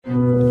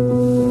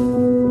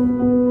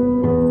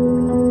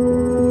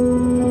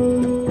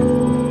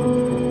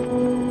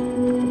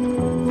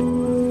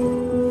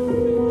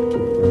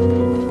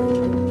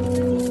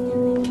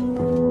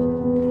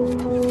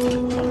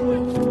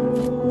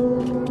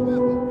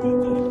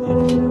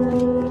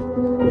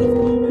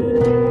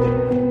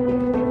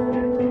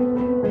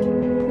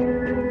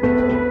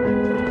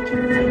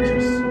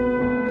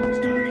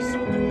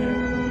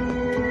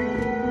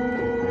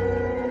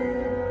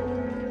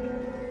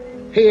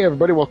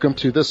everybody. Welcome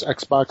to this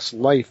Xbox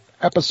Life,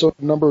 episode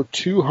number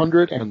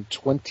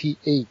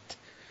 228,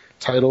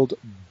 titled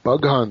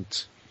Bug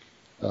Hunt.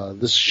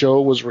 This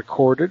show was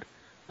recorded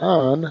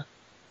on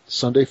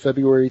Sunday,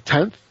 February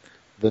 10th,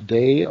 the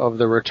day of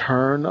the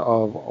return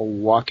of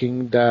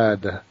Walking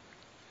Dead.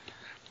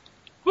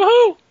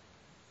 Woohoo!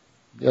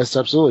 Yes,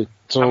 absolutely.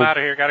 So I'm out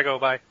of here. Gotta go.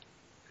 Bye.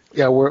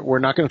 Yeah, we're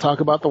not going to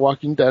talk about The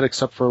Walking Dead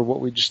except for what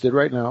we just did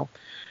right now.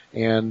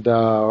 And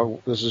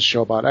this is a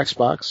show about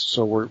Xbox,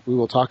 so we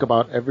will talk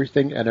about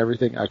everything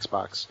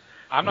Xbox.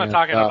 I'm not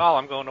talking at all.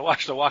 I'm going to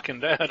watch The Walking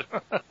Dead.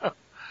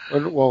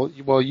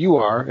 well, you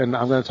are, and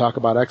I'm going to talk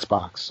about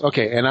Xbox.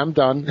 Okay, and I'm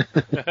done.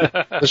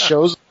 The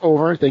show's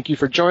over. Thank you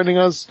for joining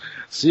us.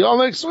 See you all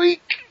next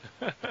week.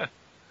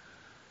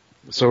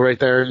 So right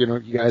there, you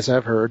guys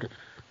have heard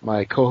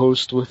my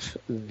co-host with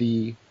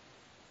the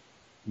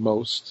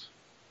most,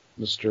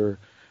 Mr.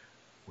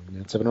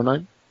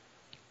 Wingman709.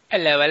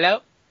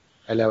 Hello.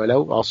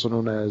 Hello, also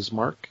known as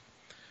Mark.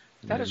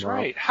 That is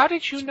right. How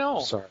did you know?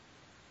 Sorry.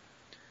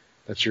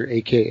 That's your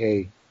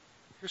AKA.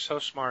 You're so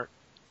smart.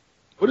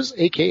 What does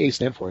AKA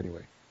stand for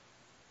anyway?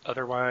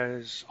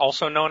 Otherwise,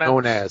 also known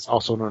as?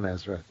 Also known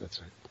as, right,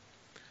 that's right.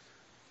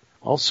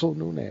 Also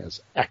known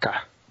as Eka.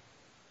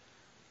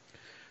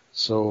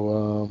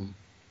 So,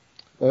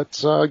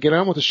 let's get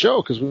on with the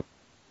show, because we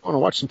want to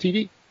watch some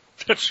TV.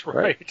 That's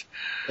right.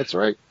 That's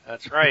right.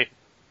 That's right.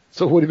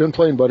 So what have you been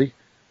playing, buddy?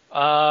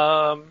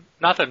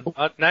 Nothing.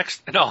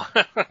 Next? No.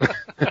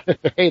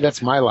 Hey,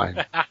 that's my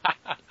line.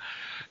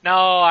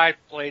 No, I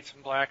played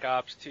some Black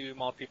Ops 2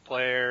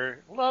 multiplayer.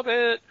 Love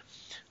it.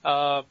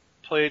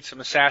 Played some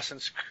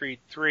Assassin's Creed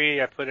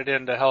 3. I put it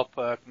in to help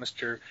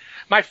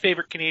my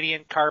favorite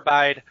Canadian,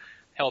 Carbide,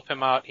 help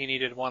him out. He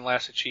needed one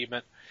last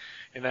achievement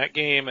in that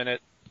game,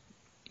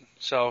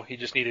 so he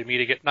just needed me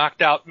to get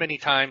knocked out many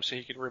times so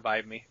he could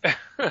revive me.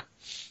 So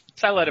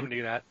I let him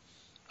do that.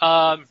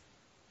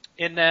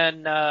 And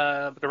then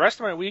the rest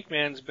of my week,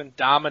 man, has been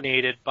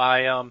dominated by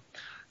a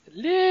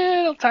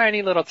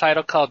tiny little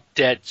title called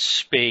Dead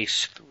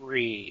Space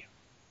 3.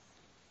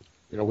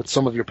 With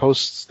some of your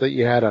posts that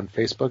you had on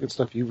Facebook and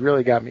stuff, you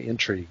really got me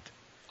intrigued.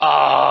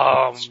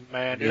 Oh,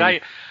 man. Dude,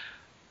 I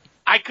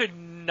could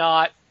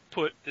not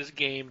put this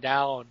game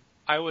down.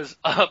 I was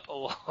up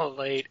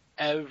late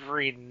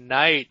every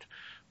night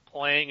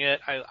playing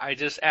it. I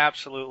just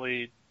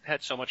absolutely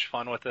had so much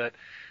fun with it.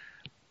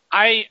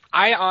 I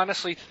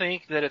honestly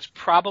think that it's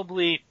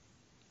probably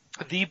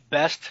the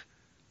best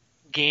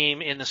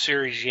game in the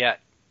series yet.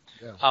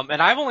 Yeah.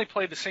 And I've only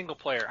played the single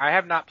player. I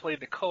have not played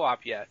the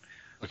co-op yet.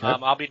 Okay.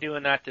 I'll be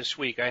doing that this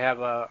week. I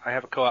have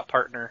a co-op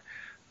partner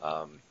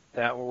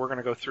that we're going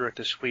to go through it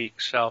this week,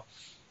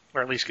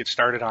 or at least get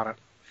started on it.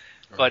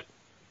 Right. But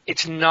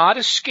it's not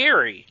as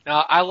scary.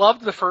 Now, I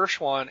loved the first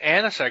one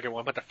and the second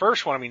one, but the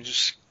first one,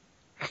 just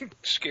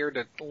scared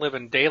the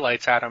living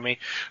daylights out of me.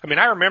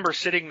 I remember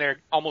sitting there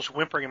almost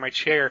whimpering in my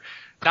chair,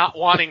 not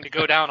wanting to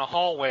go down a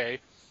hallway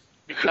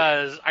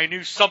because I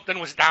knew something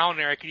was down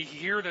there. I could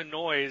hear the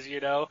noise,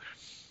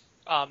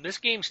 This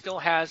game still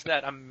has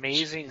that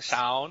amazing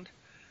sound,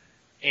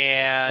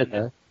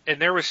 and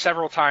there was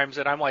several times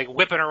that I'm like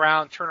whipping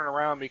around, turning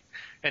around,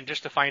 and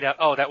just to find out,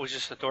 oh, that was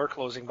just the door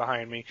closing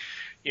behind me.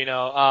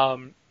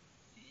 There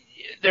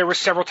were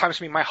several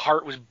times my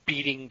heart was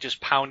beating, just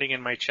pounding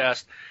in my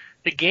chest.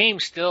 The game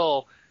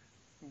still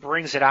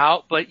brings it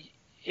out, but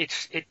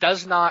it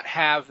does not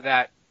have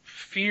that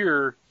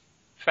fear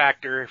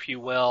factor, if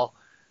you will,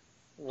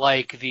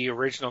 like the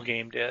original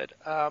game did.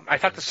 I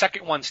thought the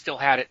second one still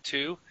had it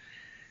too.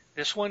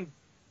 This one,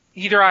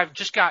 either I've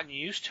just gotten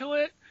used to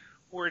it,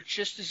 or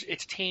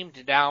it's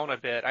tamed down a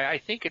bit. I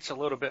think it's a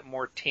little bit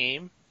more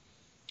tame.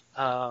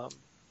 Well,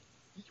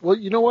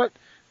 you know what?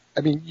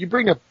 You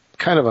bring up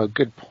kind of a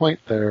good point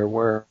there,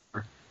 where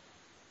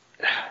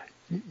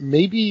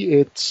maybe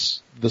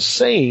it's the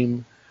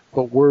same,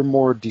 but we're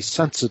more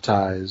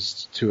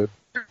desensitized to it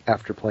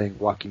after playing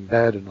Walking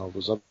Dead and all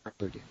those other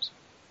games.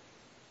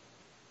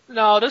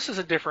 No, this is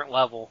a different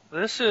level.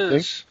 This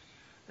is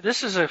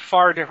a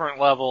far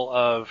different level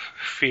of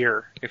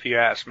fear, if you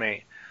ask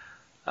me.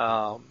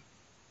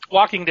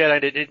 Walking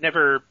Dead,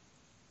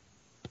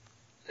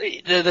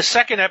 the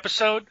second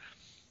episode,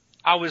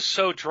 I was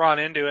so drawn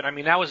into it.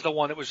 That was the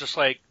one that was just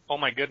like, oh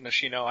my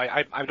goodness,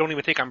 I don't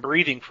even think I'm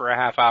breathing for a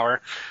half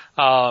hour.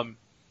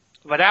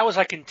 But that was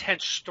like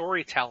intense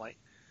storytelling.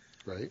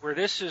 Right. Where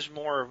this is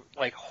more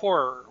like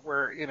horror,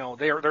 where,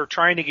 they're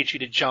trying to get you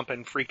to jump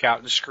and freak out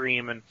and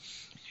scream. And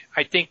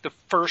I think the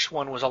first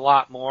one was a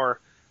lot more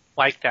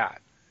like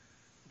that.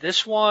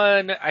 This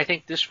one, I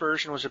think this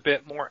version was a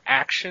bit more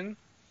action,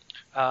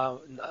 a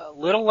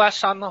little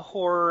less on the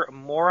horror,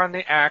 more on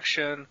the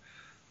action.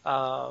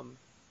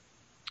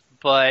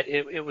 But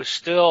it was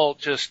still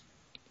just,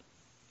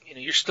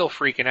 you're still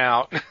freaking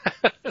out.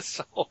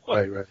 So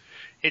right.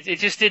 It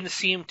just didn't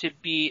seem to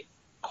be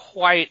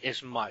quite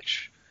as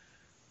much.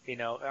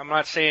 I'm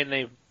not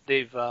saying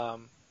they've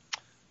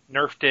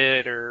nerfed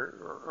it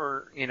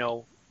or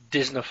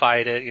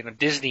Disneyfied it,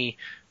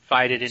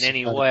 Disneyfied it in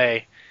any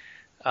way.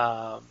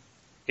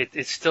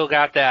 It's still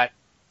got that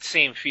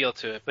same feel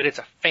to it, but it's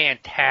a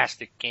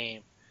fantastic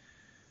game.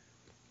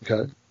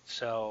 Okay.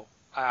 So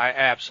I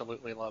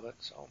absolutely love it.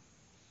 So,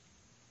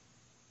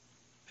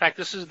 in fact,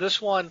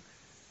 this one.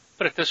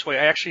 Put it this way,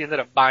 I actually ended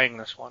up buying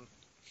this one.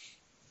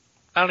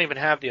 I don't even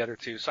have the other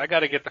two, so I got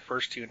to get the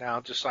first two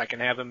now, just so I can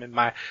have them in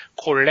my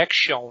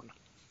collection.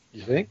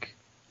 You think?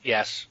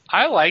 Yes,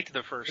 I liked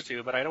the first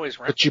two, but I'd always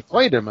rent. But you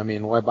played them. I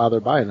mean, why bother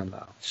buying them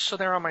now? So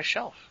they're on my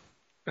shelf.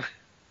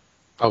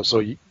 Oh, so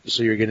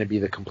you're going to be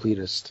the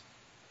completist?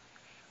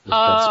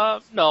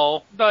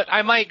 No, but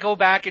I might go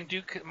back and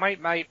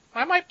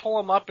I might pull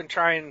them up and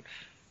try and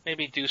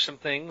maybe do some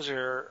things.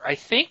 Or I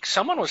think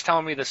someone was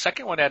telling me the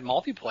second one had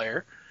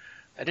multiplayer.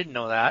 I didn't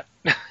know that.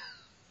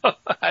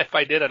 If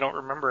I did, I don't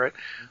remember it.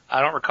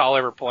 I don't recall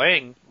ever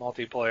playing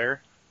multiplayer.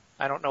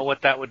 I don't know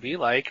what that would be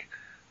like,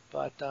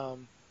 but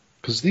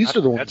because these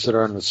are the ones that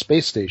are on the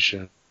space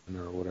station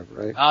or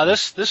whatever, right?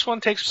 This one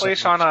takes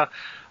place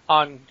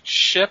on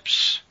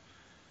ships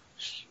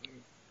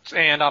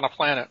and on a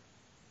planet.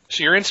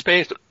 So you're in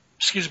space.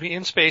 Excuse me,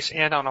 in space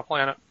and on a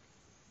planet.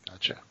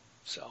 Gotcha.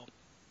 So,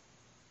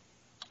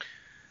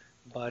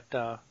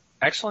 but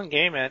excellent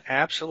game, man.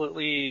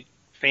 Absolutely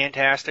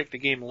fantastic. The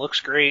game looks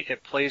great.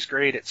 It plays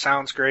great. It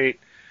sounds great.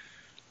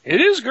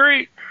 It is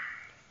great.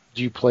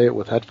 Do you play it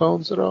with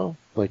headphones at all,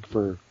 like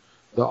for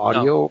the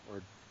audio? No,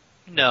 or?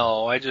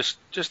 No, I just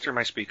through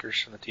my speakers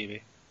from the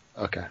TV.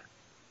 Okay.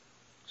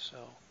 So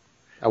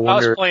I wonder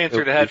if I was playing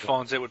through the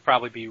headphones, it would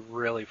probably be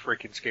really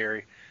freaking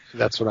scary.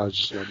 That's what I was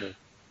just wondering.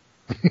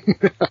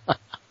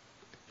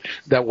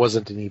 That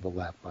wasn't an evil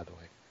laugh, by the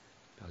way.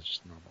 That was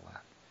just a normal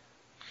laugh.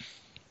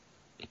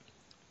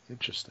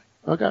 Interesting.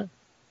 Okay.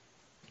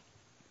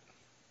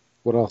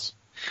 What else?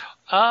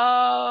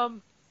 I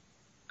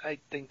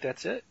think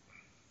that's it.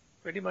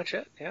 Pretty much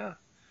it, yeah.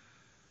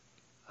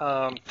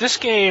 This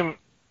game,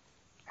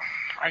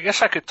 I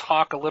guess I could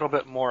talk a little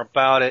bit more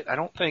about it.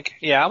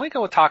 Let me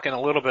go with talking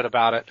a little bit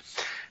about it.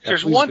 Yeah,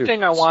 There's one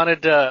thing I please.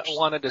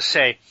 wanted to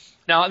say.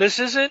 Now, this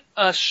isn't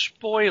a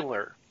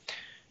spoiler.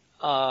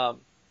 But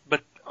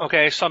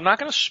okay, so I'm not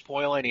going to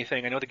spoil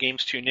anything. I know the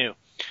game's too new.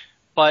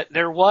 But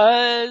there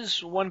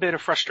was one bit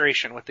of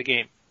frustration with the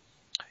game.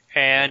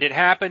 And it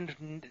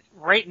happened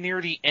right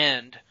near the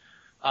end.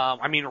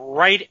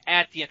 Right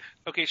at the end.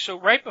 Okay, so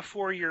right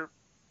before you're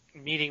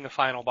meeting the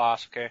final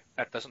boss, okay?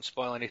 That doesn't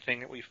spoil anything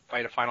that we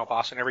fight a final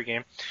boss in every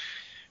game.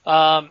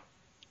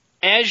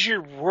 As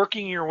you're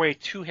working your way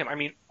to him,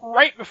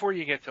 right before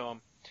you get to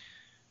him,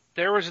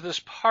 there was this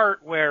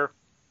part where,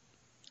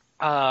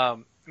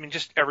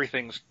 just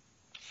everything's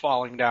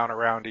falling down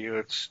around you.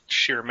 It's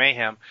sheer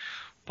mayhem.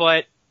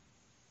 But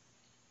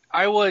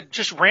I would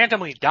just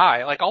randomly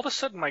die. Like, all of a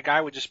sudden, my guy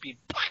would just be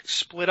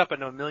split up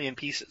into a million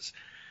pieces.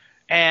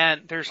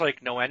 And there's,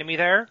 like, no enemy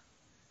there.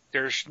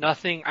 There's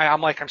nothing.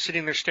 I'm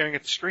sitting there staring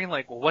at the screen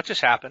like, well, what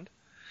just happened?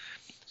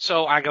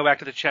 So I go back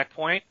to the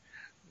checkpoint,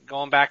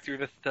 going back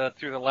through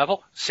the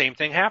level. Same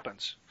thing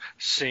happens.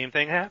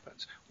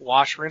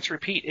 Wash, rinse,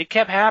 repeat. It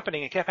kept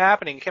happening.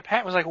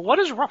 I was like, what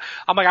is wrong?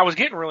 I was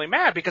getting really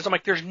mad because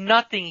there's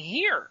nothing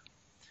here.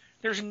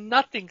 There's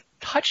nothing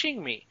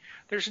touching me.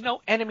 There's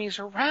no enemies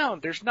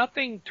around. There's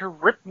nothing to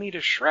rip me to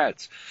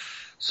shreds.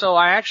 So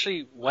I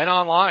actually went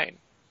online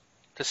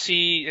to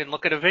see and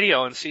look at a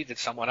video and see, did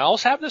someone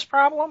else have this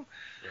problem?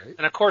 Right.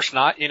 And of course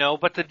not,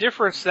 but the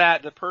difference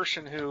that the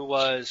person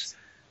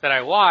that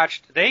I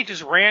watched, they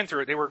just ran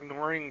through it. They were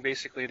ignoring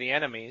basically the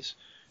enemies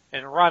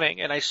and running.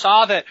 And I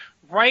saw that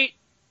right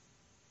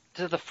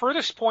to the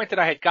furthest point that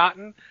I had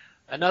gotten,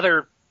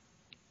 another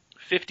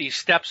 50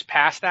 steps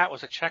past that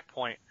was a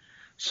checkpoint.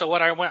 So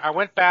I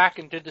went back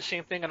and did the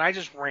same thing, and I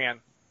just ran.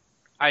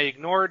 I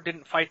ignored,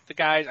 didn't fight the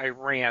guys, I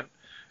ran,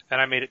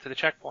 and I made it to the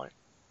checkpoint.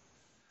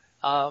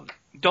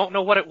 Don't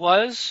know what it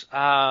was,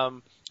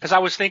 because I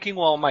was thinking,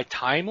 well, am I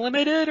time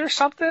limited or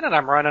something, and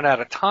I'm running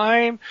out of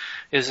time?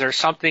 Is there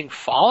something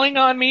falling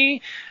on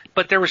me?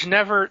 But there was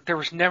never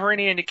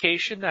any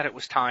indication that it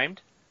was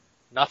timed.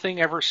 Nothing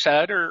ever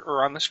said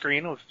or on the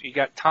screen if you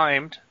got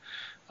timed.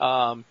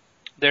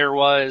 There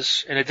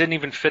was, and it didn't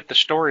even fit the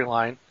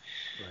storyline.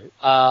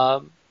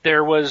 Right.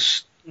 There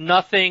was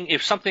nothing.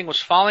 If something was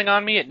falling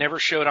on me, it never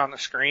showed on the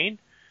screen.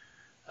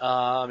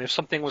 If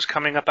something was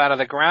coming up out of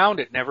the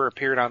ground, it never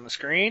appeared on the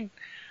screen.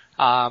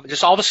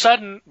 Just all of a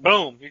sudden,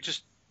 boom!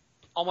 Just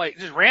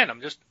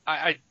random.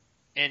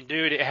 And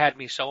dude, it had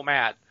me so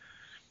mad.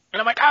 And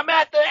I'm like, I'm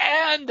at the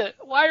end.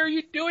 Why are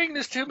you doing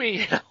this to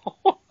me?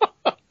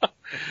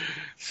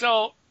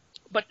 So,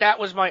 but that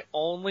was my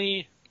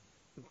only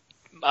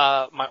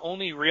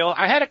real.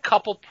 I had a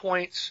couple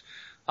points.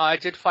 I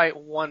did fight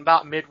one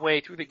about midway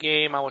through the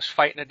game. I was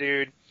fighting a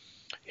dude,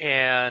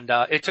 and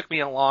it took me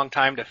a long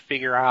time to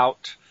figure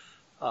out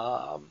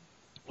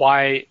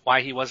why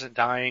he wasn't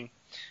dying.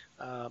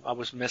 I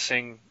was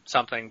missing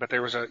something, but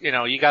there was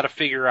you got to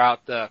figure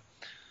out the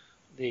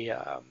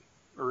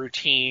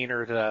routine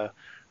or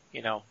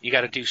you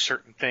got to do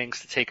certain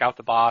things to take out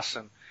the boss,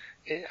 and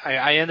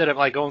I ended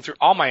up going through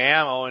all my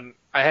ammo, and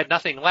I had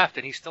nothing left,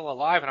 and he's still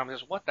alive, and I'm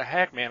just, what the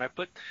heck, man? I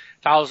put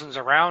thousands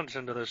of rounds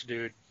into this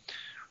dude.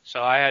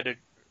 So I had to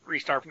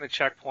restart from the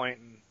checkpoint,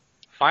 and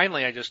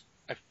finally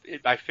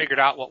I figured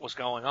out what was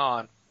going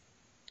on,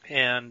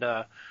 and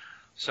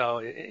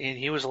and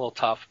he was a little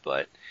tough,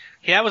 but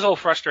yeah, it was a little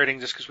frustrating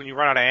just because when you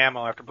run out of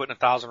ammo after putting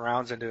 1,000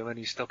 rounds into him and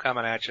he's still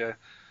coming at you.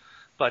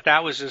 But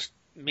that was just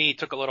me. It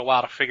took a little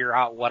while to figure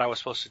out what I was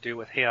supposed to do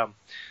with him.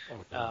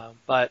 Okay.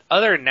 But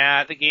other than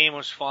that, the game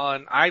was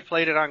fun. I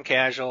played it on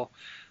casual.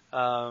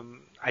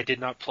 I did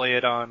not play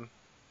it on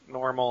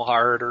normal,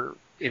 hard, or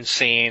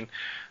insane.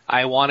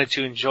 I wanted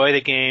to enjoy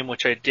the game,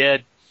 which I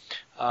did.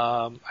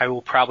 I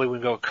will probably, when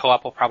we go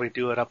co-op, I'll probably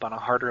do it up on a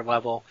harder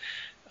level.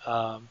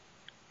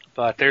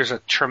 But there's a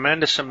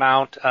tremendous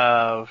amount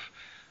of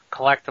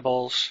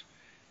collectibles,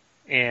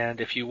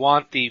 and if you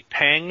want the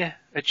Peng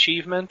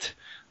achievement,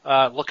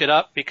 look it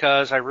up,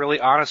 because I really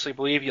honestly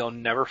believe you'll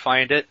never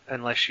find it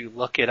unless you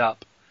look it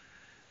up.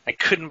 I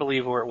couldn't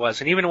believe where it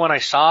was, and even when I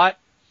saw it,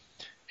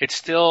 it's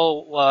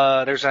still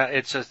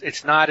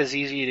it's not as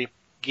easy to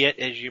get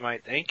as you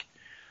might think.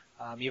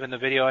 Even the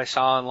video I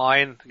saw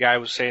online, the guy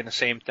was saying the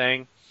same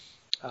thing.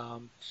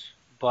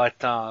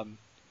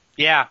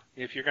 Yeah,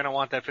 if you're going to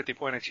want that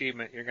 50-point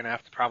achievement, you're going to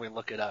have to probably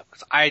look it up,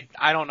 because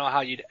I don't know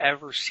how you'd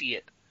ever see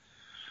it.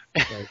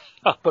 Right.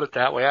 I'll put it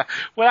that way.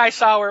 When I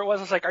saw where it was,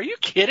 I was like, are you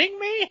kidding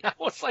me? I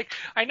was like,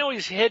 I know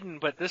he's hidden,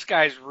 but this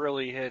guy's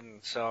really hidden.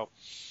 So,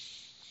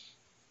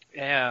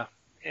 yeah,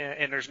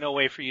 and there's no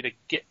way for you to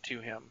get to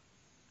him,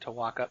 to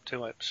walk up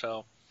to it.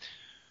 So,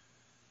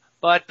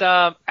 but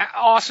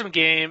awesome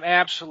game,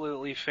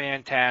 absolutely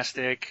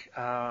fantastic.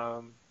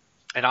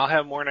 And I'll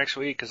have more next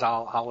week, because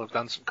I'll have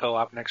done some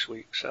co-op next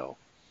week. So,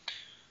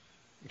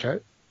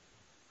 okay.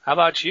 How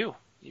about you?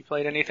 You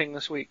played anything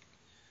this week?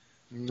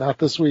 Not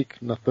this week.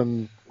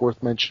 Nothing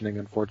worth mentioning,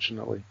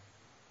 unfortunately.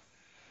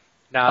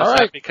 Now, is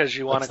that because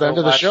you want to go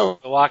watch The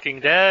Walking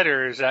Dead,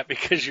 or is that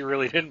because you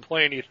really didn't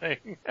play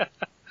anything?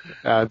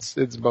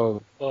 It's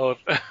both. Both.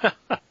 All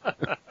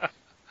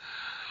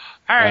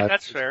right,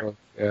 that's fair.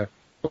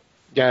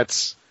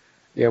 Both.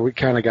 Yeah, we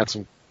kind of got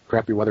some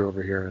crappy weather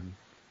over here, and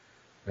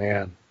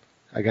man,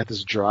 I got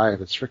this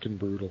drive. It's freaking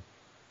brutal.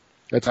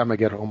 By the time I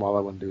get home, all I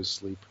want to do is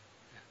sleep.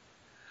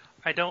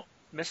 I don't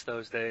miss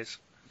those days.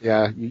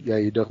 Yeah,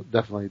 you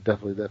definitely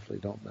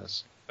don't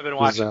miss. I've been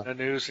watching the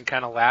news and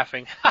kind of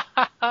laughing. Ha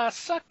ha ha,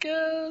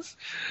 suckers!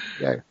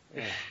 Yeah,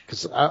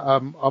 because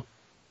I'm up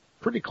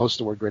pretty close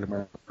to where Great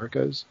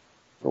America is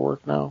for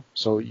work now,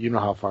 so you know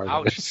how far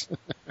that is.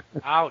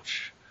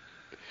 Ouch.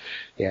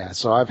 Yeah,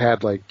 so I've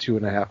had like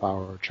 2.5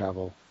 hour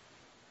travel.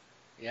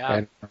 Yeah.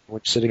 And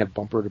when sitting at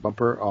bumper to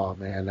bumper, oh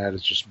man, that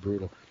is just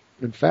brutal.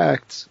 In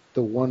fact,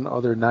 the one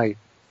other night,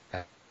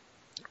 I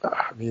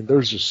mean,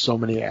 there's just so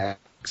many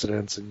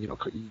accidents, and you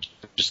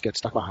just get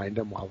stuck behind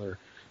them while they're,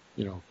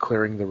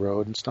 clearing the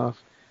road and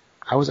stuff.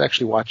 I was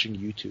actually watching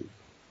YouTube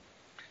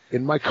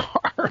in my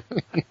car.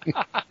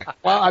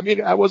 Well, I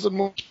mean, I wasn't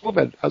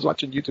moving. I was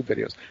watching YouTube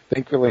videos.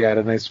 Thankfully, I had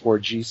a nice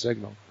 4G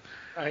signal.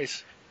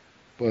 Nice.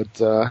 But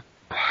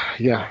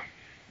yeah,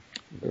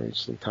 very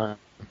interesting time.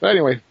 But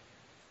anyway,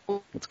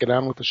 let's get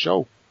on with the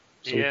show,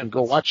 so we can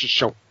go watch the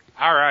show.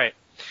 All right.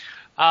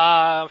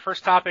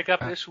 First topic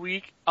up this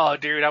week. Oh,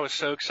 dude, I was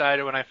so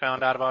excited when I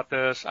found out about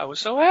this. I was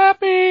so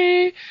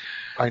happy.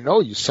 I know,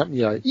 you sent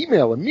me an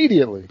email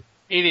immediately.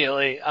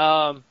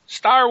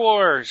 Star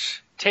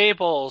Wars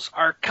tables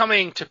are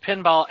coming to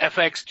Pinball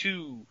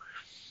FX2.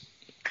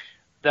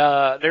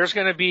 There's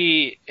going to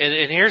be,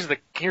 and here's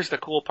the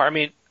cool part. I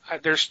mean,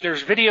 there's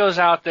videos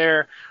out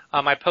there.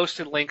 I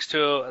posted links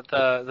to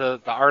the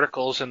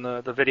articles and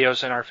the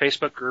videos in our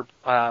Facebook group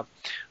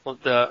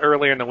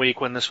earlier in the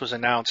week when this was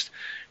announced.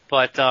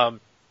 But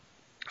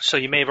so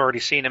you may have already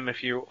seen them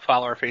if you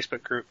follow our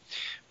Facebook group.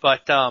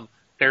 But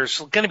there's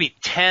going to be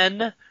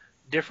 10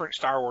 different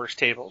Star Wars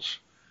tables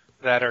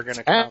that are going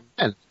to come.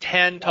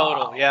 10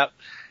 total, wow. Yep.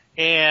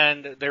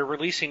 And they're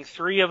releasing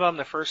 3 of them.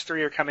 The first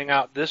 3 are coming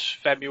out this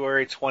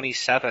February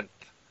 27th.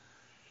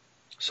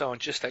 So in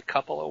just a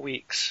couple of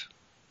weeks.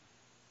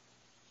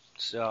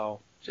 So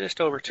just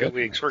over 2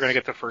 weeks, we're going to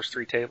get the first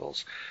 3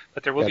 tables.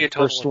 But there will be a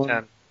total of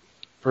 10.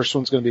 First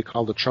one's going to be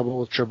called the Trouble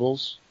with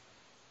Tribbles.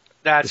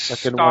 That's the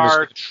second Star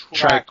one is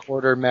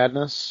Tricorder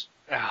Madness.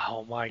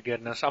 Oh my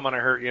goodness, I'm going to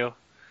hurt you.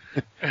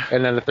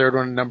 And then the third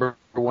one, number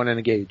 1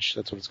 Engage.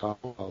 That's what it's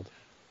called.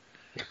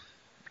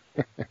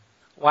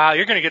 Wow,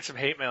 you're going to get some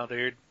hate mail,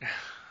 dude.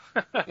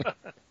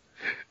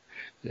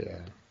 Yeah.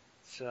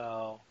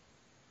 So,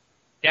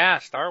 yeah,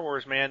 Star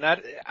Wars, man.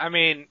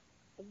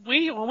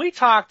 When we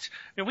talked,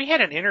 we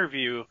had an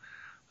interview.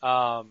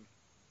 Oh,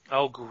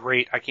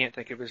 great, I can't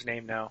think of his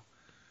name now.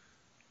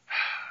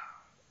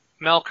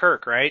 Mel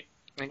Kirk, right?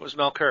 I think it was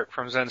Mel Kirk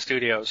from Zen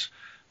Studios.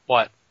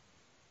 What?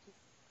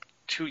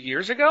 2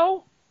 years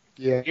ago?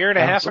 Yeah. Year and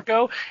a half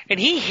ago? And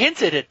he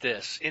hinted at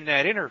this in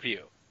that interview.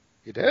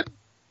 You did?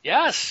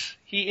 Yes.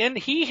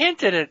 He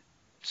hinted at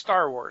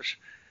Star Wars.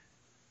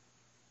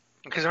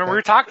 Because remember,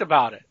 we talked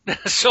about it.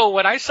 So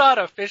when I saw it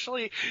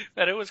officially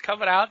that it was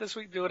coming out this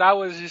week, dude, I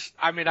was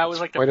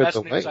like the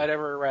best news I'd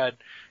ever read.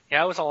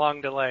 Yeah, it was a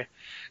long delay.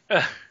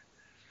 But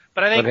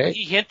I think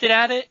he hinted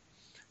at it.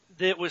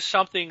 That it was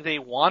something they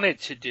wanted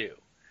to do.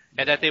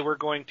 and that they were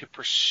going to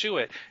pursue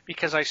it,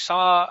 because I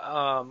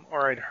saw,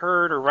 or I'd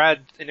heard or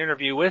read an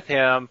interview with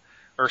him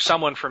or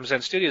someone from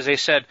Zen Studios. They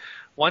said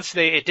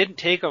it didn't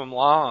take them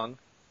long,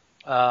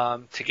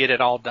 to get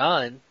it all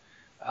done,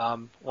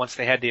 once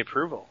they had the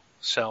approval.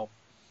 So,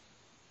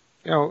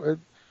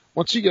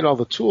 once you get all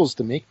the tools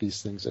to make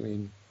these things, I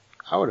mean,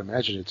 I would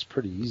imagine it's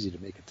pretty easy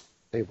to make a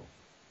table.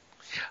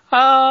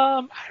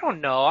 I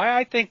don't know.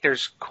 I think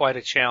there's quite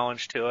a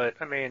challenge to it.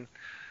 I mean,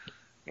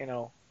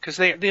 because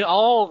they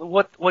all,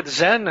 what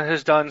Zen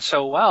has done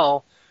so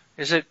well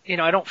is that,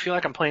 I don't feel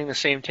like I'm playing the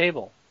same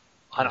table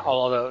on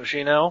all of those,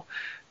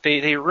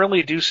 They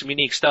really do some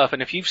unique stuff.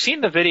 And if you've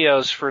seen the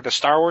videos for the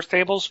Star Wars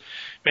tables,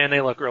 man,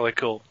 they look really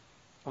cool.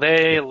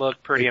 They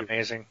look pretty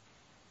amazing.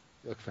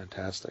 They look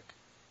fantastic.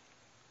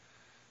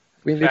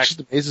 I mean, it just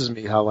amazes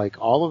me how,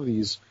 like, all of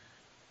these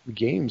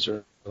games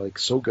are, like,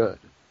 so good.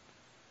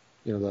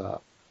 The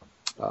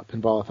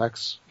Pinball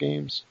FX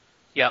games.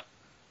 Yep.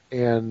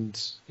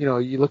 And,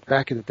 you look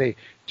back in the day.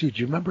 Dude,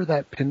 you remember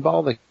that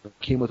pinball that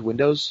came with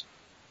Windows?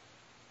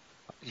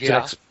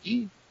 Yeah. Is it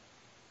XP?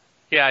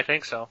 Yeah, I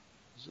think so.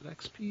 Is it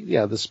XP?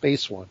 Yeah, the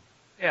space one.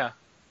 Yeah.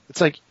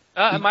 It's like...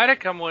 it might have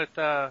come with...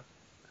 I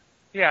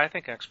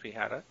think XP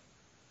had it.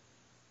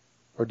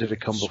 Or did it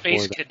come before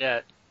Space that?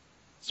 Cadet.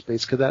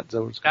 Space Cadet?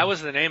 That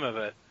was the name of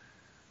it.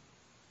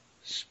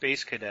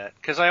 Space Cadet.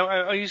 Because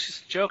I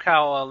used to joke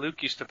how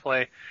Luke used to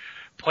play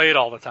it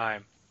all the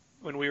time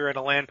when we were at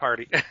a LAN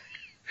party.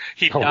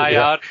 He'd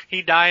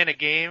die in a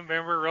game,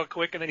 remember, real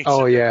quick, and then he'd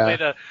play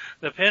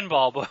the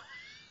pinball. But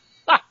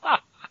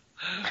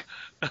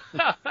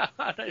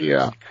that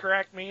just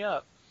cracked me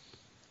up.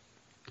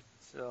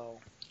 So.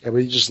 Yeah, but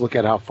you just look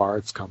at how far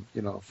it's come,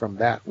 from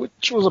that,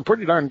 which was a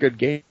pretty darn good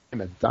game at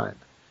the time.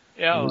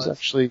 Yeah, it was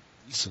actually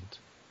decent.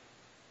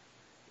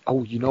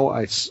 Oh,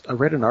 I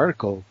read an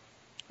article,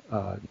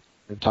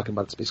 talking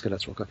about Space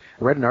Cadets real quick.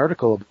 I read an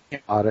article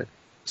about it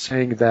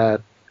saying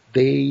that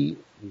they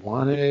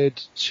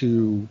wanted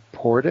to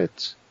port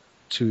it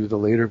to the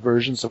later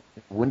versions of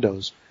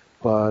Windows,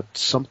 but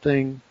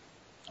something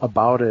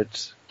about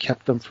it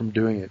kept them from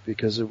doing it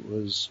because it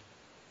was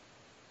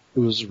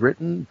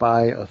written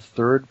by a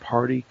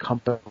third-party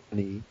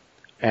company,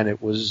 and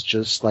it was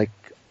just like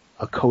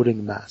a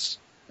coding mess,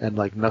 and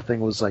like nothing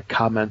was like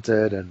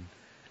commented, and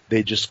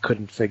they just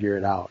couldn't figure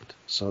it out,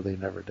 so they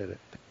never did it.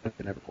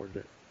 They never ported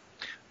it.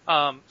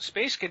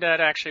 Space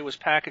Cadet actually was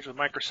packaged with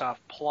Microsoft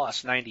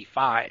Plus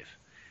 95,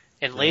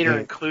 and later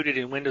included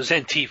in Windows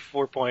NT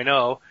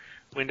 4.0,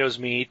 Windows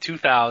Me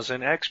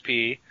 2000,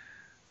 XP,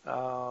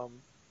 I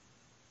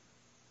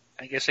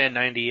guess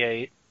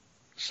N98.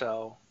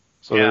 So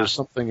there was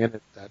something in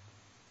it that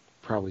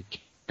probably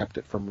kept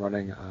it from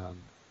running on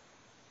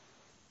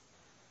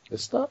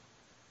Vista?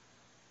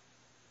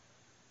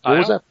 What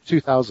was that?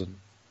 2000?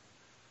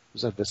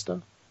 Was that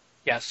Vista?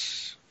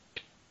 Yes.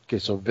 Okay,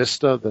 so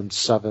Vista, then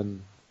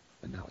 7,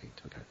 and now 8.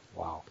 Okay,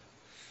 wow.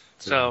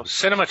 So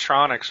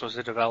Cinematronics was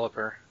the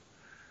developer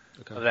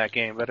of that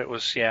game, but it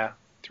was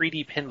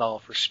 3D pinball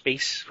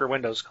for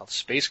Windows called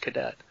Space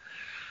Cadet.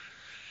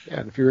 Yeah,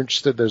 and if you're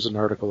interested, there's an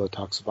article that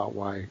talks about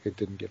why it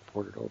didn't get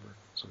ported over,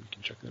 so you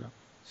can check that out.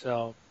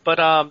 So,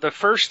 but the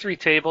first 3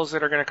 tables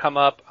that are going to come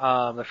up,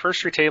 the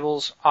first 3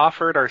 tables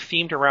offered are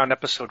themed around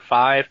Episode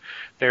 5.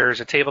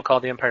 There's a table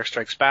called The Empire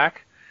Strikes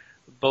Back,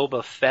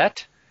 Boba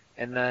Fett,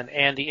 and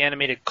the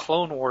animated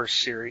Clone Wars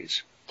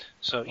series.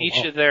 So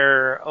each of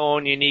their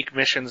own unique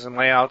missions and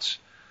layouts.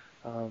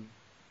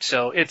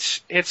 So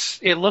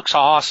it looks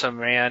awesome,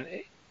 man.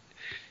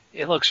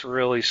 It looks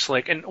really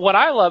slick. And what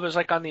I love is,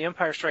 like, on the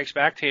Empire Strikes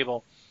Back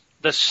table,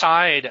 the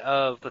side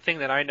of the thing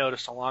that I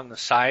noticed along the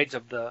sides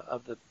of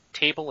the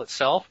table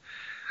itself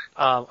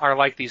are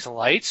like these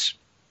lights,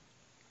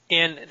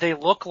 and they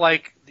look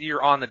like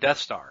you're on the Death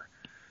Star.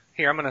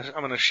 Here, I'm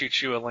gonna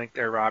shoot you a link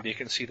there, Rob. You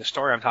can see the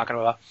story I'm talking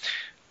about.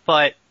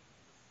 But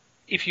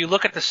if you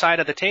look at the side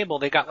of the table,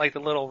 they got like the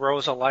little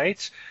rows of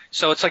lights.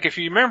 So it's like, if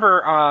you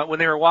remember when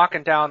they were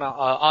walking down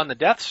on the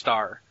Death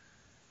Star,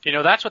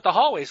 that's what the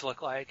hallways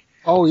look like.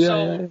 Oh yeah.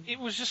 So it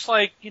was just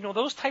like,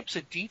 those types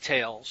of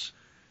details,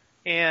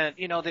 and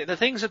the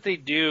things that they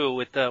do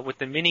with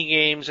the mini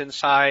games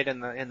inside,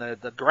 and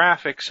the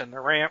graphics and the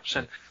ramps,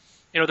 and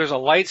there's a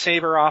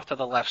lightsaber off to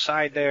the left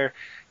side there.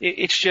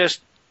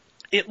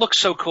 It looks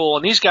so cool.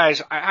 And these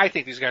guys, I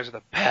think these guys are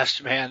the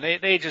best, man.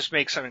 They just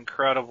make some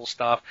incredible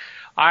stuff.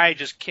 I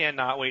just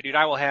cannot wait, dude.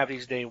 I will have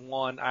these day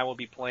one. I will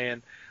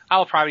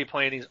probably be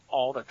playing these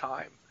all the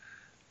time.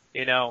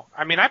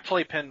 I mean, I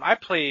play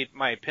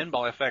my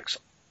Pinball FX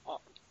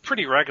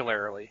pretty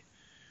regularly.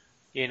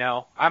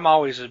 I'm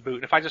always a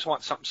boot. If I just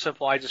want something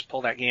simple, I just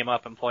pull that game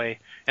up and play.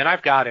 And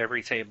I've got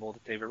every table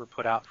that they've ever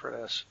put out for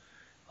this.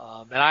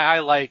 And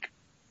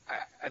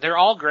they're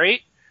all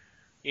great.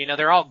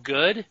 They're all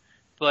good,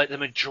 but the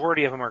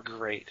majority of them are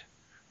great.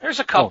 There's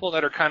a couple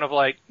that are kind of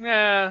like,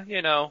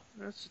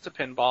 it's a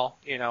pinball,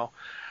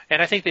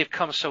 And I think they've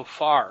come so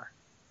far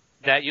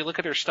that you look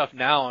at their stuff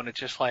now, and it's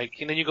just like,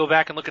 and then you go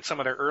back and look at some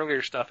of their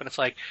earlier stuff, and it's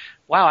like,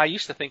 wow, I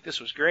used to think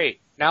this was great.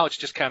 Now it's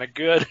just kind of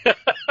good.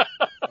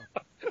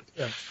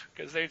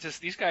 Because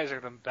these guys are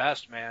the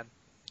best, man.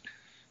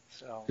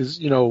 So. Because,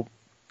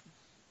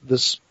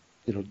 this,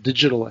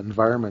 digital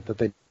environment that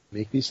they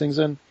make these things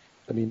in,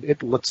 I mean,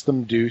 it lets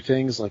them do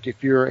things like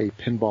if you're a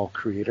pinball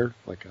creator,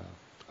 like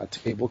a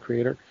table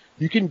creator,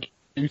 you can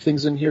do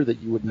things in here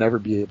that you would never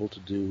be able to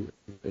do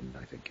in,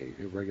 I think,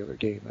 a regular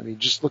game. I mean,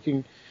 just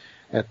looking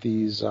at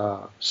these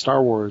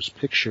Star Wars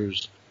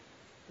pictures,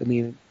 I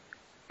mean,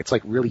 it's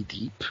like really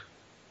deep.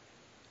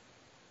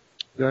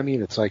 You know what I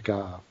mean? It's like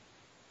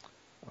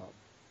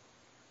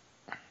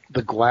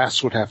the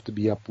glass would have to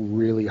be up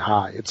really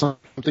high. It's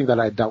something that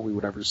I doubt we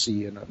would ever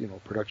see in a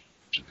production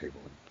table.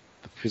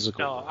 The physical.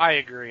 No, I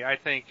agree. I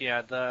think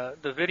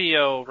the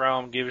video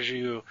realm gives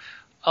you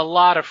a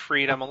lot of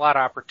freedom, a lot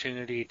of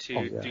opportunity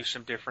to do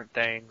some different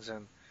things,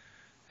 and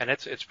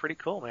it's pretty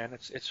cool, man.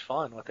 It's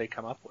fun what they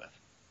come up with.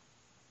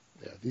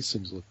 Yeah, these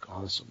things look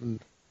awesome.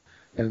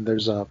 And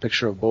there's a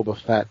picture of Boba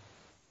Fett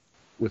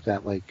with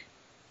that, like,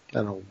 I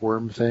don't know,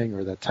 worm thing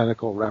or that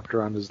tentacle wrapped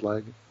around his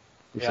leg.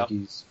 Looks like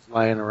he's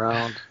flying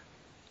around,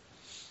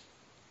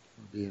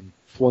 being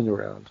flung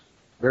around.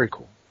 Very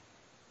cool.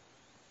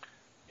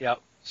 Yep.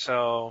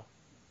 So,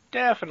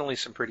 definitely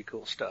some pretty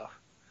cool stuff.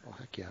 Oh,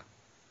 heck yeah.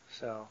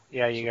 So,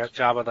 yeah, you got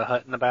Jabba the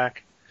Hutt in the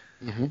back.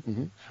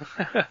 Mm-hmm.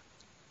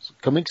 So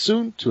coming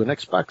soon to an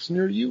Xbox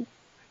near you.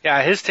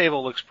 Yeah, his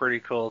table looks pretty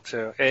cool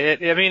too. I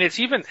mean, it's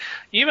even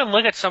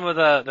look at some of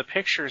the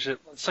pictures.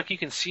 It's like you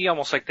can see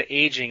almost like the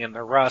aging and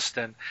the rust,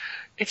 and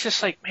it's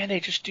just like, man, they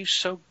just do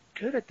so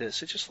good at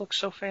this. It just looks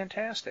so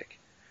fantastic.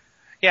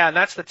 Yeah, and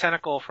that's the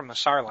tentacle from the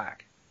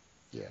Sarlacc.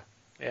 Yeah.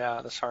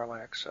 Yeah, the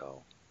Sarlacc.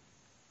 So,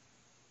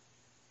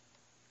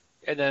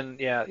 and then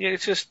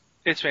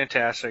it's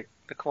fantastic.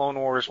 The Clone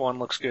Wars one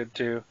looks good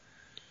too.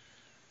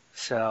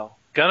 So,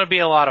 gonna be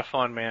a lot of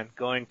fun, man.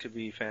 Going to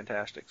be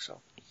fantastic.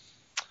 So.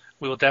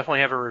 We will definitely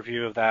have a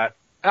review of that.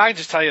 I can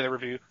just tell you the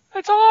review.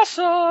 It's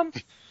awesome.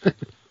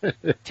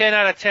 10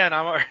 out of 10.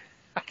 I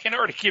can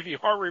already give you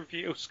our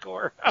review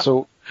score.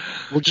 So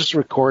we'll just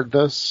record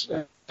this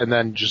and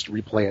then just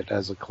replay it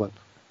as a clip.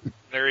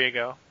 There you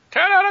go.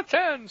 10 out of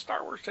 10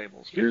 Star Wars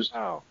tables. Here's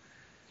our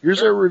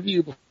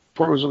review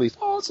before it was released.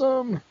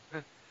 Awesome.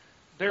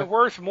 They're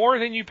worth more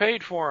than you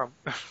paid for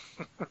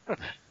them.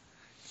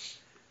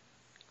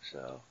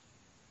 So,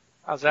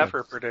 how's that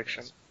for a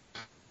prediction?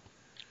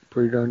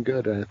 Pretty darn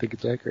good, and I think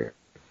it's accurate.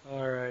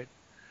 All right.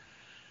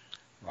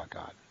 Oh,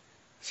 God.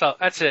 So,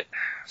 that's it.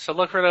 So,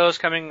 look for those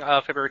coming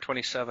February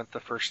 27th. The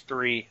first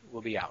 3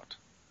 will be out.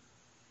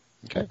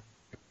 Okay.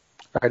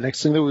 All right,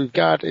 next thing that we've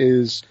got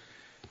is,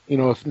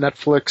 if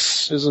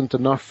Netflix isn't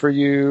enough for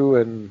you,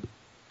 and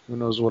who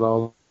knows what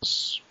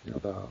else,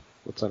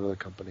 what's that other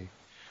company?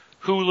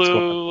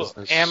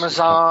 Hulu,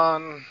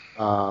 Amazon,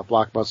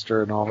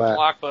 Blockbuster, and all that.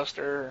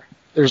 Blockbuster.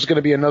 There's going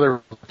to be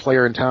another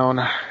player in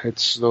town.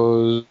 It's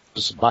those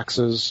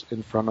boxes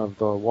in front of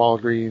the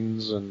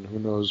Walgreens, and who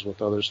knows what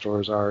the other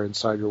stores are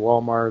inside your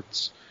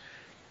Walmarts.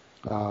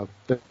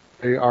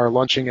 They are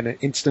launching an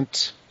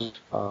instant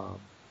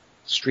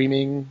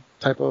streaming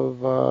type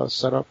of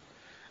setup,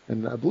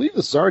 and I believe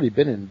this has already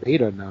been in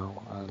beta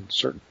now on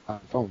certain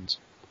phones.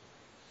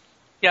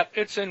 Yep,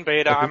 it's in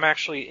beta. I'm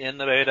actually in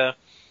the beta.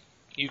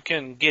 You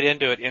can get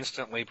into it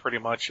instantly, pretty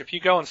much. If you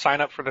go and sign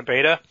up for the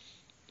beta,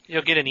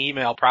 you'll get an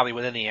email probably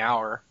within the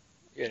hour.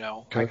 Okay.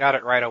 I got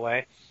it right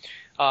away.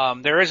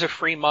 There is a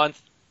free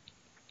month.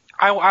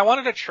 I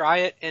wanted to try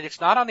it, and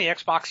it's not on the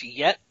Xbox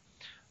yet.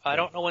 I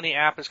don't know when the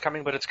app is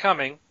coming, but it's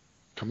coming.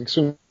 Coming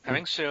soon.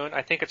 Coming soon.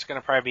 I think it's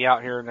going to probably be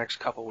out here in the next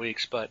couple of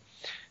weeks. But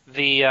what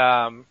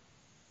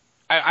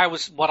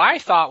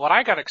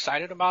I got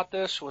excited about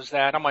this was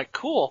that I'm like,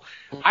 cool.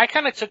 I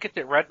kind of took it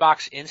that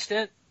Redbox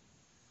Instant,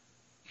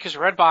 because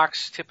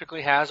Redbox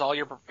typically has all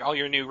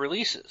your new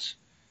releases.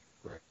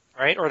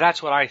 Right? Or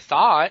that's what I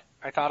thought.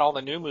 I thought all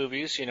the new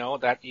movies,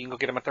 that you can go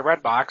get them at the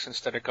Redbox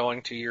instead of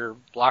going to your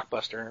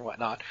Blockbuster and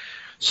whatnot. Right.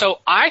 So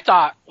I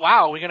thought,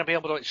 wow, we're going to be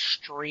able to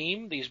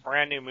stream these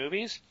brand new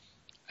movies?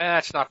 And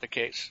that's not the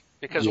case.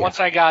 Because once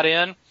I got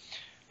in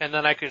and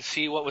then I could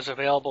see what was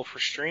available for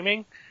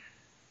streaming,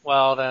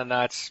 well, then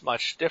that's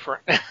much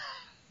different. Did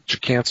you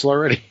cancel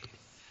already?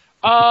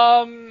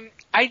 I'm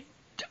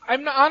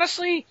not,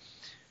 honestly,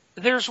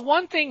 there's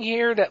one thing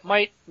here that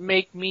might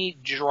make me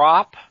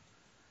drop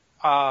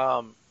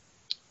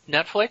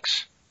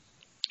Netflix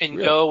and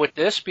go with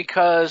this,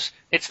 because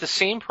it's the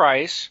same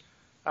price.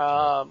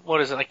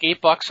 What is it, like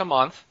 $8 a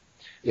month?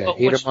 Yeah,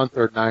 $8 a month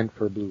or $9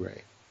 for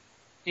Blu-ray.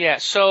 Yeah,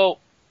 so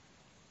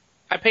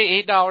I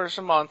pay $8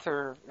 a month,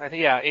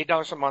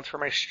 $8 a month for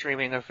my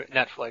streaming of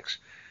Netflix.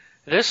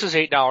 This is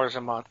 $8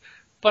 a month.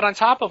 But on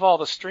top of all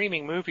the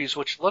streaming movies,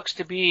 which looks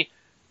to be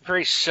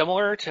very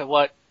similar to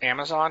what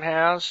Amazon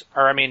has,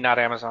 or I mean not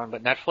Amazon,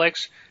 but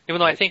Netflix, even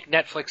though I think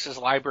Netflix's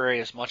library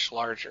is much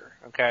larger,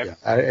 okay? Yeah,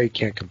 I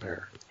can't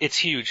compare. It's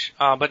huge,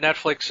 but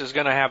Netflix is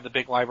going to have the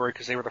big library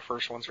because they were the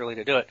first ones really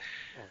to do it.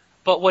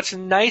 But what's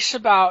nice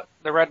about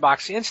the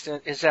Redbox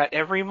Instant is that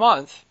every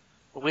month,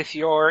 with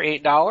your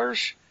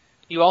 $8,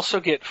 you also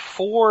get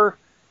 4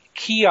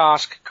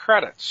 kiosk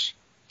credits.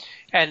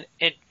 And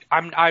it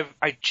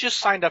I just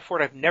signed up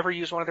for it. I've never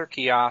used one of their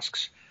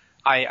kiosks.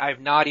 I've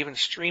not even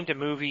streamed a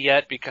movie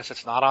yet because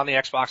it's not on the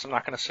Xbox. I'm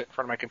not going to sit in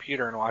front of my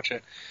computer and watch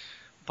it.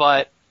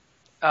 But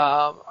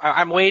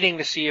I'm waiting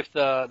to see if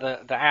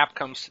the app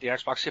comes to the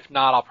Xbox. If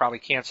not, I'll probably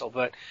cancel.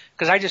 But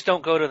because I just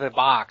don't go to the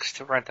box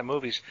to rent the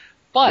movies.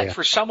 But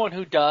for someone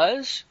who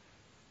does,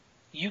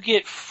 you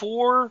get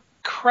 4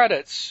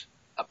 credits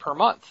per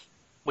month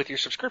with your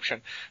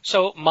subscription.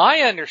 So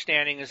my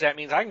understanding is that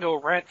means I can go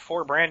rent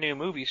 4 brand new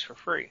movies for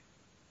free.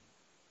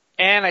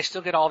 And I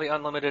still get all the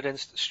unlimited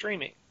instant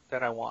streaming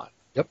that I want.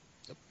 Yep.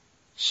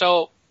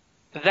 So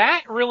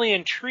that really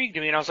intrigued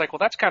me, and I was like, well,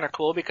 that's kind of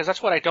cool, because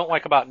that's what I don't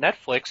like about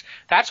Netflix.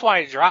 That's why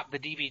I dropped the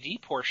DVD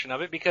portion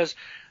of it, because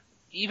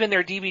even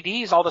their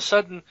DVDs, all of a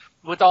sudden,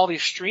 with all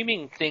these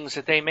streaming things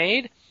that they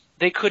made,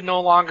 they could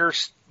no longer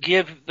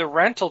give the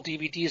rental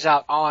DVDs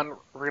out on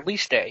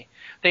release day.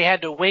 They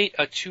had to wait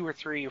 2 or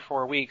 3 or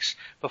 4 weeks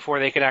before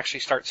they could actually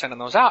start sending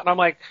those out. And I'm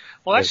like,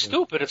 well, that's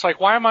stupid. It's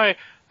like, I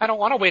don't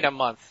want to wait a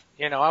month.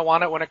 I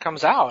want it when it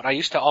comes out. I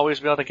used to always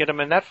be able to get them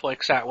in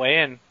Netflix that way,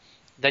 and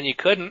then you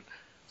couldn't.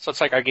 So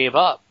it's like I gave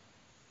up,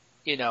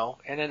 and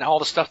then all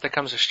the stuff that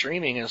comes to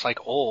streaming is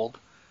like old.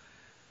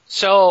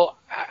 So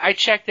I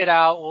checked it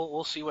out.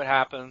 We'll see what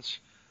happens.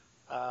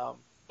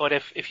 But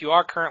if you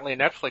are currently a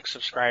Netflix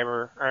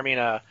subscriber,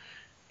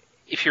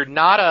 if you're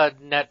not a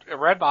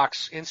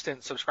Redbox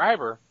Instant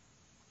subscriber,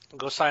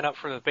 go sign up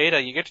for the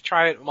beta. You get to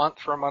try it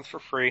for a month for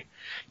free.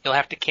 You'll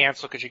have to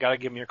cancel because you got to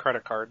give them your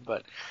credit card.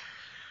 But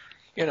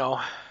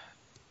and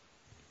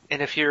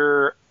if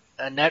you're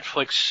a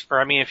Netflix,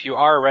 if you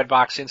are a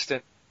Redbox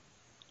Instant.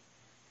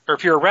 Or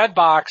if you're a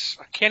Redbox,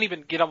 I can't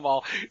even get them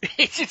all.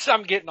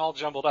 I'm getting all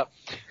jumbled up.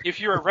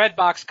 If you're a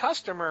Redbox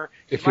customer,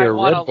 you might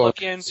want to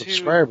look into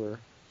subscriber.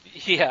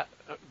 Yeah,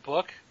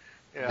 book.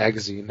 Yeah.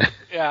 Magazine.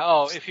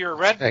 Yeah. If you're a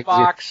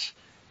Redbox,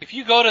 if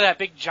you go to that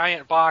big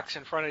giant box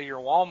in front of your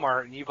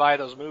Walmart and you buy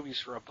those movies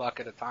for $1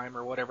 at a time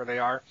or whatever they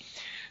are,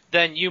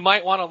 then you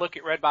might want to look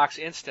at Redbox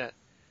Instant,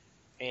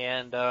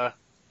 and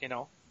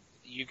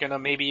you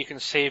can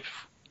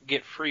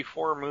get free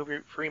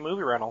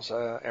movie rentals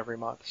every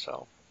month.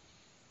 So.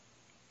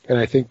 And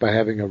I think by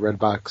having a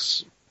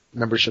Redbox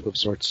membership of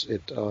sorts,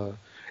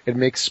 it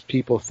makes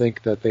people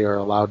think that they are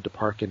allowed to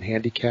park in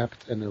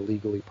handicapped and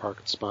illegally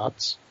parked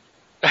spots.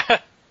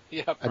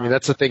 Yeah,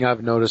 that's the thing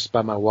I've noticed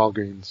by my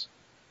Walgreens,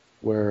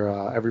 where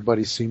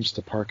everybody seems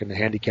to park in the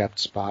handicapped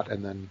spot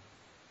and then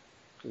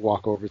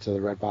walk over to the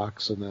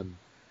Redbox, and then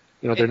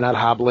they're not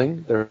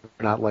hobbling, they're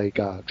not like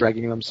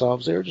dragging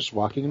themselves, they're just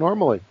walking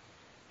normally.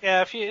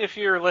 Yeah, if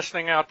you're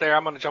listening out there,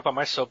 I'm going to jump on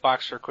my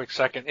soapbox for a quick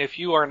second. If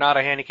you are not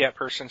a handicapped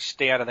person,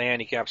 stay out of the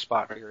handicapped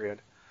spot, period.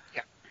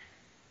 Yeah.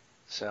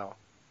 So,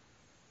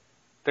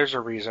 there's a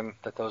reason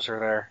that those are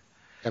there.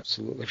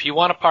 Absolutely. If you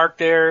want to park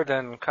there,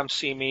 then come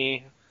see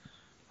me.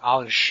 I'll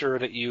ensure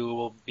that you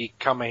will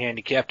become a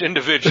handicapped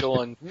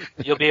individual, and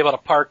you'll be able to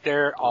park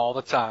there all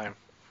the time.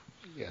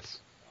 Yes.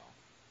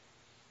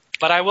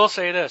 But I will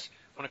say this.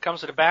 When it comes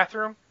to the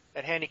bathroom,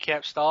 that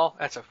handicap stall,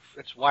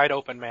 it's wide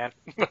open, man.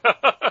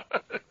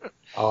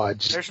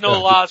 There's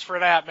no laws for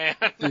that, man.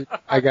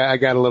 I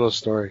got a little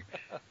story.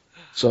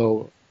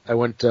 So I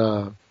went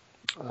by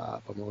my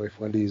wife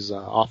Wendy's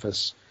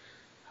office.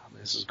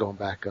 This is going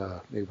back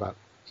maybe about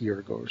a year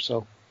ago or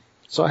so.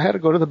 So I had to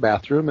go to the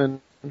bathroom, and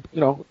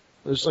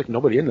there's like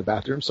nobody in the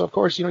bathroom. So of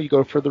course, you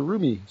go for the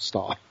roomy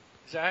stall.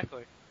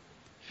 Exactly.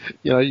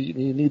 You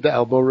need the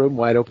elbow room,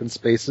 wide open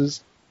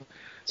spaces.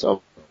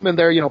 So I'm in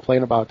there,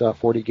 playing about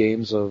 40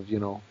 games of,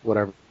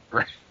 whatever.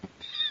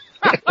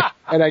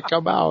 And I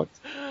come out,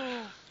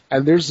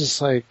 and there's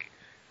this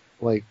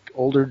like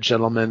older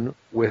gentleman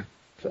with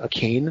a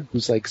cane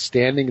who's like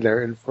standing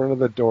there in front of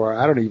the door.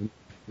 I don't even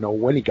know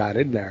when he got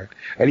in there,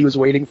 and he was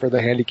waiting for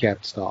the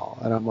handicapped stall.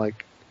 And I'm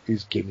like,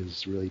 he's giving me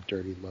this really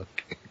dirty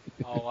look.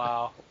 Oh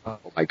wow! Oh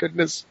my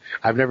goodness,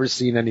 I've never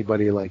seen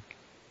anybody like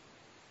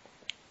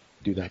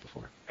do that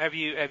before. Have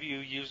you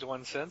used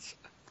one since?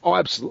 Oh,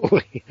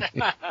 absolutely.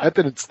 That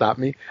didn't stop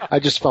me. I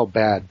just felt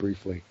bad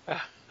briefly.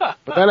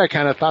 But then I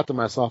kind of thought to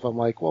myself, I'm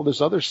like, well,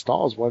 there's other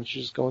stalls. Why don't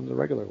you just go in the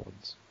regular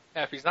ones?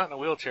 Yeah, if he's not in a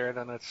wheelchair,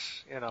 then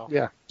it's,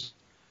 Yeah.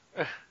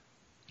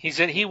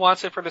 He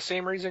wants it for the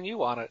same reason you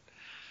want it.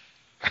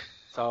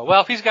 So,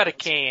 well, if he's got a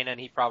cane, and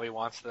he probably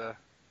wants the...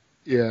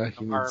 Yeah,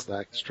 he needs the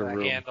extra room.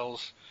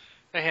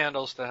 The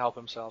handles to help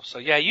himself. So,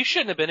 yeah, you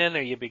shouldn't have been in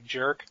there, you big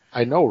jerk.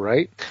 I know,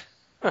 right?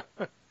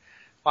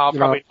 I'll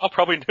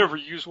probably never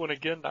use one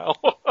again now.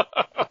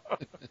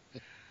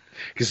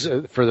 Because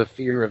for the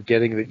fear of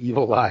getting the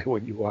evil eye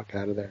when you walk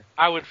out of there.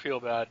 I would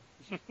feel bad.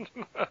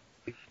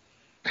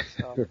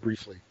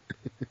 Briefly.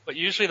 But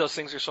usually those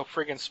things are so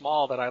friggin'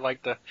 small that I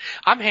like to...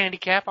 I'm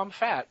handicapped, I'm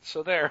fat,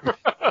 so there.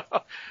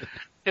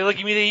 They look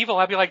at me the evil,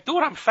 I'd be like,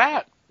 dude, I'm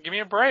fat. Give me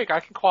a break, I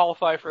can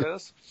qualify for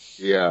this.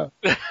 Yeah.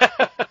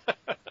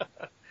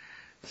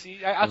 See,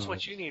 that's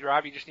what you need,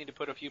 Rob. You just need to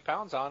put a few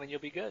pounds on and you'll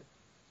be good.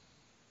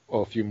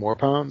 Well, a few more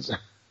pounds?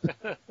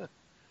 Whoa.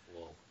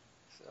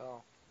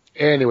 So.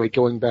 Anyway,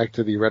 going back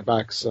to the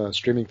Redbox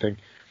streaming thing,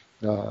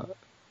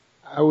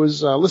 I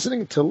was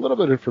listening to a little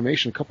bit of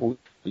information a couple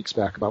weeks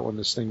back about when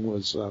this thing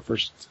was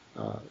first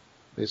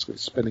basically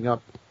spinning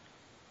up.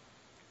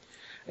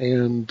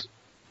 And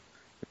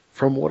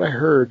from what I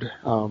heard,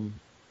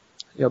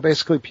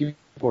 basically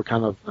people are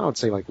kind of, I would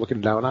say, like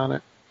looking down on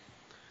it.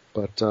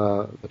 But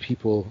the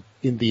people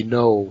in the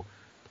know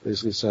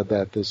basically said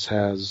that this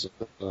has,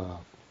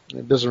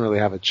 it doesn't really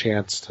have a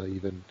chance to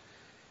even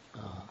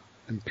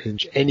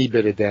impinge any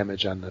bit of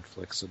damage on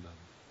Netflix and them.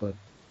 But,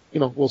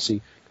 we'll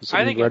see.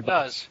 I think it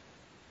does.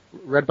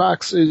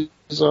 Redbox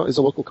is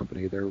a local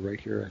company. They're right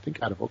here, I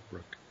think, out of Oak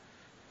Brook,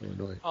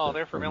 Illinois. Oh,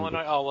 they're from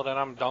Illinois? Oh, well, then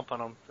I'm dumping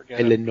them.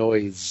 Forget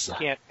Illinois.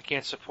 I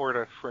can't support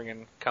a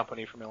friggin'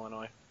 company from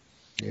Illinois.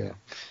 Yeah.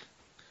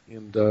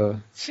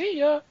 And, see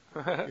ya!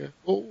 Yeah,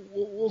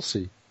 we'll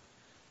see.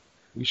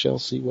 We shall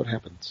see what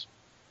happens.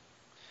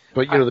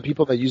 But, the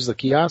people that use the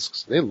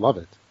kiosks, they love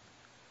it.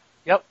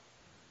 Yep.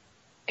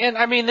 And,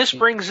 I mean, this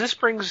brings, that's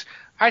why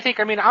I'm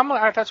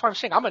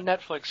saying I'm a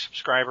Netflix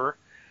subscriber.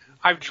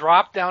 I've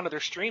dropped down to their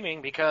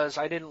streaming because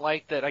I didn't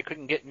like that I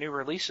couldn't get new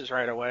releases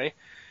right away.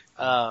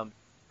 And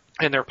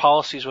their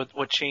policies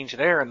would change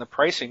there and the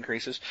price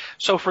increases.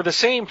 So for the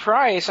same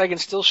price, I can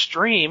still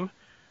stream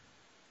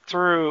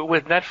through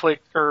with Netflix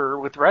or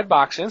with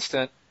Redbox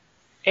Instant,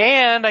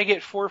 and I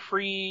get 4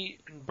 free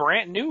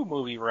brand new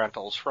movie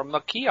rentals from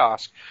the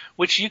kiosk,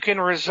 which you can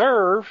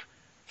reserve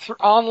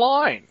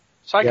online.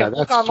 So I can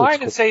look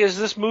online and say, is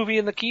this movie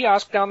in the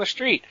kiosk down the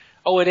street?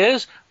 Oh, it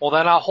is? Well,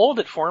 then I'll hold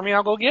it for me.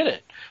 I'll go get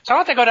it. So I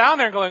don't have to go down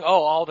there and going,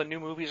 oh, all the new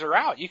movies are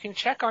out. You can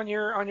check on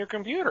your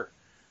computer.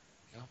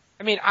 Yeah.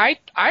 I mean, I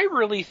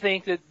really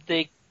think that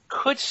they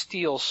could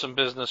steal some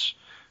business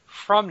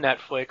from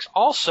Netflix.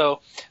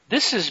 Also,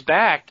 this is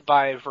backed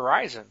by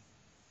Verizon.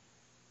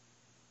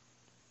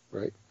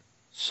 Right.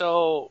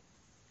 So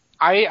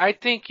I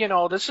think,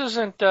 this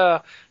isn't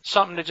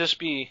something to just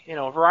be,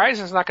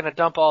 Verizon's not going to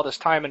dump all this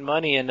time and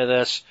money into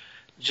this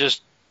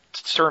just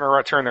to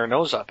turn their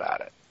nose up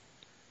at it.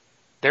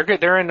 They're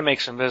good. They're in to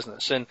make some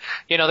business. And,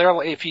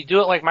 if you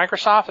do it like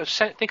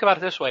Microsoft, think about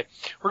it this way.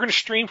 We're going to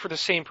stream for the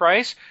same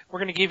price. We're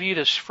going to give you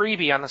this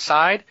freebie on the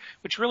side,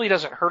 which really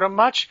doesn't hurt them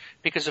much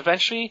because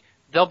eventually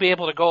they'll be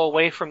able to go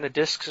away from the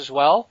discs as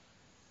well.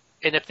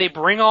 And if they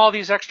bring all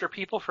these extra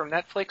people from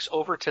Netflix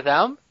over to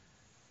them,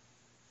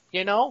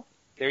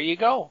 there you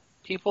go.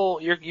 People,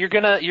 you're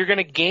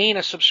gonna gain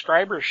a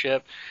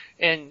subscribership.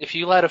 And if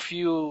you let a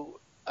few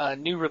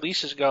new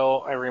releases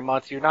go every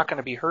month, you're not going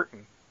to be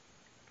hurting.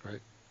 Right.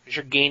 Because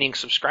you're gaining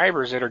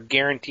subscribers that are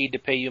guaranteed to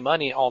pay you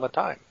money all the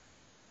time.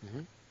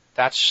 Mm-hmm.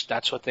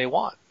 That's what they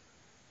want.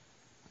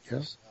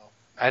 Yes.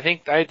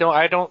 So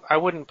I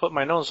wouldn't put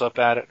my nose up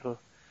at it.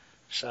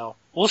 So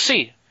we'll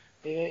see.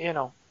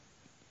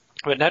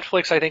 But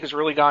Netflix, I think, has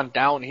really gone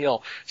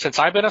downhill since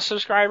I've been a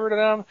subscriber to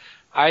them.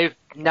 I've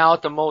now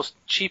at the most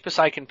cheapest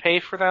I can pay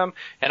for them,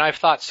 and I've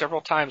thought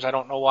several times I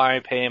don't know why I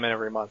pay them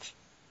every month.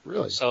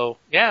 Really? So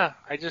yeah,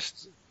 I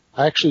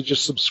actually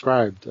just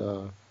subscribed.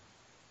 I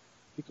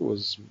think it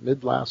was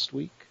mid last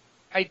week.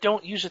 I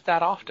don't use it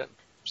that often.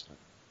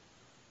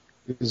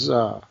 Because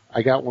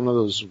I got one of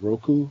those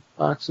Roku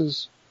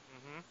boxes,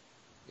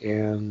 mm-hmm.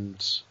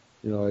 and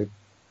I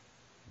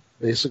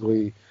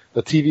basically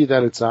the TV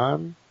that it's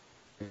on.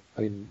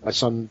 I mean, my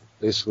son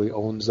basically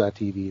owns that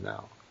TV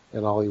now,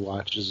 and all he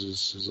watches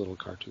is his little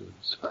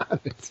cartoons.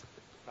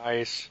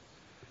 Nice.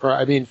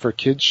 For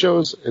kids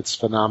shows, it's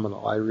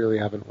phenomenal. I really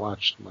haven't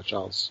watched much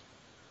else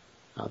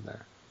on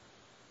there.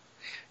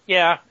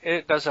 Yeah,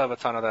 it does have a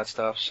ton of that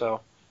stuff.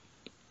 So,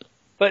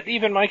 but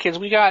even my kids,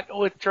 we got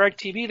with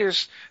DirecTV,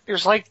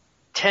 there's like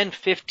 10,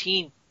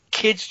 15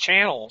 kids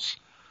channels.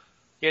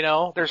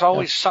 There's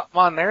always something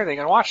on there they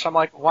can watch. So I'm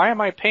like, why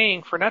am I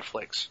paying for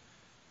Netflix?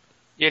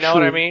 You know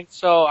what I mean?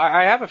 So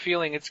I have a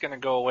feeling it's going to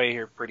go away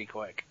here pretty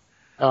quick.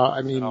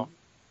 I've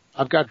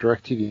got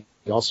DirecTV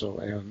also,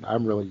 and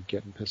I'm really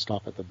getting pissed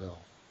off at the bill.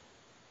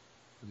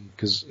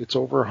 Because it's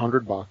over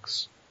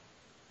 $100,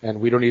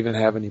 and we don't even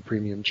have any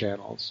premium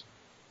channels.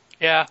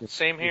 Yeah,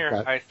 same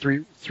here.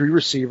 Three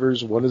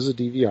receivers, one is a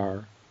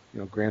DVR.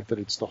 Granted,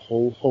 it's the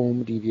whole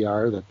home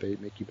DVR that they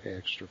make you pay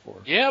extra for.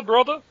 Yeah,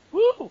 brother.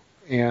 Woo!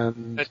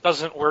 And it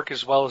doesn't work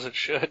as well as it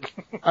should.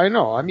 I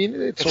know. I mean,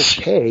 it's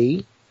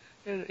okay.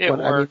 It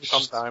works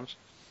sometimes.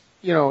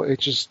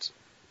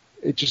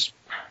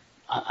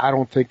 I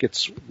don't think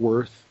it's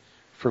worth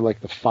for like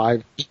the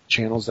 5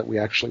 channels that we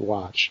actually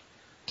watch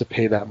to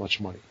pay that much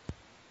money.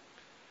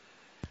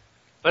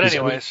 But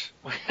anyways,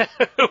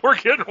 we're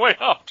getting way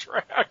off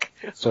track.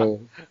 So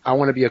I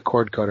want to be a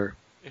cord cutter.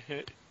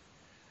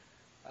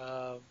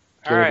 All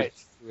right.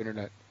 Through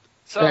internet.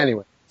 So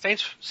anyway,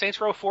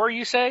 Saints Row 4,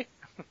 you say?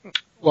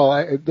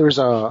 Well, there's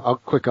a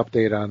quick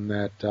update on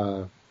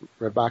that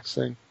Redbox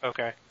thing.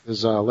 Okay.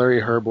 There's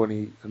Larry Herb, when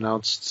he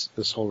announced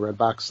this whole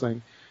Redbox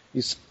thing,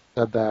 he said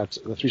that the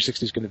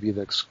 360 is going to be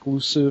the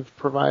exclusive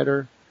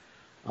provider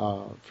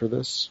for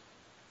this,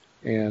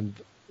 and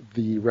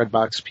the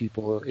Redbox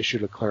people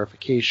issued a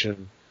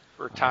clarification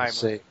for time,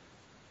 say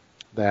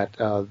that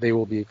they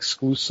will be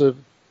exclusive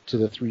to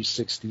the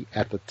 360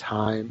 at the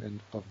time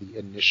of the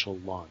initial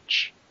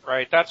launch.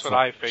 Right, that's what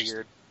I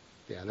figured.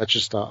 Yeah, that's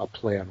just a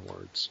play on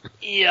words.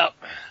 Yep.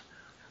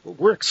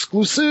 We're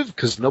exclusive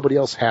because nobody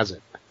else has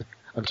it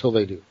until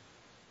they do.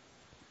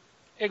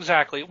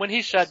 Exactly. When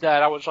he said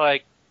that, I was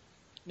like,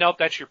 nope,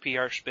 that's your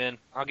PR spin.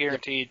 I'll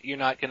guarantee you're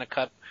not going to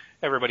cut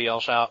everybody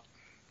else out.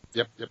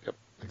 Yep.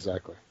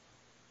 Exactly.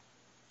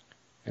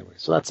 Anyway,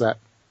 so that's that.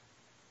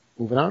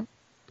 Moving on.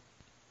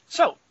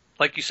 So,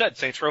 like you said,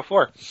 Saints Row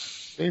 4.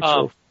 Saints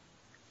Row.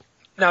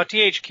 Now,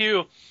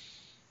 THQ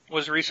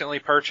was recently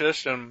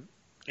purchased and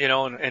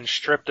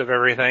stripped of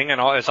everything,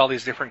 and all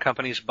these different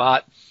companies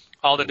bought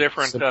all the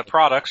different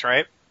products,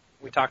 right?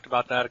 We talked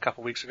about that a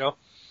couple weeks ago.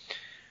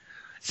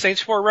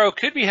 Saints 4 Row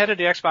could be headed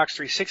to Xbox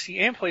 360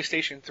 and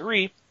PlayStation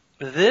 3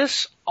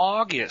 this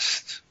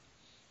August,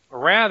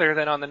 rather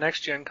than on the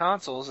next-gen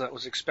consoles that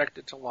was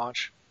expected to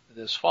launch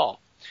this fall.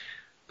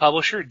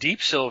 Publisher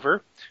Deep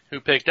Silver, who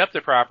picked up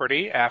the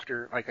property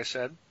after, like I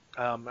said,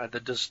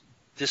 the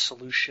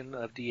dissolution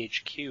of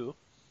DHQ.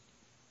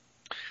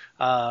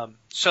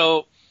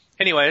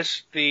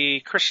 Anyways,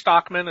 the Chris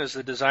Stockman is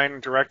the designer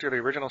and director of the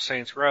original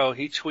Saints Row.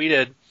 He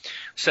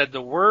said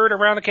the word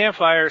around the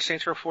campfire,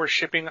 Saints Row 4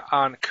 shipping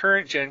on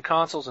current gen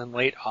consoles in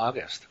late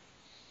August.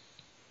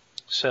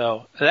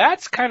 So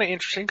that's kind of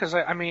interesting because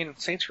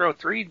Saints Row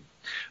 3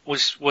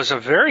 was a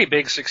very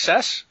big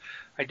success.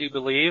 I do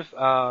believe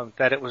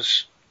that it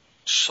was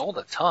sold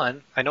a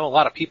ton. I know a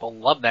lot of people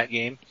love that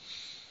game.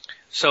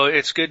 So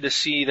it's good to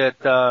see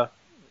that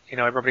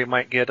everybody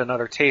might get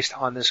another taste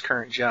on this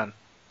current gen.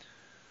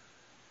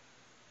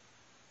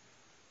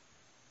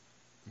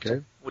 Okay.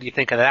 What do you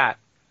think of that?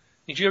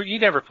 You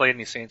never played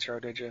any Saints Row,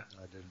 did you?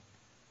 I didn't.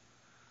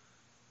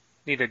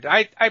 Neither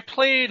did I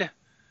played,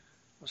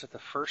 was it the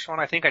first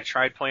one? I think I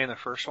tried playing the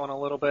first one a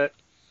little bit.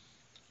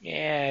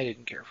 Yeah, I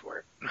didn't care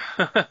for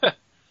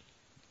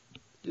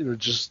it.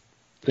 Just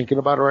thinking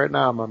about it right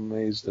now, I'm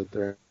amazed that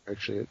they're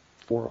actually at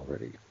 4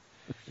 already.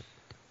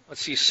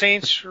 Let's see,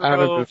 Saints Row. I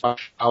haven't been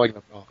following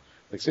them at all.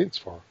 Like Saints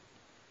 4.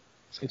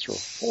 Saints Row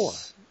 4.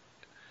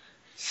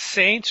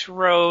 Saints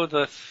Row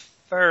the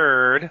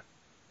third.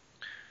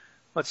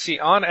 Let's see,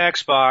 on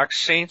Xbox,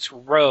 Saints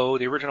Row,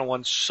 the original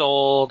one,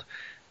 sold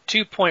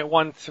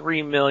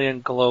 2.13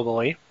 million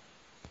globally.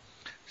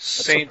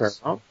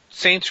 Saints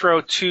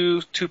Row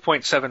 2,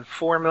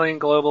 2.74 million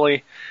globally.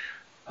 It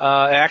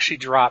actually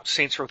dropped.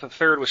 Saints Row the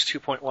third was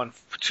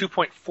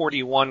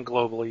 2.41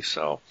 globally.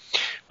 So,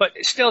 but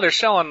still, they're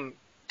selling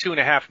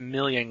 2.5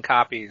 million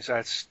copies.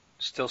 That's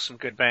still some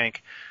good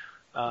bank.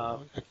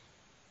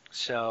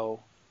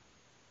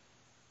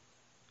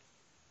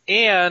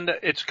 And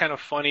it's kind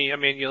of funny.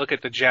 You look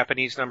at the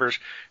Japanese numbers.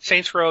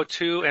 Saints Row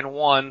 2 and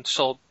 1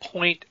 sold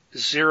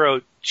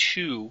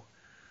 0.02.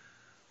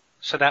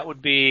 So that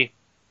would be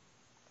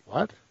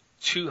what?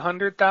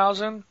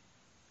 200,000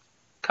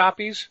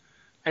 copies,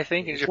 I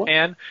think, in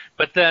Japan.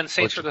 But then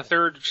Saints Row the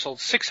third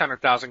sold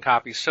 600,000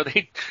 copies. So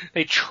they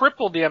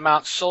tripled the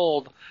amount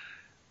sold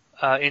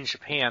in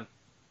Japan.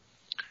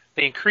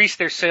 They increased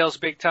their sales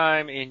big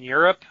time in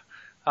Europe.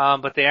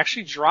 But they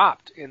actually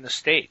dropped in the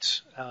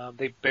States.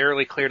 They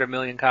barely cleared 1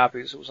 million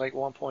copies. It was like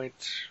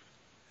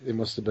They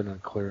must have been on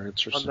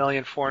clearance or something.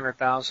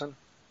 1,400,000.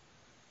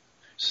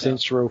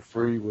 Saints Row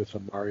free with a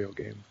Mario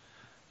game.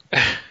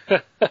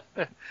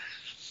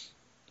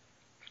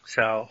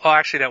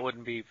 Actually that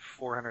wouldn't be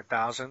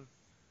 400,000.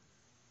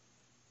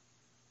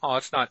 Oh,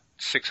 it's not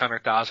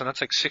 600,000. That's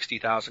like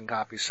 60,000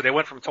 copies. So they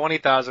went from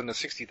 20,000 to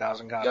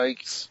 60,000 copies.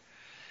 Yikes.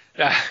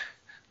 Yeah,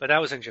 but that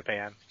was in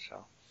Japan,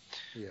 so.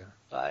 Yeah.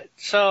 But,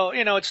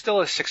 it's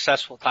still a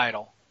successful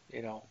title,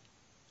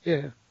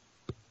 Yeah.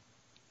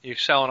 You're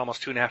selling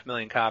almost 2.5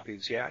 million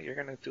copies. Yeah, you're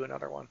going to do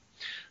another one.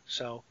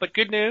 So, but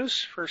good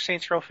news for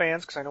Saints Row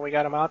fans, because I know we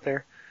got them out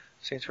there.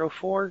 Saints Row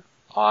 4,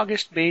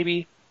 August,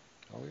 baby.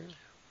 Oh, yeah.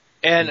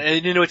 And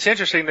it's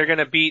interesting, they're going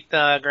to beat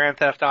Grand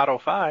Theft Auto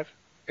 5,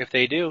 if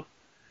they do.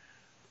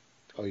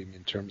 Oh, you mean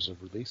in terms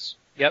of release?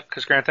 Yep,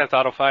 because Grand Theft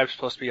Auto 5 is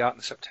supposed to be out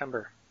in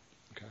September.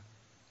 Okay.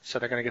 So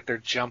they're going to get their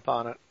jump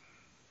on it.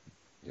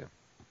 Yeah.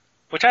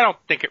 Which I don't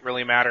think it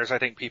really matters. I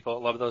think people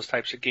that love those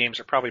types of games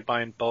are probably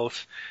buying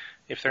both.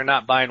 If they're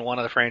not buying one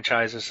of the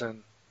franchises,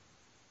 then,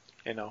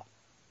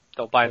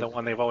 they'll buy the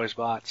one they've always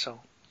bought, so.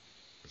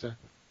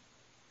 Exactly.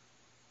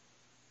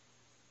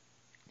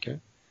 Okay.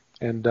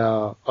 And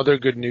other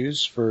good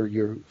news for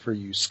you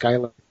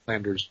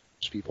Skylanders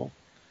people.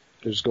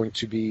 There's going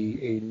to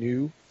be a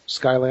new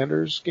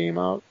Skylanders game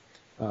out.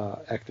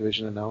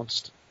 Activision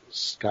announced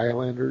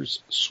Skylanders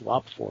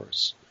Swap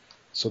Force.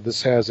 So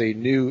this has a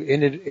new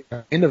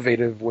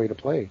innovative way to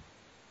play.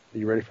 Are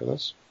you ready for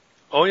this?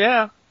 Oh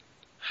yeah.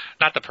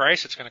 Not the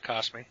price it's going to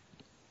cost me.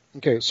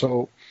 Okay,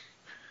 so,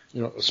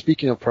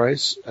 speaking of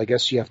price, I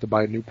guess you have to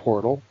buy a new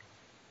Portal.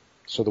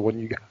 So the one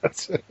you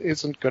got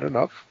isn't good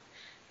enough.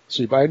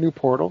 So you buy a new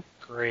Portal.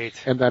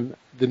 Great. And then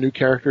the new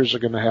characters are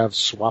going to have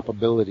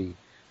swappability,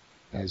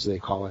 as they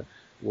call it,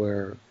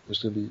 where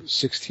there's going to be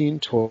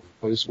 16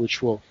 toys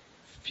which will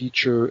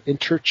feature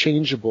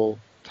interchangeable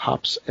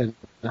tops and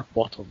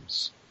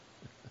bottoms.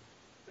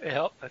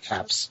 Yep, that's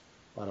halves.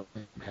 A lot of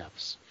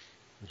halves.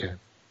 Okay.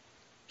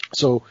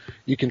 So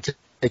you can take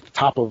the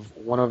top of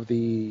one of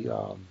the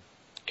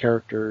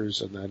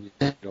characters and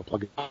then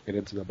plug it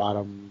into the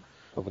bottom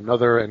of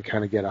another and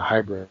kind of get a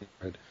hybrid.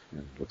 It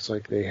looks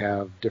like they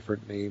have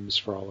different names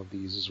for all of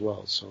these as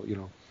well. So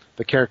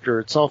the character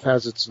itself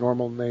has its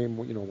normal name,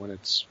 when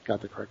it's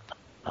got the correct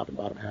top and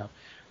bottom half,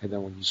 and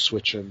then when you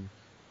switch them,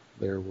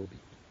 there will be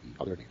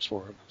other names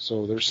for them.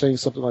 So they're saying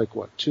something like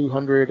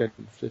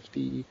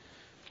 250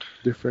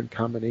 different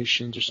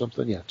combinations or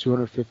something. Yeah,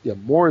 250. Yeah,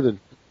 more than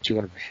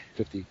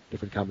 250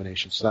 different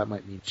combinations. So that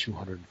might mean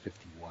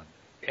 251.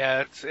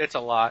 Yeah, it's a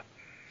lot.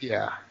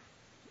 Yeah,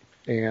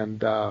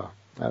 and I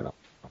don't know.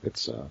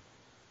 It's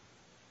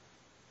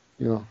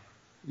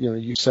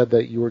you said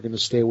that you were going to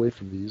stay away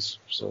from these,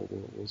 so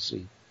we'll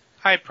see.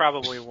 I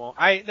probably won't.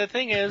 The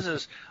thing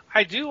is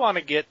I do want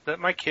to get that.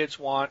 My kids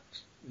want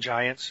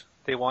Giants.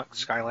 They want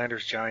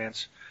Skylanders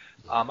Giants.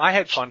 I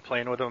had fun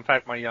playing with them. In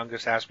fact, my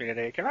youngest asked me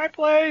today, "Can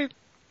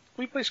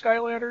we play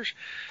Skylanders?"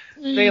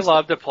 They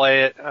love to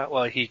play it.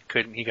 Well, he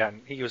couldn't.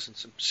 He was in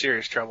some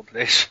serious trouble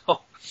today.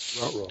 So.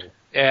 Roll.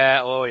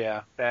 Yeah. Oh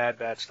yeah.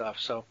 Bad stuff.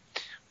 So,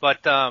 but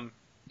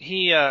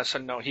he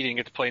didn't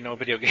get to play no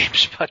video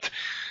games. But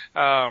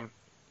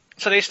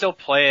so they still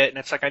play it, and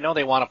it's like I know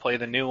they want to play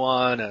the new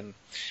one, and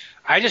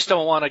I just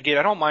don't want to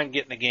I don't mind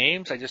getting the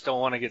games. I just don't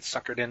want to get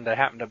suckered into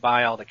having to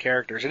buy all the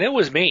characters. And it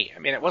was me. I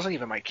mean, it wasn't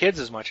even my kids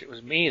as much. It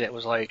was me that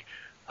was like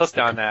hooked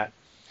on that.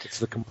 It's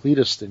the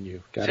completist in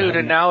you. Dude,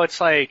 and now it's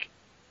like,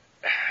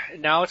 we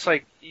got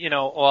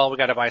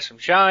to buy some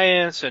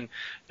Giants, and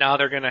now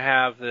they're going to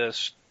have the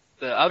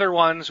other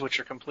ones, which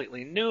are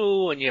completely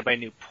new, and you have a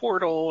new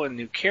portal and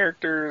new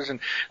characters, and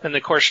then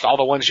of course all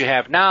the ones you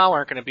have now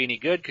aren't going to be any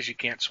good because you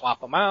can't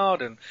swap them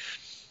out, and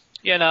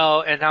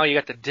and now you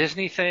got the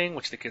Disney thing,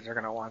 which the kids are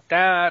going to want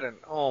that, and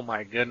oh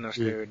my goodness,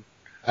 dude.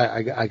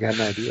 I got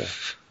an idea.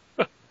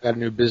 Got a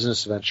new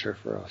business venture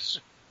for us.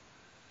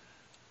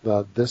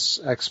 This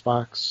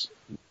Xbox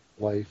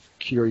Life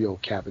Curio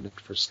Cabinet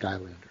for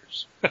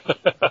Skylanders.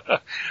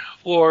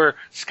 Or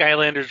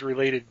Skylanders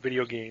related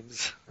video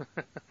games.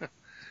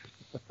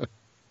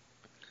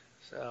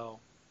 So,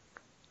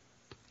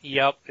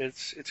 yep,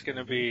 it's going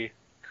to be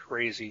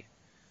crazy.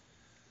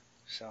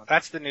 So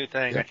that's the new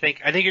thing. Yep.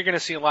 I think you're going to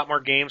see a lot more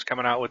games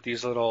coming out with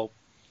these little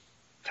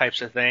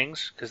types of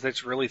things because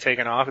it's really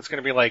taken off. It's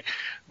going to be like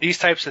these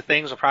types of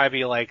things will probably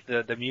be like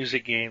the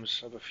music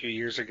games of a few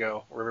years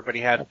ago where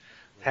everybody had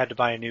to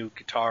buy a new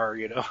guitar,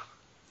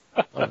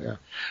 Oh yeah.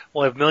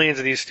 We'll have millions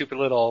of these stupid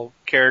little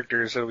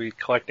characters that will be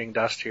collecting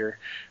dust here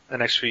the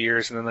next few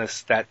years, and then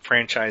that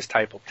franchise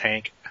type will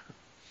tank.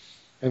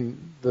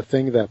 And the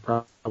thing that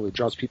probably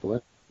draws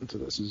people into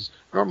this is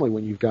normally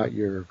when you've got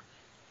your,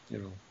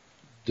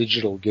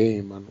 digital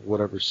game on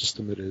whatever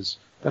system it is,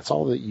 that's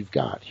all that you've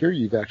got. Here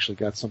you've actually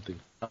got something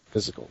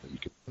physical that you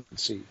can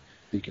see,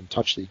 that you can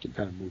touch, that you can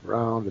kind of move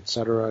around,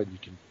 etc. And you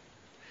can,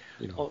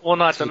 well,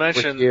 not to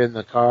mention in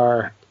the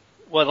car.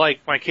 Well, like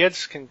my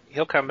kids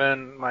he'll come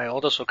in, my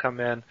oldest will come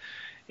in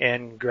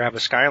and grab a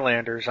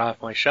Skylanders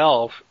off my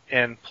shelf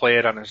and play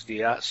it on his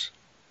DS.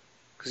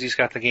 Because he's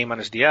got the game on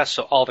his DS,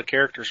 so all the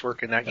characters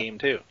work in that game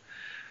too.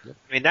 Yep.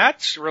 I mean,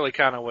 that's really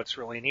kind of what's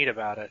really neat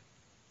about it.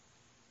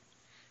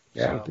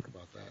 Yeah, I didn't think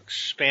about that.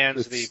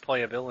 Expands the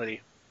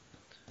playability.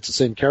 It's the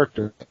same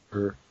character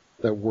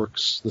that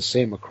works the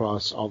same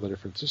across all the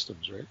different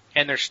systems, right?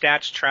 And their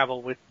stats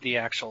travel with the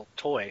actual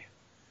toy.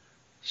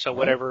 So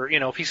whatever,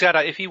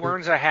 if he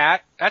earns a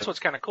hat, that's what's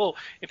kind of cool.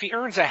 If he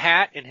earns a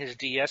hat in his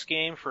DS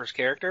game for his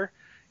character,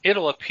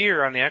 it'll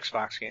appear on the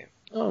Xbox game.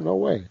 Oh, no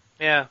way.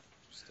 Yeah.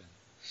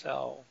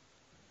 So,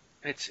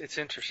 it's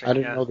interesting. I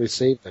didn't know they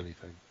saved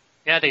anything.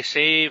 Yeah, they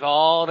save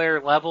all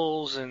their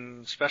levels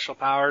and special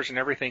powers and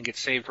everything gets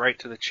saved right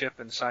to the chip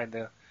inside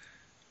the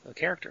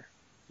character,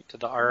 to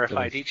the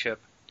RFID chip.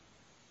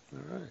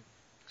 All right.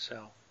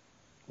 So.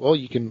 Well,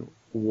 you can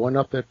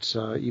one-up it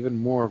even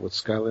more with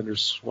Skylanders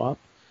Swap.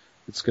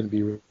 It's going to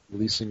be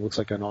releasing, looks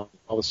like, on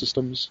all the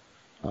systems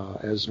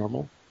as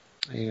normal.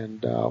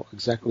 And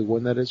exactly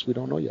when that is, we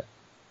don't know yet.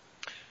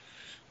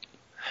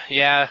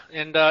 Yeah,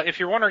 and if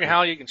you're wondering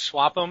how you can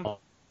swap them,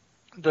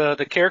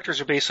 the characters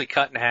are basically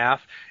cut in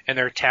half, and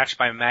they're attached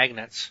by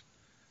magnets.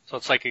 So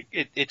it's like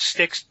it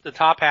sticks, the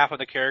top half of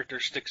the character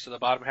sticks to the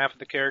bottom half of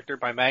the character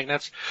by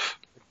magnets.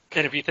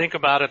 And if you think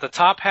about it, the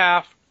top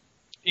half,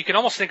 you can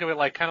almost think of it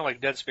like kind of like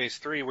Dead Space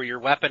 3, where your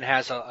weapon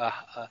has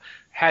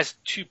has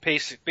two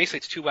basically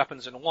it's two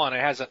weapons in one.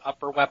 It has an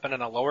upper weapon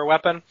and a lower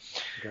weapon,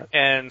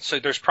 and so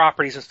there's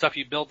properties and stuff.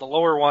 You build the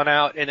lower one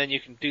out, and then you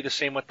can do the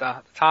same with the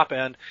top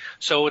end.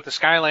 So with the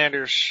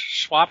Skylanders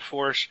Swap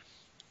Force,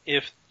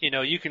 if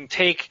you can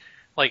take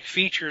like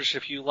features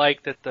if you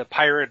like that the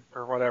pirate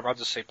or whatever, I'll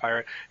just say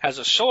pirate has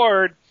a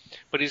sword,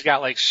 but he's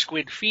got like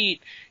squid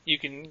feet. You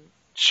can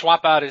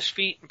swap out his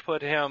feet and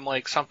put him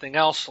like something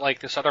else, like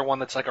this other one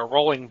that's like a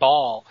rolling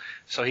ball,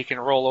 so he can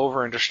roll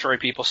over and destroy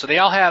people. So they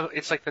all have,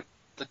 it's like the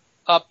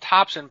up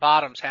tops and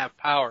bottoms have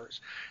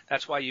powers.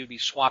 That's why you'd be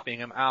swapping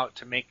them out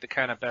to make the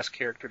kind of best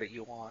character that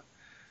you want.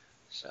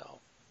 So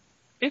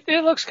it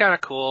looks kind of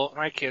cool.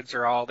 My kids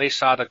they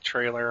saw the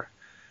trailer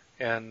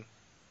and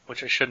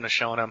which I shouldn't have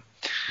shown him.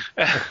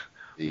 Yeah.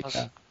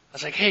 I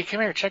was like, hey,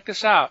 come here, check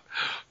this out.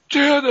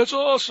 Dad, that's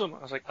awesome.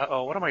 I was like,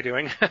 uh-oh, what am I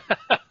doing?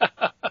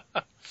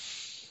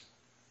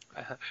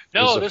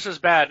 No, this is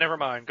bad. Never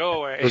mind.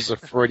 Go away. It was a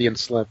Freudian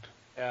slip.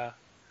 Yeah.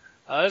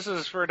 This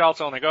is for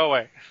adults only. Go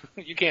away.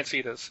 You can't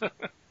see this.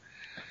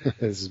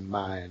 This is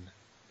mine.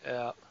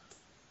 Yeah.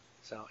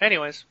 So,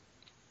 anyways.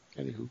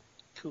 Anywho.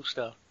 Cool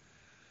stuff.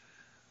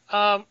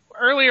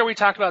 Earlier we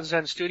talked about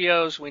Zen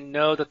Studios. We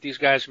know that these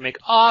guys make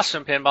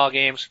awesome pinball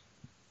games.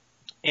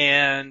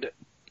 And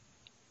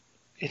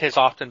it has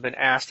often been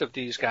asked of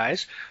these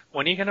guys,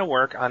 when are you going to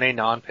work on a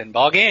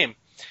non-pinball game?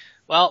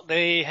 Well,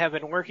 they have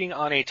been working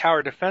on a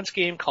tower defense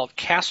game called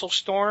Castle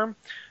Storm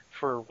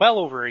for well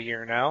over a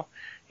year now,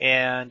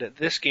 and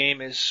this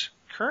game is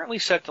currently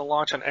set to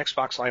launch on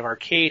Xbox Live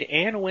Arcade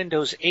and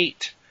Windows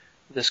 8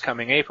 this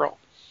coming April.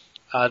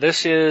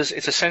 It's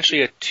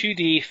essentially a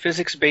 2D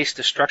physics-based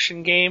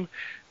destruction game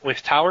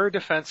with tower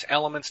defense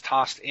elements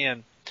tossed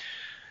in.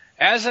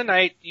 As a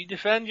knight, you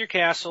defend your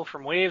castle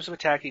from waves of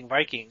attacking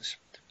Vikings.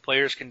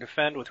 Players can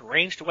defend with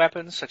ranged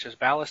weapons such as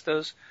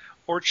ballistas,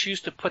 or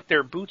choose to put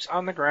their boots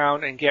on the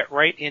ground and get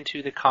right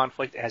into the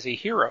conflict as a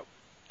hero.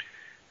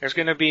 There's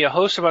going to be a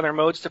host of other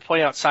modes to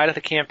play outside of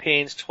the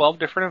campaign's 12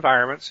 different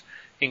environments,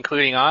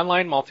 including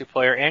online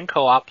multiplayer and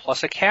co-op,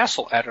 plus a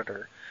castle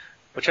editor,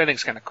 which I think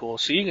is kind of cool.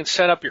 So you can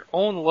set up your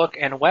own look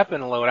and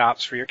weapon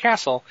loadouts for your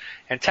castle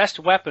and test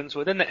weapons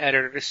within the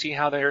editor to see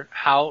how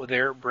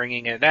they're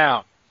bringing it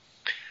down.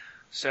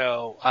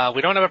 So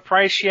we don't have a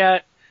price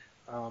yet,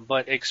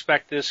 but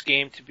expect this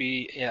game to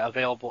be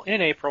available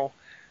in April.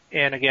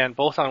 And again,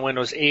 both on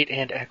Windows 8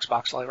 and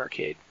Xbox Live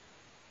Arcade.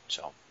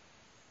 So.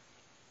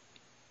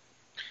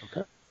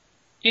 Okay.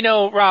 You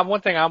know, Rob,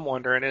 one thing I'm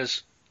wondering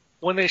is,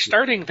 when they're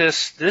starting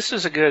this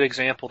is a good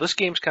example. This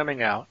game's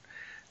coming out.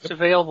 It's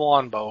available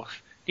on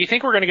both. Do you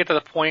think we're going to get to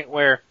the point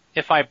where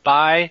if I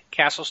buy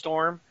Castle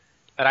Storm,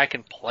 that I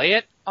can play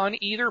it on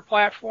either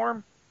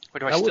platform?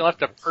 Or do I still have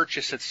to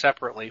purchase it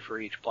separately for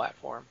each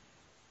platform?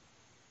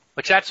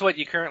 Which that's what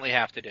you currently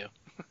have to do.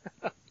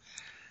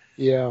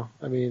 Yeah,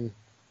 I mean,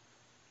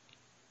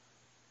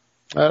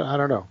 I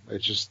don't know.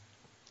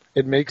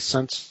 It makes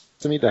sense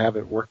to me to have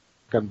it work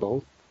on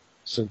both,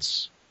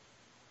 since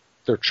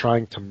they're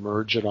trying to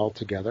merge it all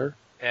together.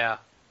 Yeah.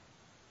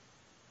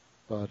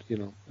 But,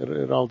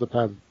 it all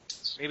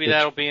depends. Maybe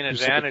that'll be an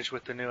advantage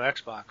with the new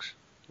Xbox.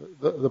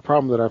 The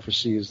problem that I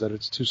foresee is that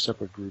it's two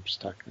separate groups,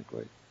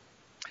 technically.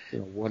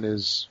 One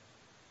is,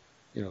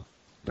 the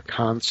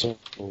console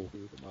group,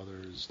 and the other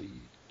is the,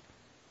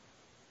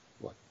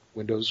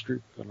 Windows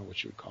group? I don't know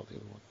what you would call the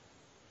other one.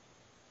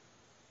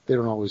 They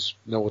don't always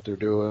know what they're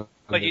doing.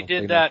 But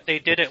they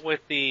did it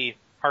with the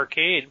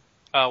arcade.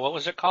 What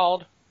was it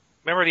called?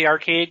 Remember the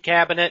arcade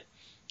cabinet?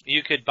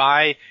 You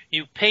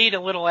paid a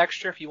little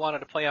extra if you wanted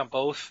to play on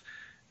both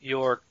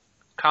your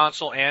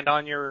console and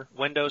on your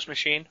Windows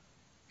machine.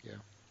 Yeah.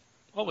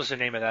 What was the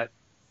name of that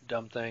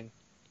dumb thing?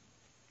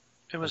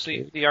 It was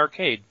arcade? the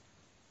arcade.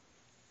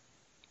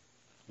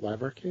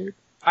 Live Arcade?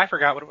 I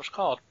forgot what it was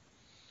called.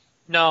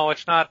 No,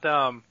 it's not.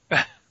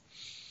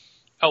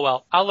 Oh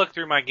well, I'll look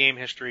through my game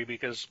history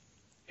because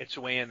it's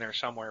way in there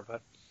somewhere.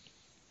 But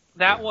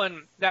that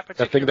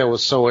particular thing that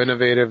was so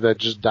innovative that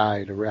just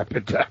died a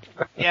rapid death.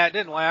 Yeah, it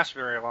didn't last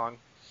very long.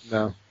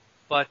 No.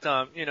 But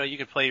you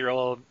could play your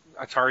old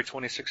Atari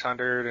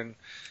 2600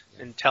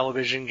 and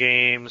television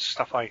games,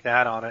 stuff like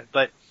that on it.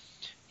 But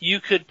you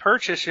could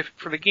purchase, if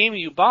for the game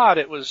you bought,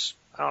 it was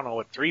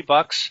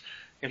 $3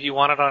 if you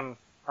wanted on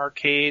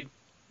arcade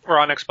or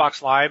on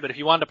Xbox Live. But if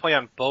you wanted to play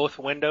on both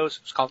Windows,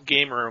 it's called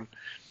Game Room.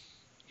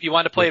 If you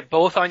wanted to play it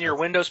both on your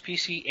Windows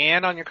PC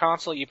and on your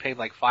console, you paid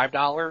like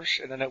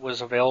 $5, and then it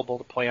was available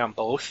to play on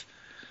both.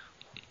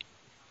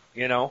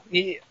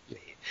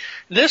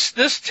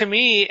 This to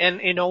me,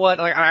 and you know what?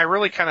 Like, I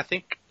really kind of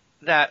think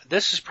that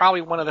this is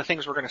probably one of the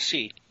things we're going to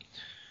see,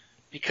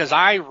 because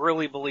I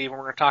really believe, and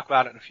we're going to talk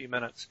about it in a few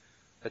minutes,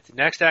 that the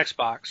next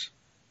Xbox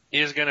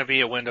is going to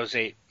be a Windows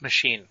 8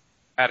 machine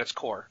at its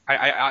core.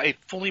 I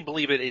fully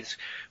believe it is.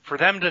 For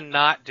them to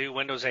not do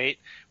Windows 8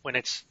 when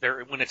it's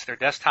their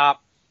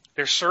desktop.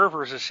 Their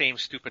server is the same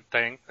stupid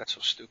thing. That's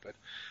so stupid.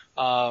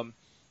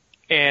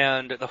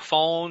 And the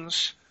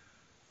phones,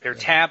 their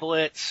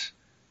tablets,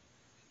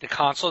 the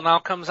console now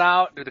comes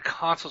out. The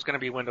console's going to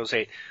be Windows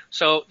 8.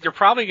 So it's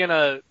probably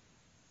going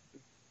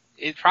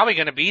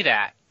to be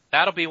that.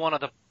 That'll be one of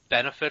the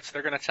benefits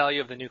they're going to tell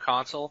you of the new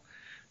console.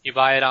 You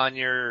buy it on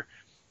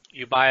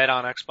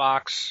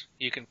Xbox.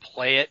 You can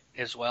play it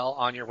as well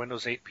on your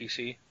Windows 8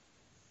 PC.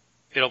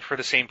 For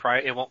the same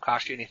price. It won't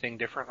cost you anything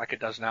different like it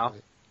does now.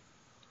 Right.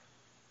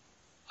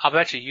 I'll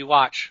bet you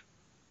watch.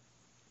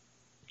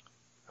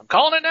 I'm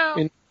calling it now.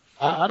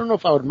 I don't know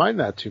if I would mind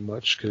that too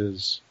much,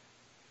 because,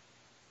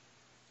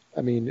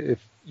 if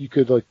you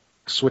could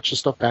switch the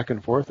stuff back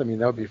and forth, that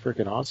would be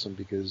freaking awesome,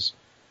 because,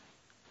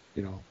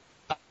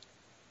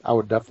 I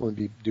would definitely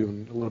be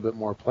doing a little bit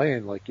more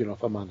playing,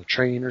 if I'm on a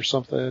train or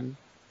something,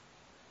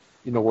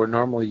 where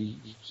normally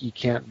you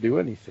can't do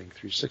anything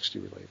 360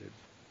 related.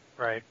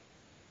 Right.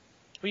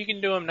 Well, you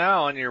can do them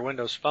now on your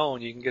Windows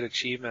Phone. You can get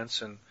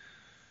achievements, and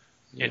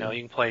you know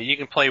you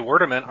can play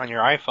Wordament on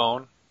your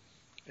iPhone,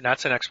 and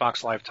that's an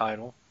Xbox Live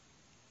title.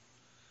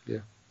 Yeah.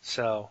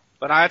 So,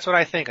 but that's what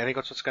I think. I think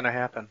that's what's going to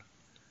happen.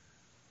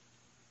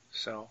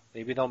 So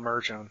maybe they'll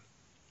merge them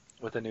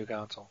with a new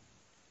console.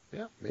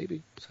 Yeah,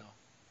 maybe. So.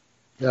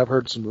 Yeah, I've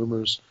heard some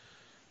rumors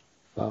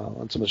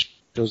on some of the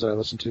shows that I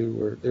listen to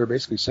where they were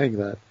basically saying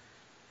that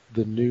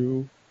the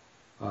new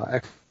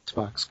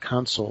Xbox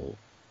console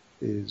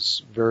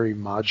is very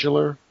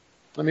modular.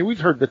 I mean, we've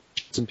heard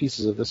bits and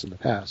pieces of this in the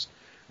past.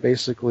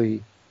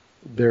 Basically,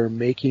 they're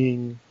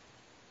making,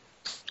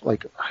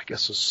 like, I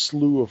guess a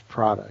slew of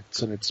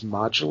products, and it's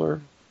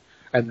modular.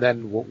 And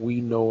then what we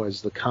know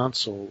as the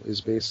console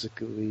is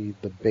basically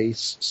the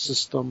base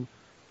system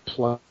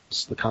plus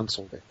the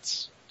console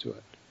bits to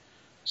it.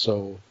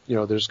 So, you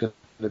know, there's going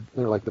to,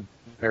 like, the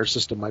Air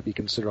system might be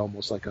considered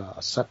almost like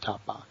a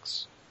set-top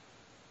box.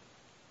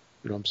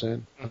 You know what I'm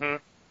saying? Mm-hmm.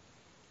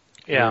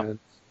 Yeah. And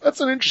that's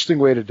an interesting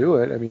way to do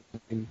it. I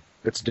mean,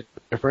 it's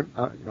different.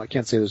 You know, I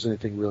can't say there's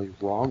anything really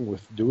wrong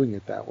with doing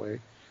it that way.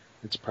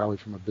 It's probably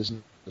from a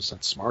business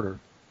that's smarter.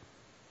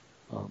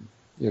 You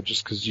know,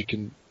 just because you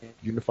can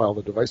unify all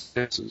the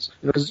devices.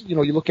 You know, because, you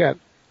know, you look at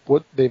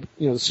what they've,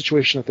 you know, the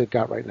situation that they've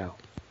got right now.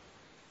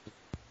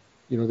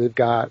 You know, they've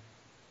got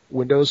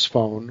Windows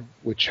Phone,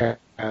 which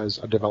has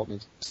a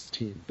development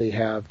team. They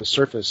have the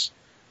Surface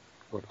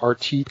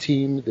RT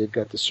team. They've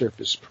got the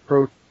Surface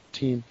Pro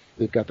team.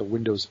 They've got the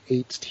Windows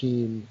 8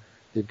 team.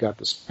 They've got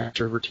the Smash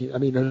Server team. I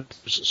mean,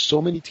 there's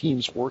so many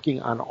teams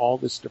working on all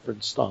this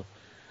different stuff.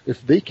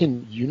 If they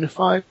can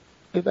unify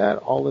that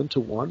all into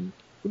one,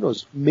 who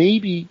knows?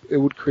 Maybe it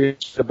would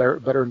create a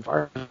better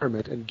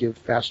environment and give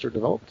faster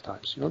development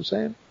times. You know what I'm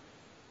saying?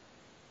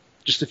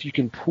 Just if you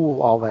can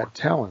pool all that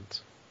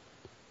talent.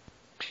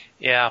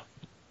 Yeah.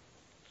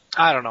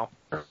 I don't know.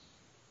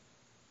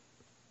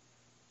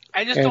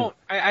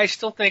 I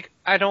still think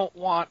I don't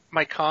want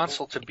my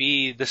console to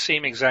be the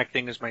same exact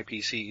thing as my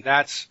PC.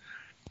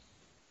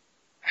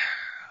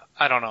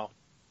 I don't know.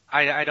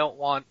 I don't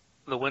want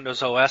the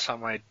Windows OS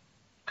on my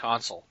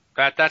console.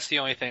 That's the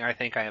only thing I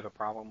think I have a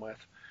problem with.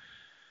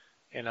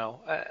 You know,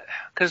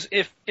 because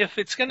if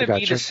it's going to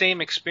be the same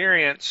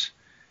experience,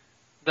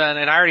 then,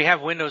 and I already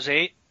have Windows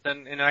 8,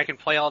 then, and I can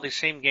play all these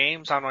same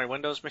games on my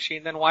Windows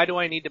machine, then why do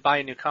I need to buy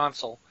a new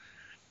console?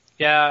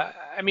 Yeah,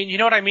 I mean, you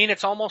know what I mean?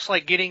 It's almost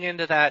like getting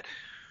into that,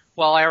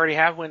 well, I already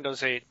have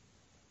Windows 8.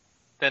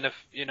 Then if,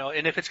 you know,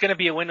 and if it's going to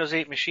be a Windows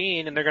 8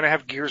 machine and they're going to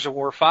have Gears of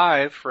War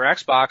 5 for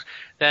Xbox,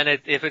 then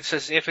if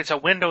it's a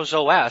Windows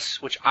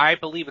OS, which I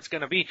believe it's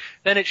going to be,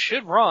 then it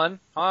should run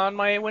on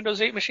my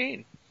Windows 8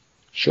 machine.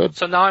 Should.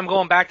 So now I'm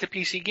going back to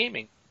PC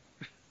gaming.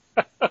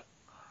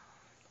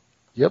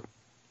 Yep.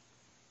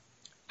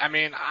 I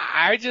mean,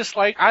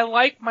 I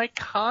like my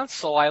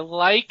console. I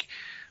like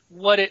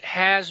what it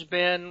has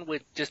been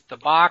with just the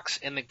box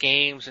and the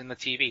games and the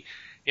TV.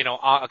 You know,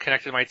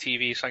 connected to my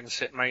TV so I can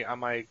sit on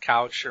my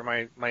couch or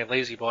my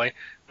lazy boy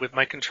with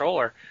my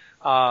controller.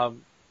 Do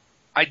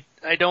I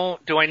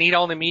need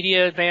all the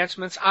media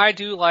advancements? I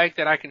do like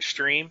that I can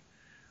stream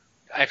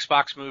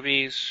Xbox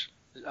movies,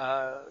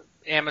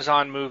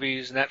 Amazon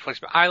movies, Netflix.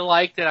 But I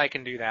like that I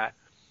can do that.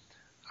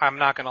 I'm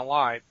not going to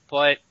lie,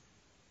 but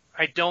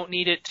I don't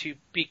need it to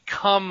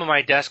become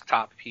my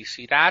desktop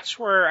PC. That's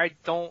where I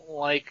don't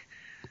like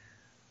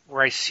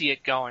where I see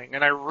it going.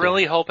 And I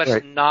really hope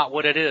that's not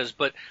what it is,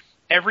 but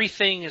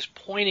everything is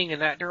pointing in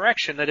that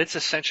direction, that it's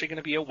essentially going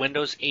to be a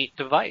Windows 8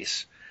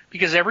 device.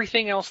 Because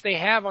everything else they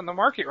have on the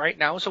market right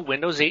now is a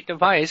Windows 8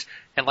 device,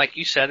 and like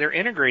you said, they're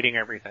integrating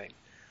everything.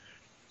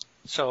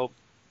 So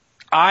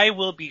I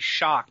will be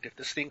shocked if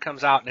this thing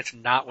comes out and it's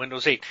not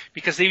Windows 8,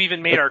 because they've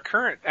even made our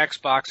current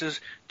Xboxes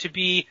to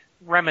be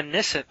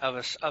reminiscent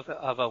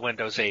of a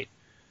Windows 8.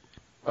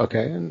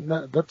 Okay, and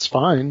that's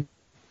fine.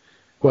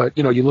 But,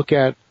 you know, you look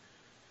at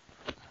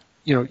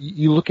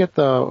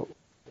the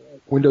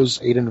Windows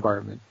 8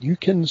 environment, you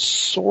can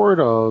sort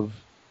of,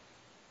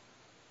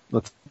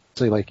 let's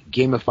say, like,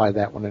 gamify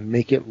that one and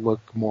make it look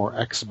more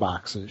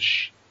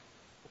Xbox-ish.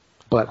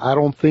 But I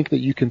don't think that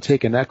you can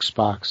take an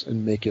Xbox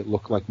and make it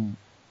look like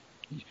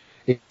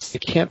it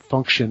can't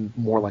function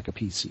more like a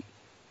PC.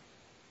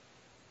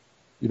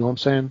 You know what I'm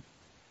saying?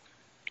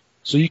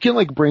 So you can,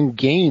 like, bring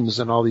games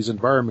and all these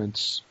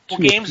environments to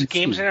games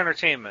and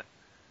entertainment.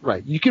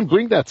 Right. You can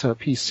bring that to a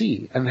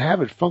PC and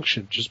have it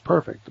function just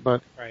perfect.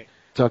 But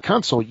to a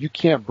console, you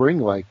can't bring,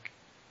 like,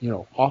 you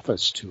know,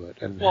 Office to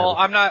it. And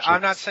I'm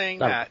not saying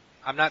that.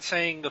 I'm not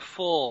saying the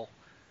full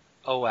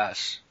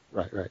OS.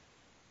 Right.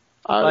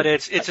 But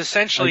it's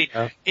essentially,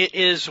 it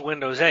is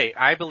Windows 8.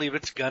 I believe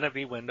it's gonna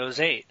be Windows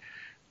 8.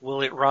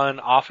 Will it run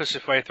Office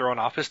if I throw an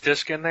Office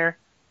disk in there?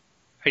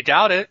 I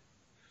doubt it.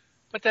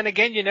 But then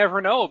again, you never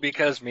know,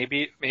 because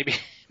maybe they're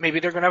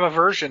going to have a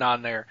version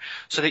on there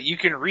so that you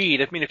can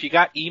read. I mean, if you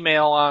got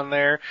email on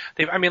there,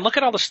 look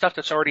at all the stuff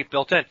that's already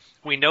built in.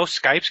 We know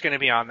Skype's going to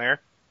be on there.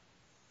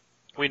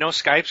 We know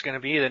Skype's going to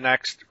be the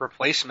next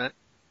replacement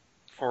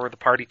for the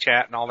party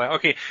chat and all that.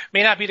 Okay,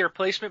 may not be the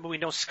replacement, but we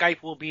know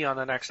Skype will be on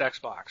the next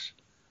Xbox.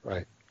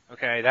 Right.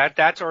 Okay,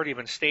 that's already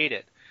been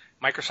stated.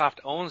 Microsoft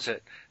owns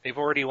it. They've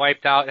already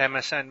wiped out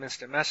MSN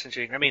Instant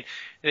Messaging. I mean,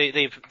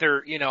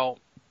 they're, you know,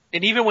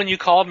 and even when you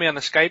called me on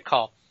the Skype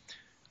call,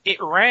 it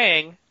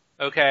rang,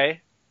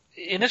 okay,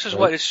 and this is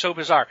what is so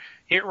bizarre.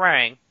 It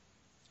rang,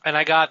 and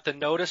I got the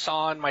notice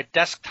on my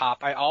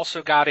desktop. I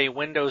also got a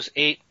Windows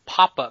 8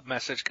 pop-up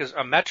message,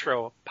 a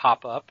Metro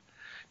pop-up,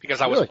 because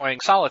I was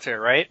playing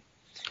solitaire, right?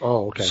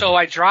 Oh, okay. So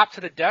I dropped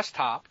to the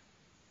desktop,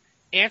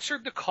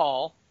 answered the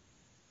call.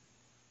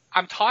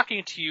 I'm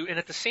talking to you, and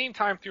at the same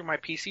time through my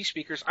PC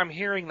speakers, I'm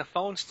hearing the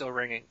phone still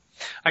ringing.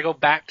 I go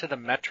back to the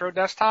Metro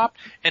desktop,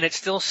 and it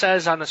still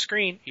says on the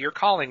screen, "You're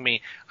calling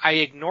me." I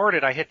ignored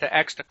it. I hit the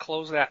X to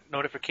close that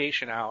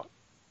notification out.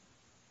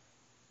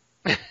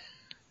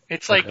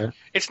 It's like,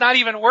 it's not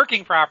even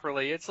working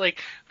properly. It's like,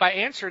 if I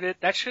answered it,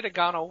 that should have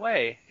gone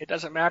away. It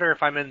doesn't matter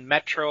if I'm in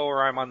Metro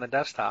or I'm on the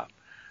desktop.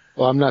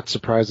 Well, I'm not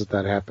surprised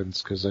that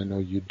happens, because I know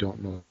you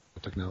don't know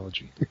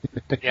technology.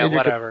 Yeah,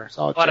 whatever.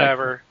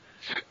 Whatever.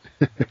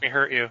 Let me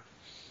hurt you.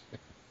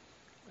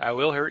 I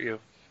will hurt you.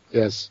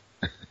 Yes.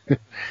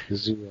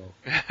 Yes, you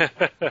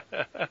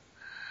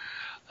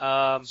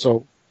will.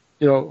 So,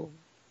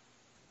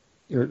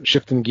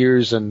 shifting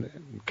gears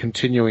and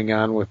continuing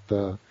on with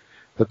the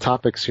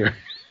topics here,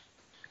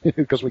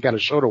 because we got a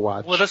show to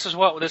watch. Well, this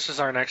is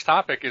our next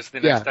topic, is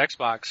the next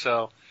Xbox.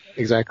 So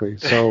exactly.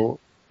 So,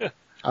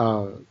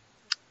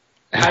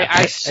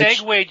 I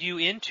segued you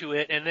into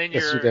it, and then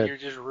you're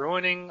just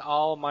ruining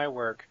all my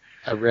work.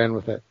 I ran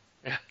with it.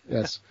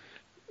 Yes.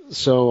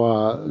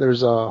 So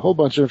there's a whole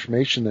bunch of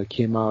information that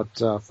came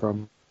out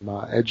from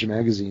Edge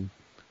Magazine,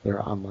 their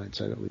online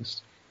site at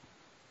least.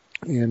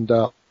 And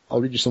I'll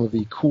read you some of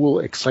the cool,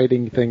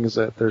 exciting things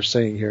that they're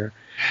saying here.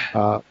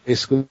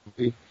 Basically,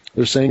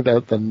 they're saying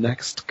that the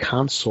next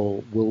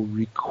console will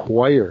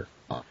require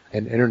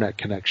an internet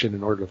connection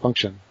in order to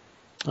function.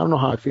 I don't know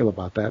how I feel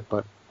about that,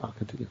 but I'll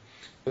continue.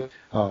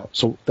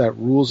 So that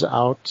rules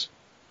out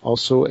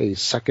also a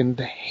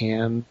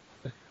second-hand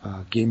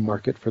game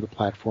market for the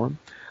platform.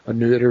 A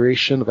new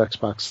iteration of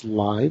Xbox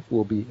Live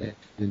will be an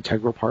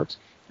integral part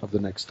of the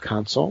next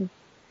console,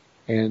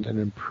 and an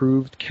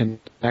improved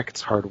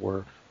Kinect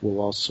hardware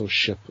will also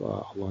ship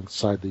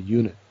alongside the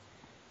unit.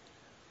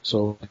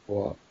 So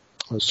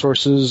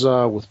sources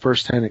with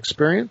first-hand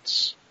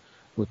experience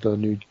with the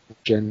new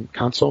gen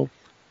console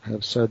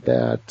have said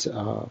that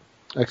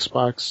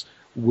Xbox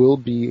will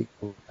be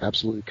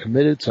absolutely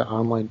committed to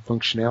online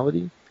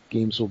functionality.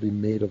 Games will be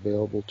made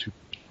available to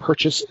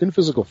purchase in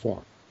physical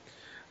form.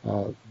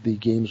 The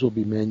games will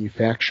be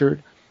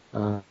manufactured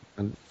on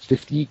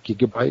 50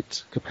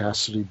 gigabyte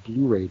capacity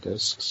Blu-ray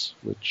discs,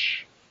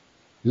 which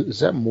is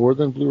that more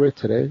than Blu-ray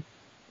today,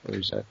 or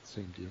is that the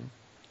same deal?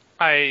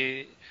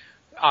 I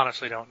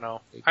honestly don't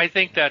know. I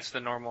think that's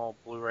the normal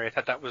Blu-ray. I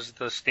thought that was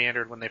the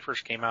standard when they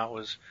first came out.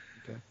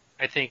 Okay.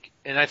 I think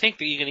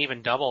that you can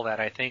even double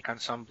that. I think on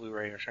some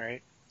Blu-rayers,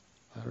 right?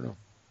 I don't know.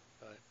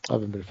 But I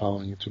haven't been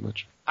following it too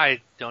much. I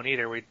don't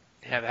either. We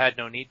have had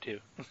no need to.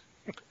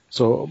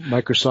 So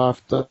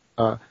Microsoft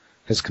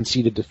has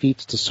conceded defeat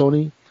to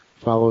Sony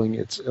following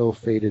its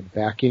ill-fated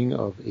backing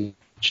of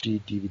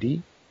HD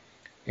DVD,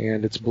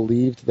 and it's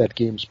believed that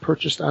games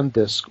purchased on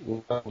disc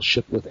will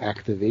ship with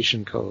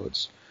activation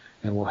codes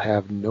and will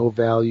have no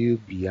value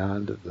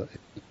beyond the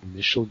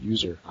initial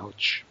user.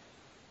 Ouch.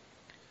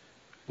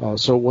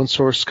 So one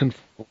source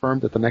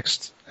confirmed that the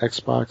next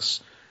Xbox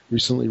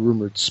recently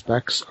rumored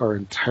specs are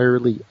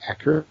entirely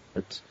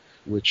accurate,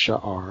 which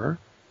are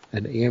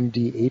an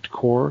AMD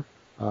 8-core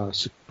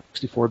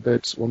 64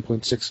 bits,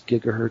 1.6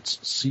 gigahertz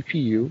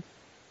CPU,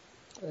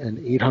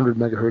 an 800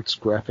 megahertz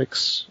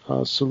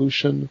graphics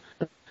solution,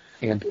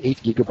 and 8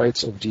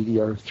 gigabytes of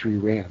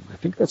DDR3 RAM. I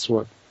think that's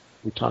what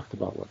we talked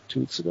about, 2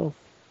 weeks ago?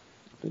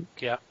 I think.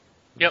 Yeah.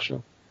 Yep.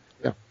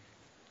 Yeah.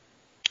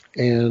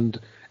 And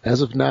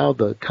as of now,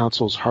 the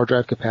console's hard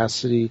drive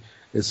capacity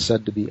is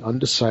said to be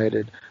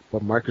undecided,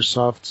 but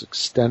Microsoft's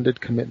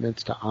extended commitment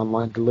to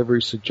online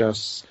delivery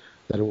suggests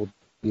that it will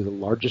be the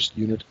largest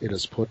unit it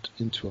has put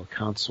into a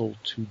console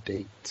to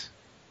date.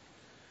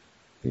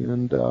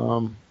 And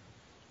though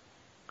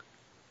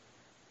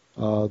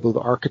the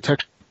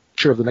architecture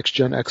of the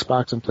next-gen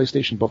Xbox and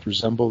PlayStation both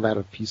resemble that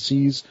of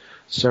PCs,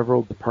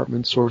 several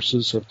department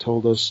sources have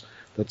told us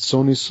that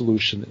Sony's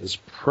solution is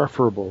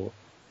preferable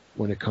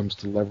when it comes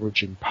to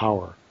leveraging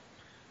power.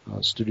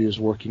 Studios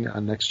working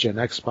on next-gen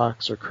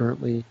Xbox are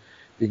currently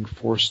being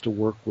forced to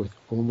work with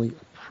only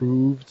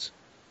approved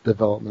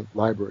development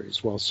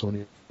libraries, while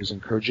Sony is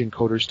encouraging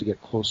coders to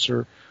get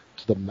closer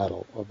to the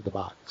metal of the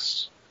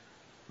box.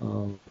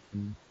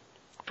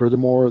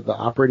 Furthermore, the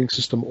operating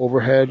system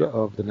overhead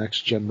of the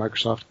next-gen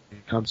Microsoft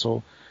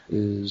console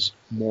is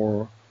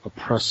more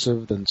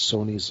oppressive than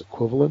Sony's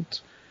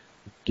equivalent,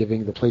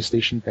 giving the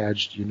PlayStation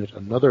badged unit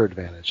another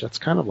advantage. That's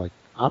kind of like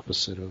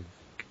opposite of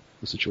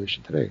the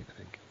situation today, I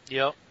think.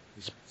 Yep.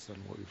 Based on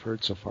what we've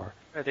heard so far.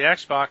 The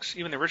Xbox,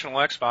 even the original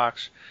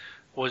Xbox,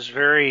 was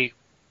very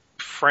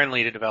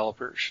friendly to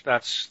developers.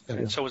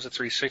 And so was the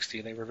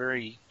 360. They were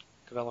very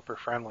developer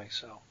friendly.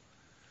 So.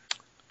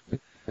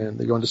 And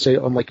they go on to say,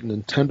 unlike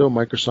Nintendo,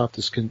 Microsoft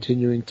is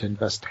continuing to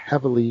invest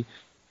heavily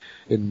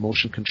in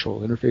motion control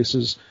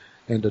interfaces,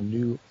 and a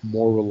new,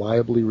 more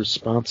reliably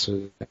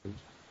responsive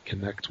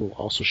Kinect will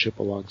also ship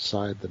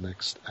alongside the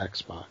next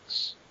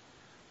Xbox.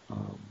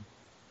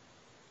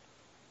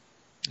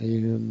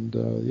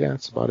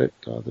 That's about it.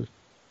 There's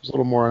a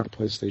little more on the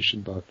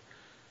PlayStation, but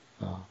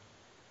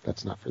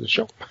that's not for the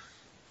show.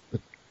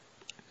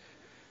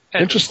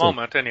 At Interesting. this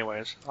moment,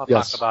 anyways. I'll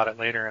Yes. talk about it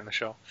later in the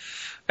show.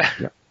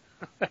 Yeah.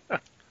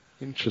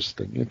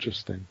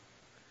 Interesting.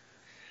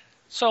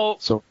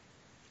 So,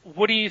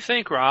 what do you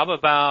think, Rob,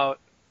 about,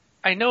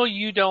 I know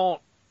you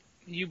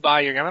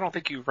buy your game, I don't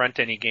think you rent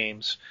any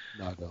games.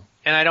 No, I don't.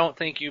 And I don't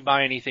think you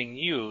buy anything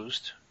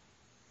used.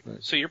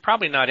 Right. So you're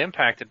probably not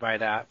impacted by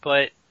that.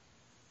 But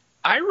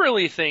I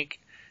really think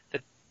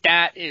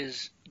that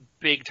is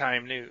big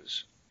time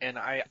news. And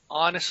I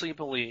honestly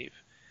believe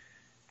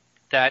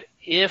that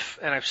if,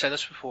 and I've said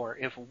this before,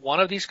 if one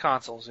of these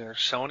consoles, either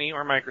Sony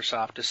or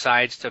Microsoft,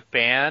 decides to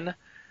ban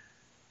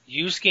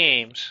used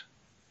games,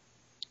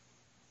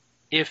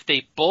 if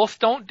they both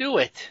don't do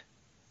it,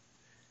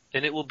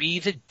 then it will be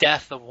the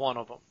death of one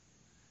of them.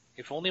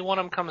 If only one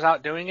of them comes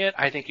out doing it,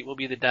 I think it will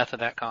be the death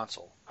of that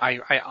console.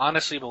 I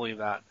honestly believe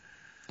that.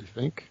 You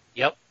think?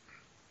 Yep.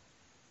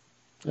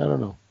 I don't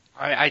know.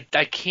 I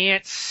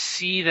can't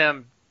see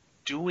them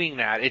doing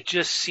that. It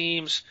just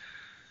seems,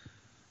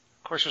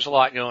 of course, there's a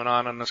lot going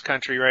on in this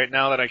country right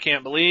now that I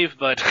can't believe,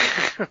 but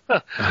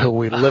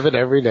We live it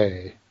every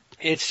day.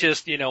 it's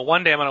just,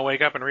 one day I'm going to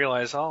wake up and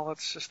realize, oh,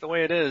 that's just the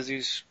way it is.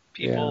 These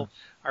people,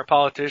 our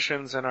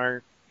politicians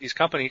and these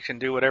companies can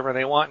do whatever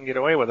they want and get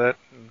away with it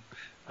and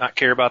not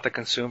care about the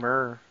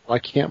consumer. Why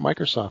can't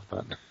Microsoft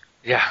then?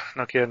 Yeah,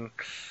 no kidding.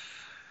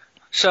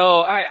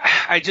 So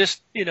I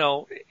just,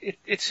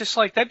 it's just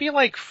like, that'd be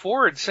like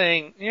Ford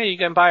saying, yeah, you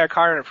can buy a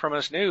car from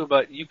us new,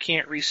 but you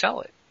can't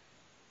resell it.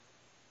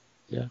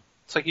 Yeah.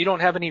 It's like you don't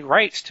have any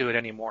rights to it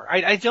anymore.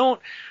 I don't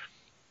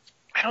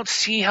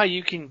see how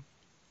you can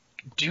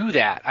do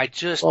that. I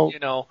just,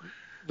 The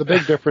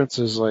big difference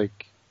is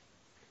like,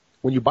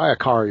 when you buy a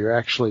car, you're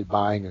actually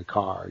buying a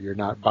car. You're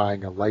not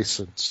buying a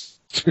license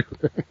to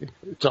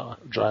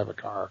drive a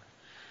car.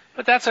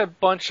 But that's a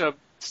bunch of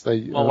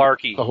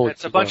malarkey.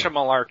 It's a bunch of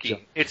malarkey.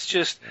 It's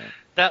just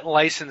that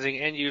licensing,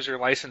 end user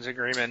license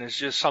agreement is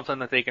just something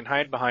that they can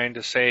hide behind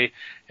to say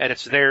that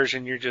it's theirs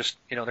and you're just,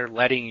 they're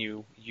letting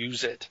you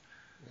use it.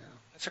 Yeah.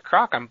 It's a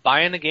crock. I'm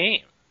buying the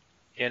game,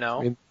 I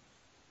mean,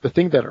 the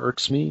thing that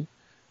irks me,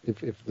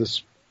 if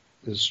this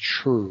is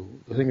true,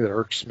 the thing that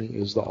irks me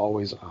is the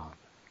always on.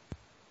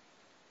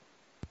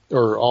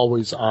 Or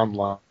always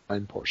online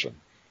portion.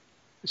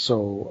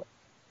 So,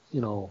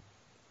 what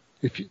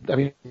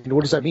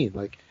does that mean?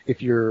 Like,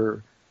 if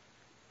you're,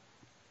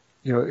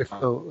 if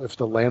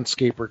the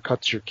landscaper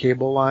cuts your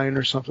cable line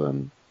or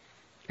something,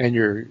 and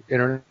your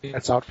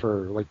internet's out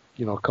for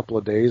a couple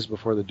of days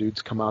before the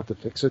dudes come out to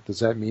fix it, does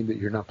that mean that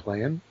you're not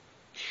playing?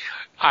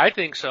 I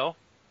think so.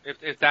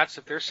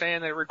 If they're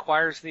saying that it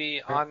requires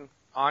the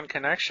on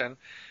connection,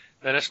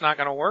 then it's not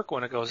going to work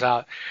when it goes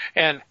out.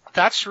 And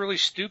that's really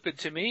stupid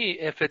to me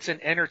if it's an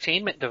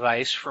entertainment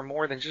device for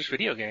more than just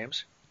video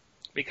games.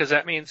 Because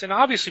that means, and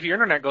obviously if your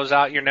internet goes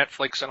out, your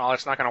Netflix and all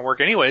that's not going to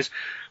work anyways,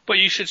 but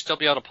you should still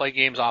be able to play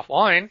games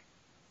offline.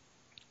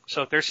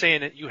 So if they're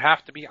saying that you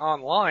have to be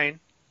online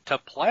to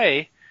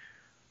play,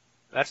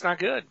 that's not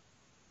good.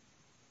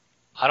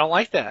 I don't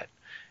like that.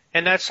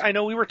 And I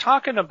know we were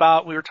talking a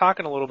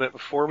little bit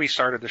before we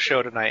started the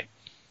show tonight,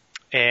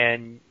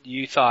 and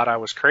you thought I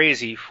was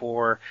crazy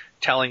for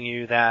telling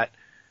you that,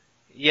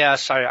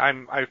 yes,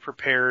 I'm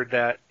prepared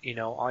that,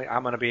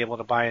 I'm going to be able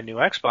to buy a new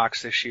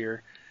Xbox this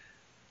year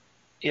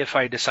if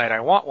I decide I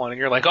want one. And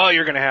you're like, oh,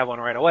 you're going to have one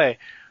right away.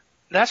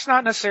 That's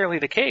not necessarily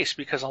the case,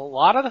 because a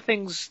lot of the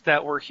things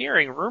that we're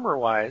hearing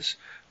rumor-wise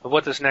of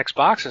what this next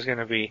box is going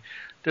to be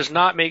does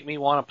not make me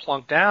want to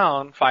plunk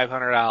down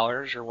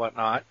 $500 or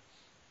whatnot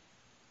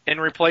and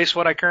replace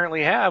what I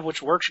currently have,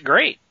 which works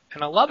great,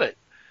 and I love it.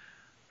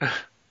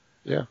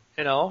 Yeah.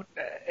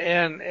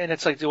 And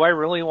it's like, do I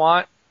really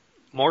want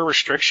more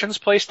restrictions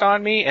placed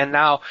on me? And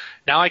now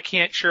I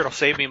can't, sure, it'll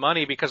save me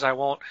money because I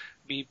won't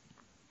be,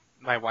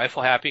 my wife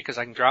will happy because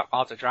I'll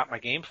have to drop my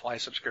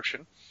GameFly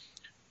subscription.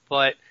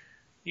 But,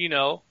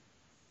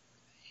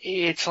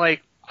 it's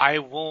like I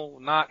will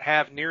not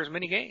have near as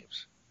many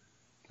games.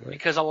 Right.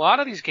 Because a lot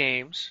of these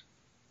games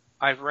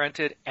I've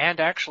rented and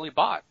actually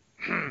bought.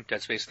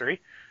 Dead Space 3.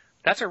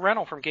 That's a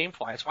rental from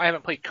GameFly. That's why I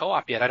haven't played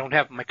co-op yet. I don't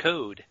have my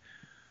code.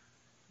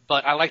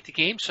 But I like the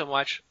game so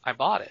much, I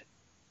bought it.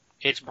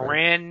 It's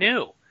brand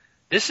new.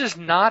 This is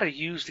not a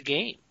used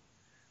game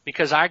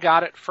because I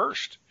got it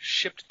first,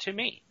 shipped to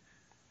me.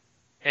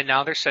 And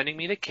now they're sending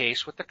me the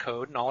case with the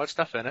code and all that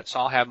stuff in it,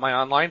 so I'll have my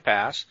online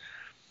pass.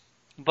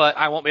 But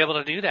I won't be able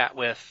to do that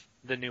with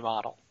the new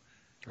model.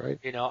 Right.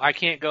 I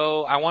can't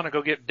go, I want to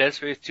go get Dead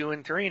Space 2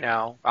 and 3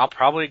 now. I'll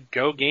probably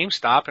go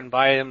GameStop and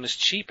buy them as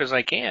cheap as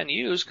I can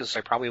use because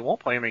I probably won't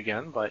play them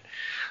again. But,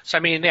 so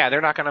I mean, yeah, they're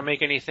not going to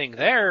make anything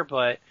there,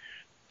 but,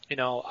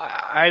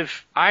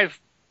 I've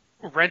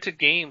rented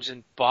games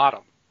and bought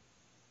them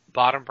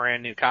bought them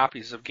brand new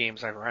copies of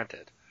games I've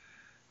rented.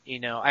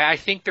 I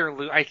think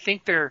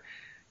they're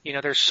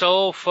they're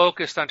so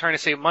focused on trying to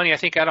save money. I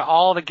think out of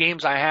all the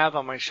games I have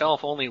on my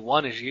shelf, only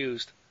one is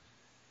used.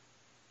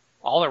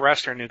 All the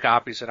rest are new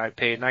copies that I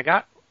paid, and I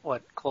got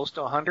close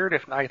to 100.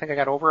 If not, I think I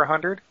got over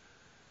 100.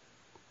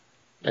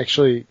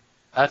 Actually,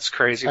 that's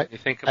crazy when you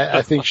think about it.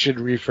 I think you should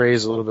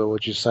rephrase a little bit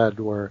what you said,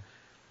 where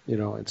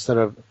instead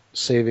of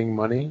saving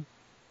money,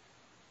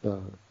 the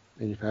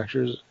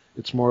manufacturers,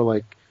 it's more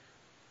like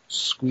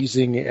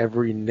squeezing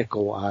every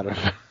nickel out of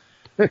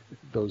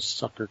those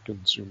sucker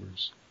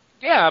consumers.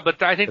 Yeah,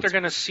 but I think they're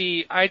going to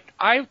see. I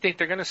think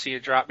they're going to see a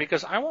drop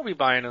because I won't be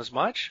buying as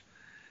much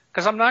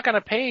because I'm not going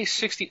to pay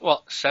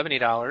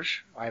 $70.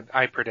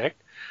 I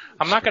predict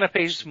I'm not going to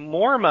pay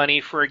more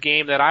money for a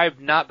game that I've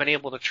not been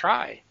able to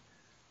try.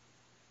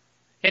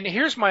 And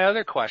here's my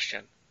other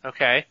question.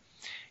 Okay,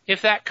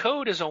 if that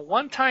code is a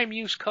one-time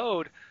use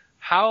code,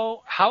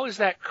 how is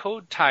that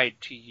code tied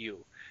to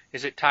you?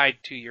 Is it tied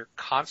to your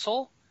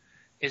console?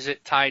 Is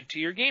it tied to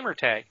your gamer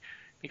tag?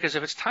 Because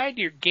if it's tied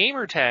to your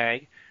gamer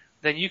tag,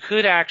 then you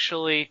could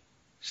actually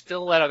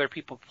still let other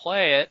people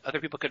play it. Other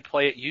people could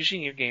play it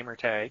using your gamer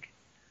tag.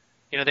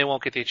 They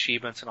won't get the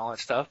achievements and all that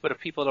stuff, but if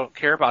people don't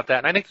care about that,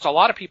 and I think there's a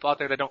lot of people out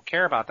there that don't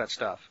care about that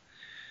stuff.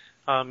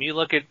 You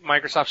look at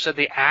Microsoft said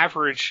the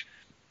average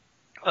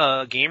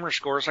gamer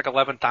score is like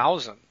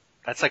 11,000.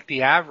 That's like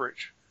the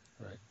average.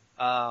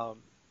 Right.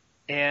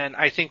 And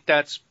I think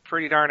that's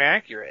pretty darn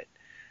accurate.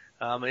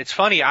 It's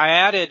funny.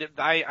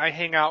 I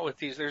hang out with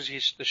there's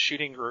the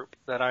shooting group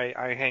that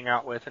I hang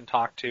out with and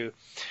talk to,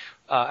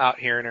 out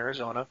here in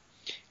Arizona.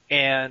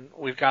 And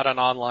we've got an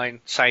online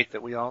site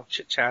that we all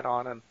chit chat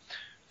on. And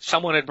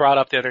someone had brought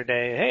up the other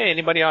day, hey,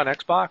 anybody on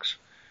Xbox?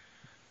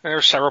 And there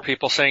were several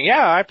people saying,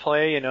 yeah, I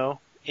play,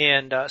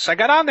 And, so I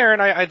got on there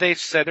and they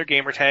said their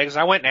gamer tags.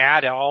 And I went and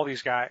added all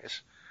these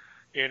guys,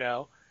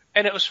 And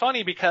it was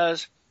funny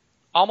because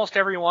almost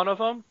every one of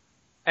them,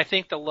 I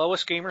think the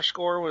lowest gamer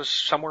score was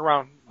somewhere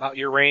around about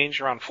your range,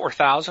 around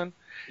 4,000.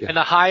 Yeah. And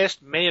the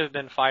highest may have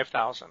been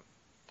 5,000.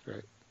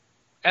 Right.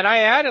 And I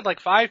added like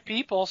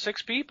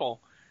 6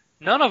 people.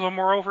 None of them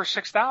were over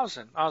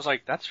 6,000. I was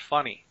like, that's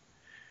funny.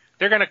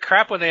 They're going to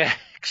crap when they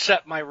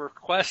accept my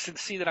request and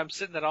see that I'm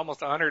sitting at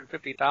almost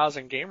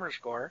 150,000 gamer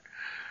score,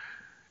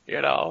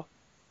 And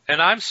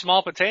I'm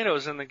small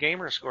potatoes in the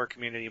gamer score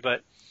community,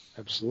 but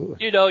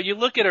absolutely. You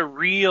look at a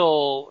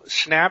real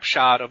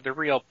snapshot of the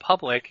real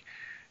public,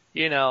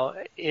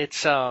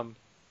 it's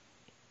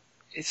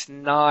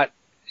not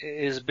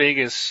as big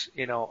as,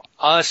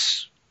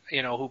 us,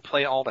 who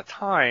play all the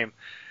time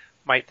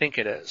might think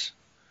it is.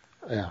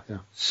 Yeah.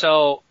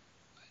 So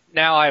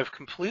now I've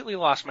completely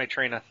lost my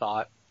train of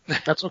thought.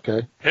 That's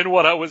okay. And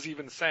what I was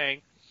even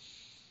saying.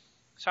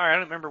 Sorry, I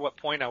don't remember what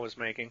point I was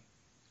making.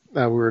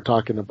 We were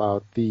talking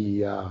about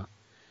the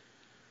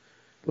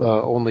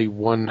only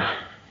one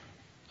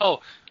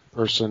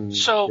person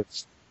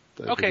gets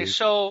okay,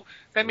 so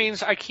that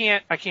means I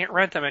can't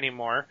rent them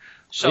anymore.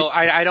 So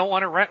I don't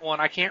want to rent one.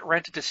 I can't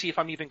rent it to see if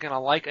I'm even going to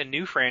like a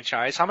new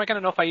franchise. How am I going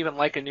to know if I even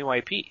like a new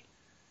IP?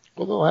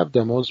 Well, they'll have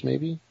demos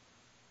maybe.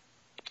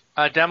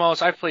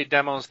 Demos. I've played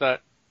demos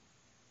that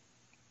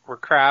were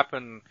crap,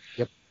 and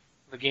yep.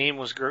 The game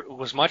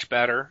was much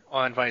better,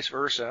 and vice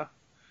versa.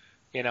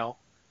 And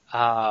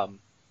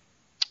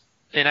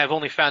I've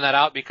only found that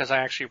out because I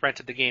actually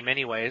rented the game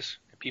anyways.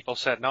 People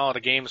said, no,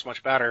 the game's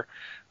much better.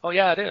 Oh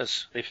yeah, it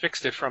is. They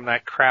fixed it from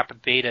that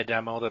crap beta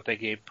demo that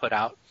they put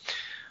out.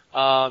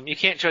 You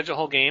can't judge a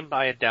whole game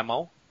by a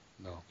demo.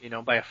 No.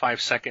 By a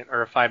 5-second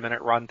or a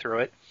 5-minute run through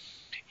it.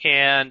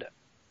 And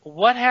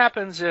what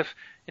happens if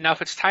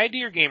it's tied to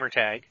your gamer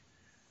tag,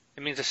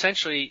 it means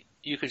essentially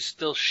you could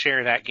still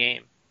share that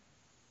game.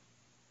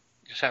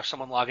 Just have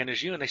someone log in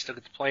as you and they still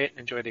get to play it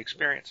and enjoy the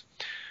experience.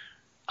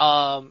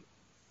 And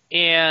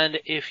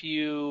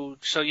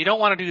so you don't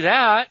want to do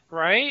that,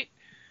 right?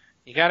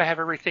 You got to have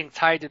everything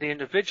tied to the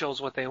individuals,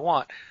 what they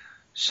want.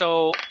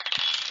 So,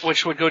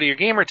 which would go to your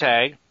gamer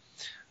tag.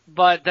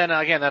 But then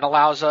again, that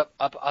allows up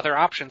other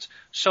options.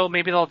 So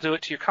maybe they'll do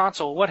it to your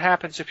console. What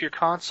happens if your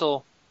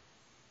console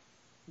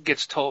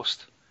gets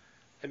toast?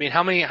 I mean,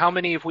 how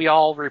many have we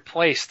all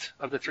replaced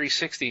of the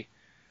 360?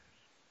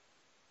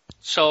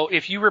 So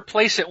if you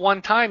replace it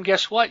one time,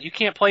 guess what? You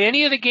can't play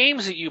any of the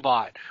games that you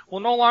bought. Will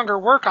no longer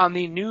work on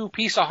the new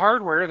piece of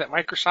hardware that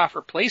Microsoft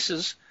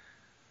replaces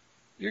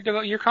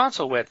your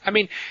console with. I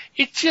mean,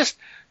 it's just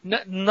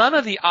none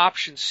of the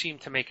options seem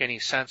to make any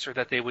sense or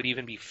that they would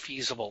even be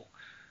feasible.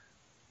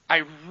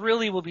 I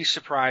really will be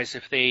surprised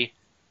if they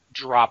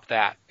drop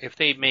that. If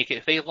they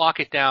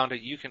lock it down to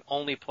you can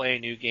only play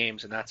new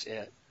games and that's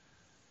it.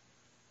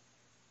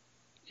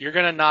 You're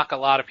going to knock a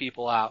lot of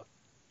people out.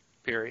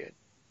 Period.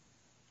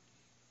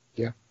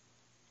 Yeah.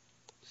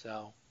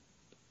 So.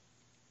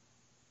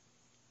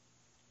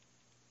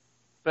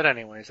 But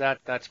anyways,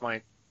 that's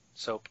my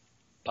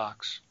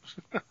soapbox.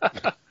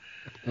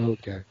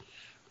 Okay.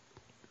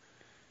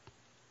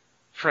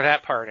 For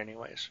that part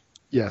anyways.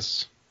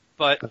 Yes.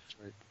 But that's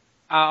right.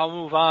 I'll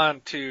move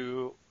on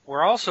to,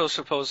 we're also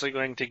supposedly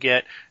going to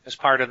get, as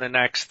part of the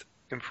next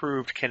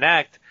improved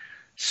Kinect,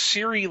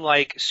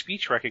 Siri-like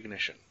speech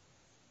recognition.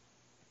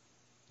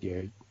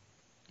 Yeah.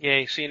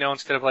 Yay. So,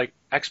 instead of like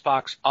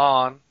Xbox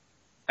on,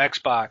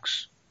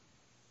 Xbox,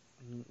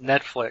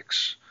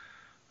 Netflix,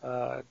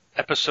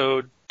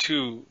 episode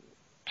 2,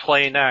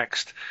 play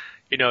next,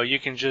 you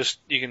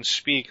can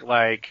speak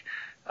like,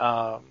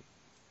 what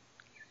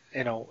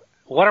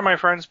are my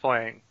friends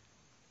playing?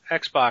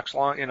 Xbox,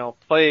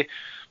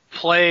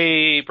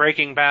 play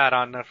Breaking Bad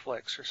on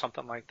Netflix or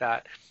something like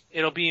that.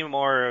 It'll be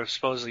more of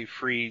supposedly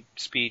free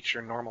speech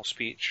or normal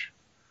speech.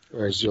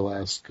 Or as you'll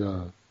ask,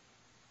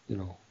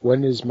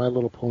 when is My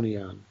Little Pony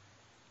on?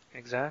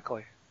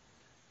 Exactly.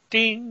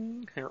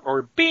 Ding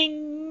or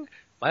bing.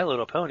 My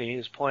Little Pony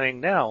is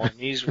playing now on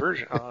these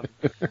version on.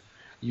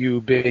 You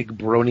big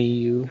brony,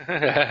 you.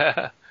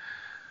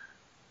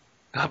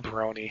 A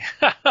brony.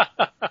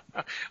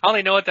 I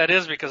only know what that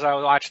is because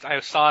I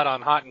saw it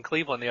on Hot in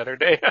Cleveland the other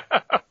day.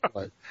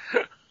 What?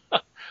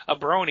 A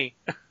brony.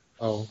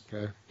 Oh,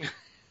 okay.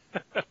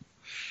 It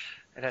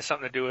has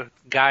something to do with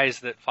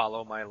guys that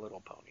follow My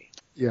Little Pony.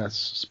 Yes,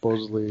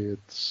 supposedly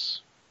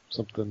it's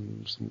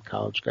something some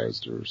college guys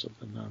do or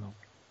something. I don't know.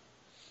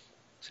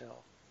 So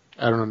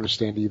I don't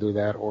understand either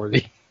that or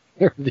the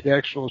or the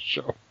actual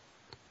show.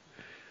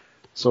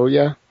 So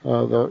yeah,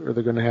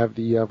 they're going to have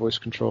the voice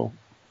control.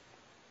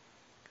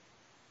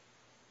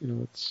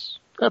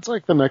 That's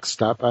like the next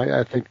step.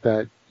 I think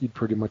that you'd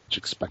pretty much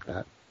expect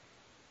that.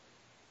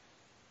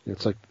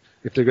 It's like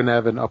if they're going to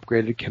have an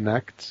upgraded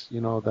Kinect,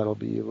 that'll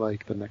be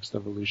like the next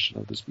evolution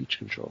of the speech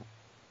control.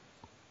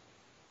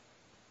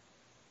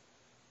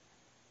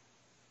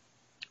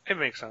 it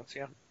makes sense,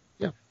 yeah.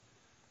 Yeah.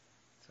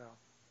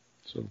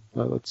 So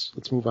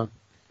let's move on.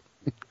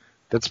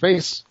 Dead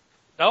Space.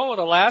 no,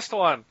 the last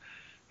one.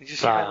 Did you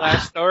see my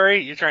last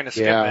story? You're trying to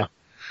skip it.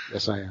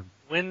 Yes, I am.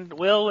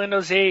 Will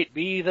Windows 8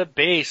 be the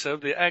base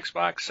of the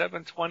Xbox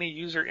 720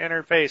 user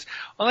interface?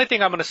 Only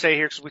thing I'm going to say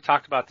here, because we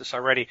talked about this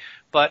already,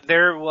 but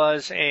there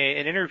was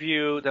an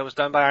interview that was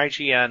done by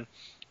IGN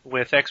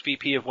with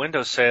ex-VP of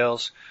Windows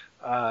sales,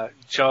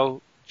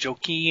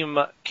 Joachim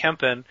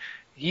Kempen.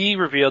 He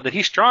revealed that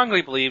he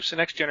strongly believes the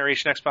next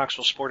generation Xbox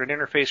will support an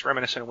interface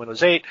reminiscent of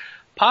Windows 8,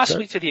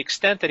 possibly to the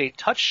extent that a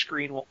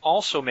touchscreen will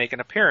also make an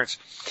appearance.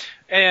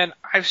 And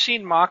I've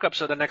seen mock-ups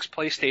of the next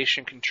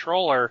PlayStation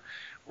controller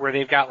where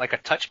they've got like a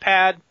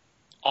touchpad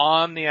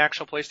on the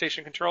actual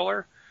PlayStation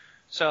controller.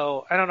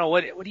 So I don't know,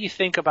 what do you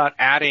think about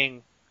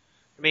adding?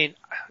 I mean,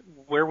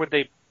 where would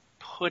they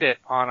put it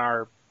on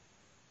our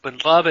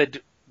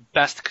beloved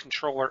best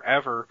controller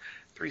ever,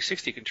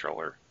 360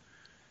 controller?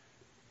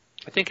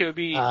 I think it would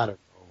be. I don't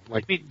know,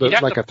 like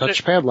like a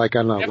touchpad, like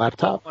on a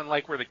laptop. On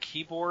like where the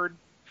keyboard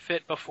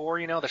fit before,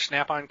 the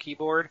Snap-on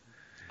keyboard,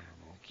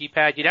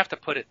 keypad. You'd have to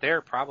put it there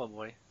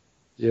probably.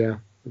 Yeah,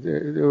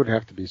 it would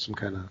have to be some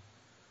kind of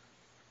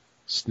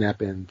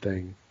snap-in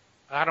thing.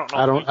 I don't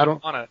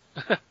know.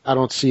 I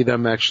don't see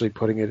them actually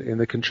putting it in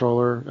the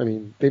controller. I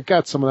mean, they've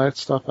got some of that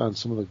stuff on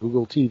some of the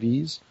Google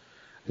TVs,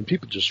 and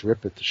people just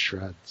rip it to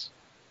shreds.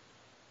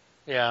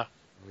 Yeah.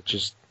 Which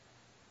is,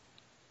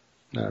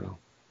 I don't know.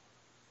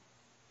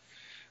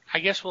 I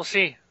guess we'll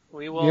see.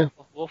 We'll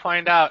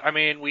find out. I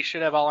mean, we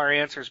should have all our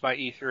answers by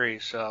E3,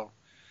 so.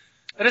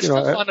 And it's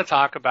still fun to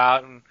talk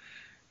about and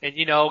get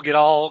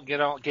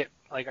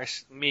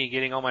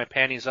getting all my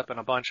panties up in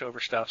a bunch over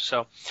stuff.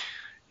 So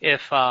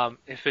if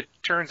it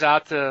turns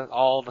out to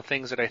all the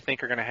things that I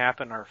think are going to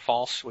happen are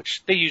false,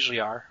 which they usually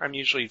are, I'm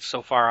usually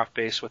so far off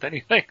base with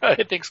anything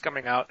I think's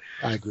coming out.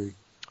 I agree.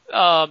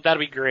 That'd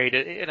be great.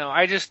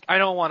 I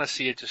don't want to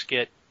see it just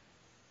get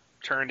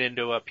turned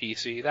into a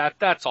PC.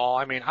 That's all.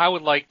 I mean, I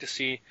would like to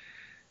see.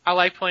 I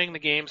like playing the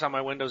games on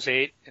my Windows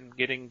 8 and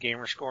getting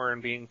Gamerscore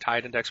and being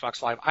tied into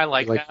Xbox Live. I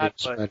like that,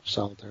 but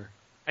Solitaire.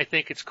 I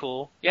think it's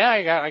cool. Yeah,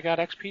 I got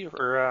XP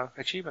or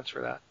achievements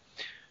for that.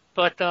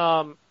 But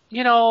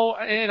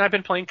and I've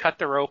been playing Cut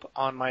the Rope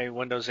on my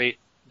Windows 8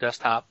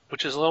 desktop,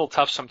 which is a little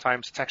tough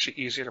sometimes. It's actually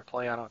easier to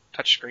play on a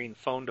touchscreen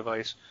phone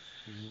device.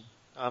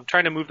 Mm-hmm.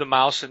 Trying to move the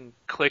mouse and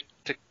click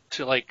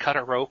to like cut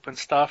a rope and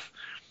stuff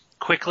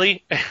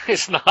quickly.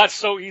 It's not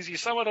so easy.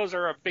 Some of those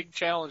are a big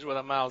challenge with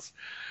a mouse.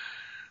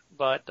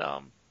 But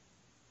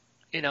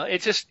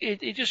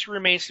it just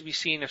remains to be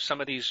seen if some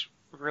of these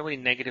really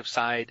negative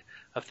side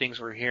of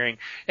things we're hearing.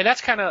 And that's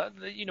kind of,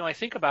 I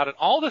think about it,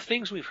 all the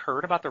things we've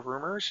heard about the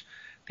rumors,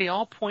 they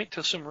all point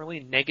to some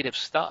really negative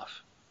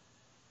stuff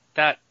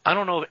that I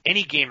don't know of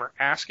any gamer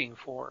asking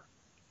for.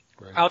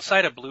 Right.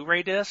 Outside of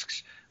Blu-ray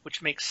discs,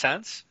 which makes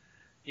sense.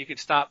 You could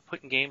stop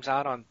putting games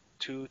out on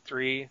 2,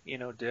 3,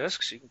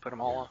 discs. You can put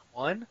them all on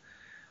one.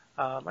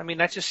 I mean,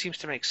 that just seems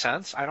to make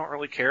sense. I don't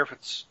really care if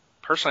it's,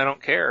 personally, I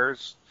don't care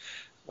as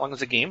long as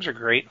the games are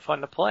great and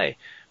fun to play.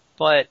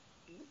 But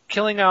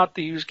killing out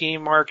the used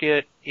game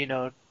market,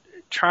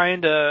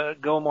 trying to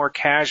go more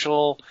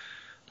casual,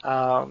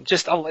 I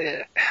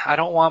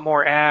don't want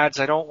more ads.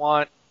 I don't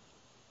want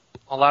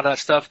a lot of that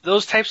stuff.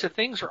 Those types of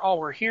things are all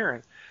we're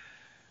hearing.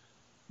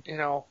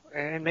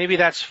 And maybe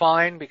that's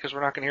fine because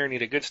we're not going to hear any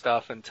of the good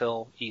stuff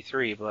until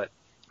E3, but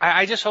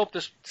I just hope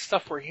this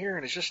stuff we're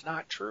hearing is just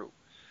not true.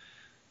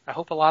 I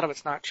hope a lot of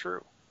it's not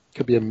true.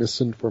 Could be a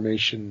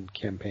misinformation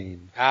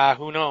campaign.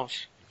 Who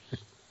knows?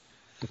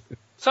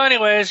 So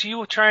anyways, you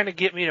were trying to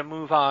get me to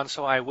move on,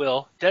 so I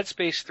will. Dead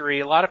Space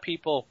 3, a lot of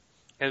people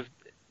have,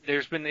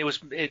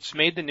 it's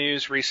made the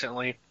news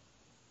recently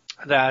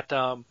that,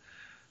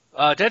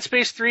 Dead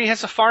Space 3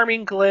 has a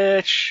farming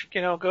glitch.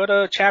 Go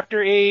to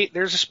chapter 8,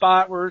 there's a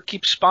spot where it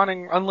keeps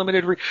spawning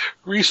unlimited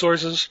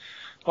resources.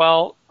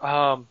 Well,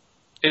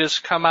 it has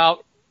come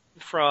out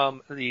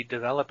from the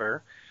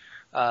developer,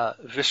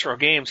 Visceral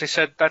Games. They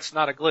said that's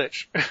not a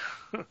glitch.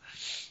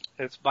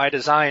 It's by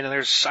design,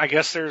 and I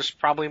guess there's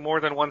probably more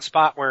than one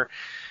spot where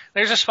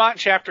there's a spot in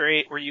chapter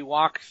 8 where you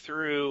walk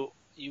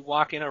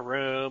in a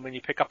room and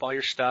you pick up all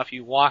your stuff,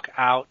 you walk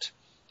out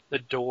the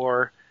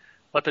door,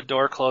 let the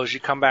door close, you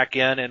come back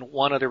in, and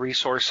one of the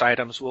resource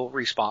items will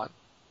respawn.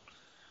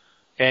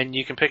 And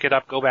you can pick it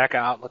up, go back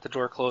out, let the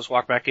door close,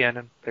 walk back in,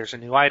 and there's a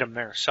new item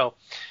there.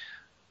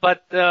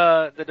 But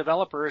the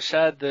developer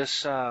said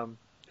this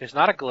is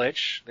not a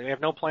glitch. They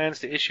have no plans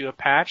to issue a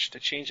patch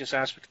to change this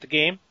aspect of the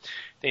game.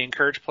 They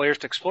encourage players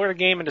to explore the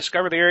game and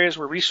discover the areas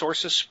where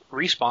resources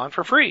respawn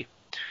for free.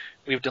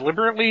 We've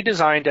deliberately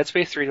designed Dead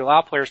Space 3 to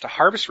allow players to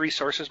harvest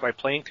resources by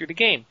playing through the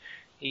game.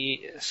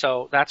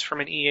 So that's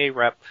from an EA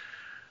rep,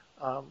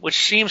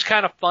 which seems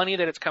kind of funny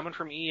that it's coming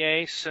from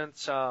EA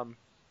since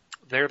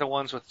they're the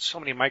ones with so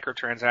many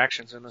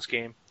microtransactions in this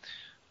game.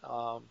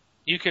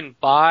 You can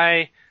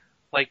buy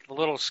like the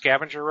little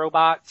scavenger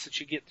robots that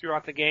you get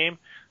throughout the game.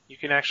 You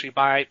can actually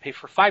pay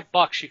for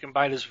 $5. You can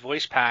buy this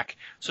voice pack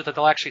so that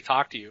they'll actually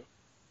talk to you.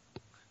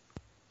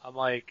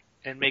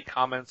 And make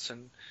comments,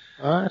 and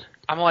What?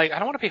 I'm like, I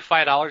don't want to pay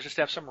 $5 just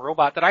to have some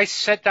robot that I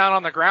set down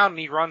on the ground and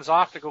he runs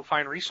off to go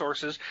find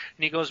resources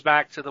and he goes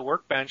back to the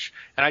workbench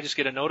and I just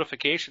get a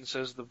notification that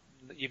says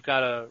you've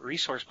got a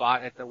resource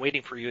bot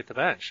waiting for you at the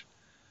bench.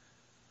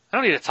 I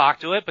don't need to talk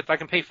to it, but I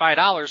can pay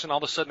 $5 and all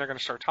of a sudden they're going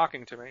to start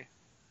talking to me.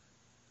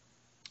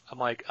 I'm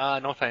like,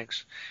 no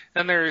thanks.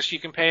 Then you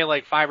can pay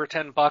like $5 or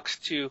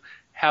 $10 to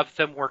have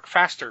them work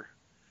faster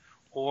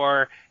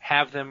or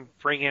have them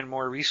bring in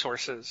more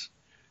resources.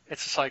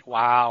 It's just like,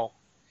 wow,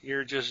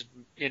 you're just,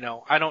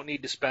 I don't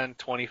need to spend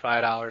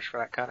 $25 for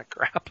that kind of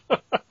crap.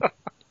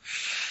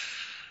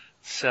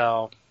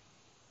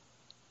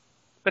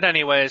 But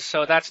anyways,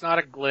 so that's not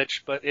a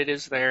glitch, but it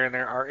is there, and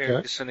there are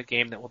areas in the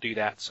game that will do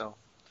that, so.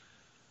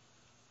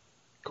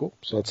 Cool.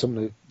 So that's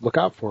something to look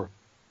out for.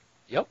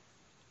 Yep.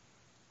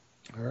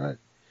 All right.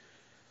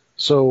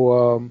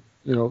 So,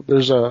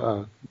 there's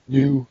a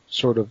new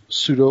sort of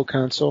pseudo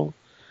console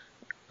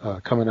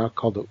coming out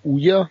called the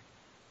Ouya.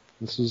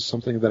 This is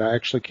something that I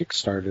actually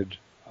kickstarted.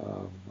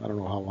 I don't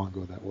know how long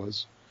ago that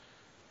was.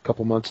 A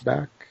couple months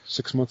back,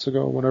 6 months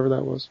ago, whenever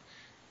that was.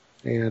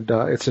 And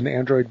it's an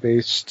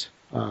Android-based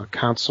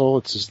console.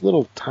 It's this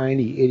little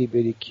tiny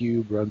itty-bitty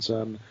cube, runs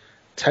on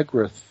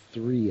Tegra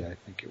 3, I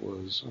think it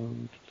was.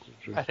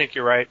 I think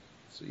you're right.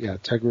 So, yeah,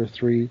 Tegra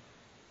 3.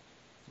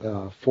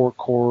 4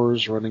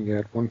 cores running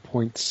at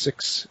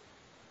 1.6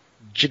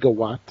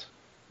 gigawatt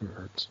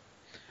hertz.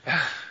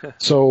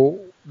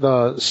 So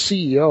the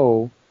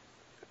CEO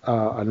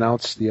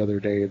announced the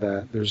other day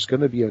that there's going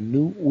to be a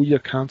new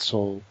Ouya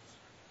console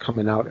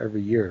coming out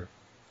every year.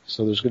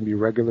 So there's going to be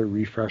regular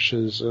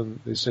refreshes, and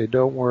they say,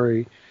 don't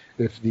worry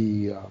if if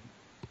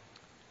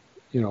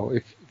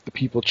the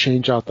people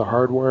change out the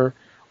hardware,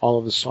 all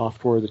of the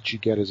software that you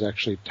get is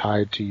actually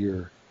tied to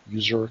your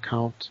user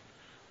account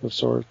of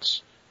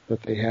sorts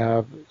that they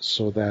have,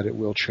 so that it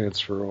will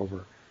transfer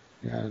over.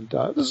 And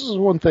this is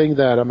one thing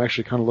that I'm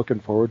actually kind of looking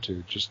forward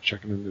to, just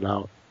checking it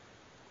out.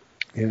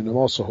 And I'm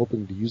also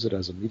hoping to use it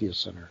as a media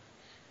center,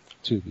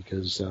 too,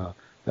 because the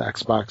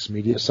Xbox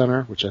Media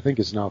Center, which I think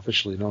is now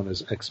officially known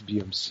as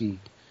XBMC,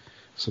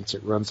 since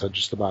it runs on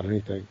just about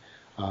anything,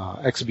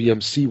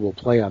 XBMC will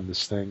play on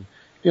this thing,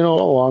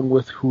 along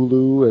with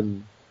Hulu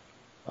and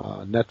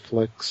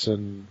Netflix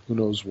and who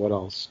knows what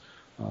else.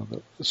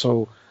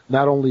 So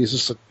not only is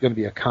this going to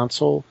be a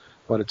console,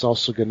 but it's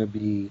also going to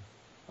be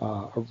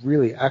a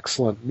really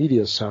excellent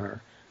media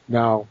center.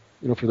 Now,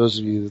 for those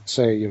of you that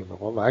say,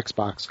 well, the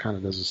Xbox kind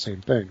of does the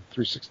same thing,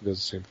 360 does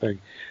the same thing,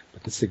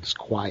 but this thing's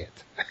quiet.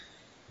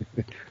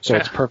 So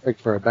it's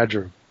perfect for a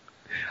bedroom.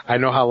 I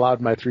know how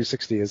loud my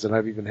 360 is, and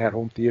I've even had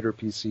home theater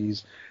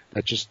PCs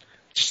that just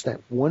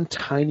that one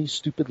tiny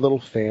stupid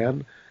little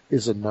fan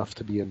is enough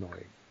to be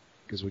annoying.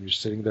 Because when you're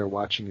sitting there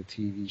watching a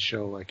TV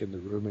show, like in the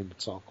room, and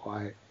it's all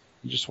quiet,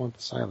 you just want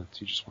the silence.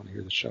 You just want to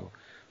hear the show.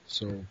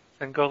 So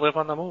then go live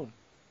on the moon.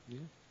 Yeah,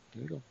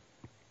 there you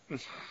go.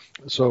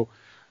 So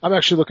I'm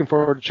actually looking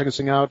forward to checking this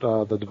thing out.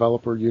 The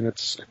developer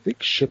units, I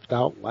think, shipped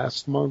out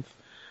last month,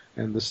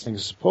 and this thing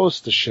is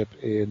supposed to ship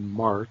in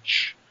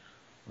March.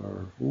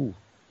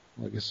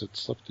 I guess it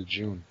slipped to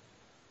June.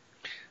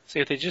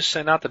 See, if they just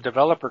sent out the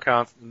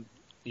developer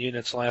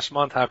units last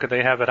month, how could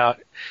they have it out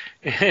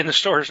in the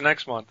stores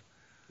next month?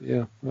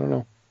 Yeah, I don't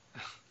know.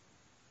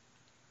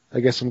 I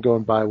guess I'm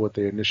going by what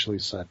they initially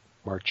said,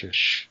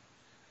 March-ish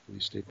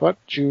release date. But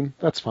June,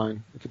 that's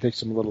fine. If it takes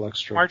them a little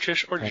extra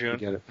March-ish or time June. to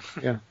get it.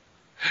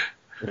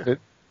 Yeah.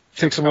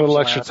 takes them a little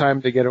extra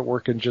time to get it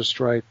working just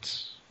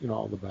right,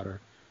 all the better.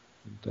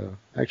 And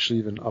actually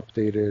even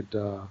updated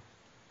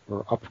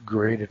or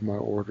upgraded my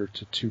order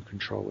to 2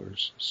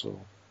 controllers, so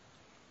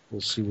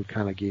we'll see what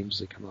kind of games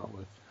they come out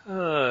with.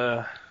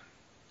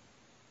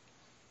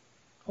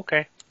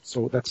 Okay.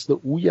 So that's the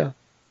Ouya.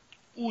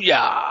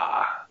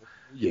 Ouya!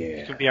 Yeah.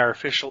 You can be our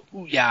official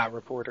Ouya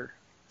reporter.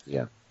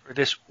 Yeah. For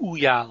this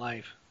Ouya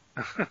life.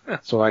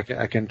 So I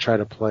can try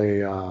to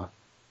play, what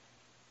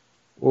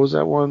was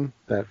that one?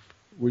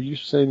 Were you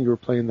saying you were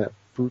playing that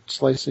fruit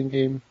slicing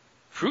game?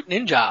 Fruit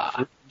Ninja.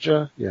 Fruit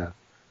Ninja? Yeah.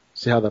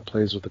 See how that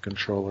plays with the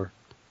controller.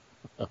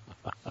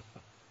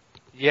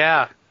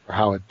 Yeah. Or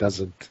how it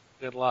doesn't.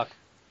 Good luck.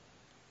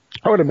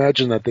 I would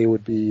imagine that they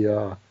would be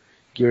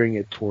gearing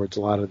it towards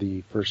a lot of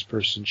the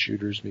first-person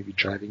shooters, maybe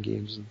driving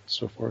games and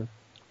so forth.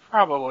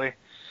 Probably.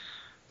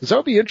 Because that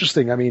would be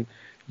interesting. I mean,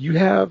 you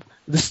have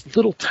this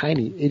little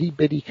tiny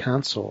itty-bitty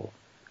console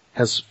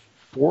has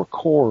 4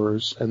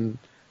 cores, and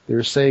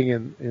they're saying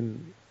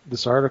in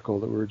this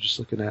article that we were just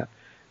looking at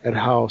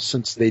how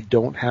since they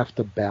don't have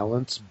to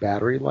balance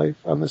battery life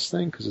on this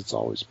thing because it's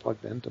always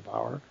plugged into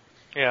power,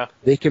 yeah,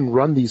 they can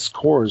run these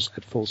cores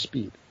at full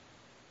speed.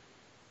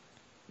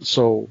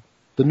 So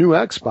the new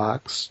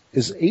Xbox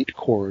is 8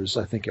 cores,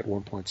 I think, at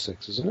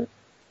 1.6, isn't it?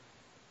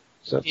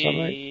 Does that sound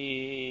right?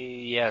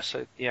 Yes,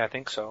 I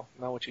think so.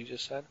 Not what you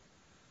just said.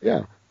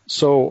 Yeah.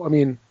 So, I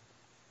mean,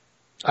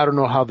 I don't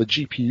know how the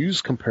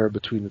GPUs compare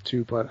between the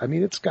two, but I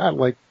mean, it's got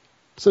like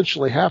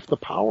essentially half the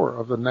power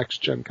of the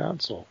next gen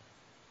console.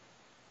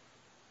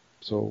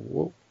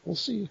 So we'll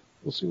see.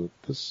 We'll see what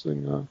this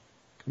thing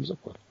comes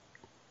up with.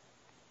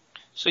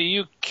 So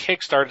you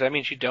kickstarted. That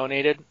means you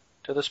donated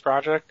to this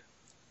project?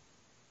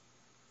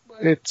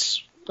 I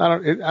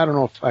don't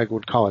know if I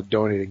would call it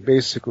donating.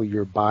 Basically,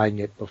 you're buying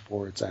it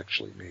before it's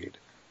actually made.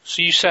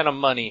 So you sent them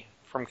money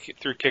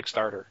through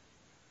Kickstarter.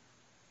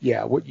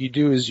 Yeah, what you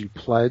do is you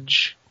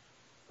pledge,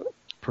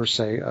 per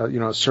se,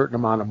 a certain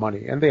amount of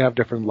money, and they have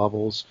different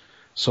levels.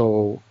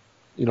 So,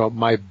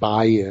 my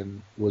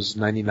buy-in was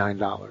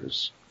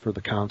 $99 for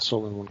the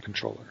console and 1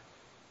 controller.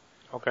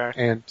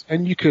 Okay.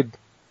 And you could,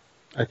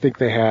 I think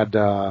they had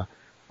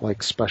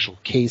like special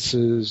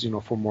cases,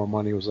 for more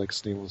money. It was like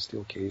stainless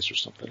steel case or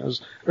something.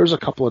 There was a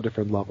couple of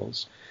different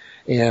levels,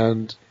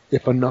 and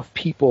if enough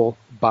people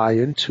buy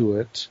into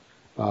it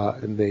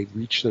and they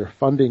reach their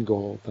funding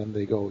goal, then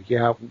they go,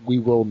 yeah, we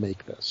will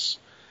make this.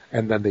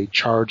 And then they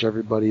charge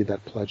everybody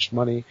that pledged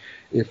money.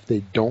 If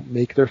they don't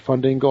make their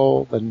funding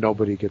goal, then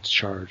nobody gets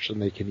charged,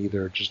 and they can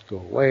either just go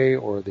away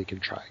or they can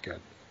try again.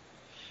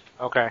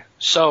 Okay.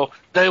 So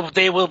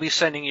they will be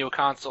sending you a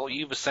console.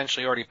 You've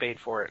essentially already paid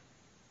for it.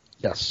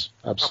 Yes,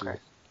 absolutely.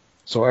 Okay.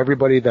 So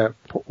everybody that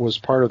was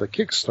part of the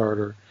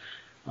Kickstarter,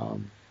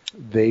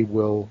 they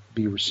will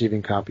be receiving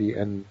a copy,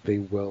 and they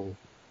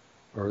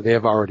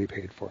have already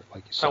paid for it,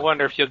 like you said. I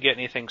wonder if you'll get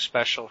anything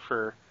special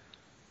for,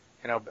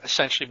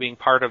 essentially being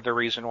part of the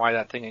reason why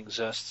that thing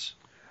exists.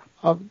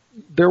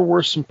 There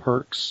were some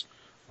perks,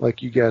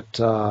 like you get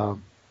to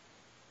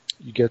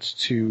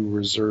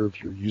reserve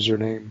your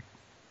username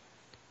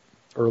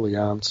early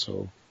on.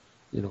 So,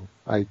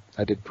 I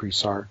did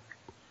pre-SAR.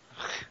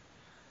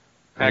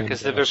 Yeah,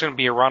 because there's going to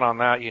be a run on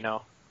that,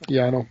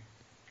 Yeah, I know.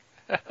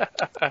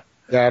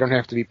 Yeah, I don't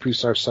have to be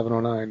pre-SAR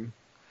 709.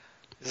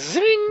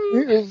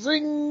 Zing!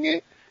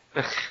 Zing!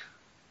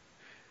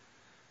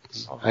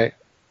 I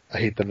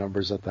hate the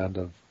numbers at the end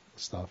of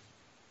stuff.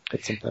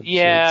 But sometimes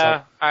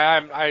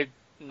I'm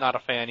not a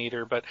fan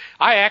either, but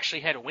I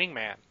actually had a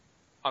Wingman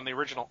on the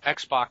original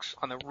Xbox,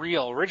 on the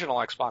real original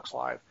Xbox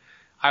Live.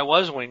 I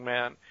was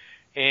Wingman,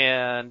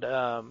 and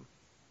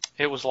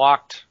it was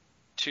locked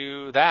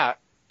to that,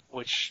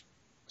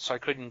 so I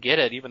couldn't get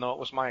it, even though it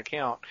was my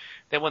account.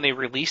 Then when they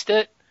released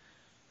it,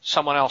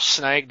 someone else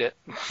snagged it.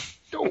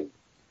 So,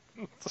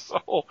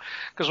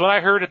 because when I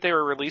heard that they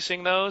were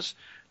releasing those,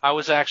 I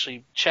was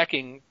actually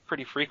checking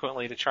pretty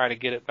frequently to try to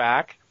get it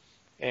back,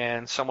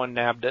 and someone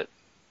nabbed it.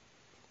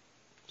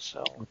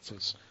 So what's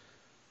this?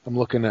 I'm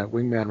looking at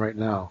Wingman right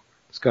now.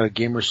 It's got a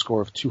gamer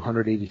score of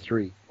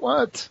 283.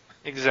 What?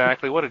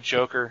 Exactly. What a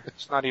joker.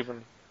 It's not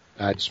even...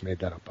 I just made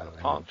that up, by the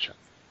way.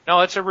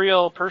 No, it's a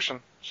real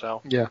person,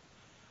 so... Yeah.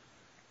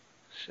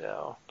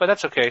 So, but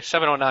that's okay.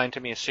 709 to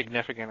me is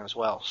significant as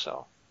well,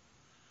 so...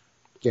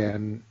 Yeah,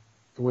 and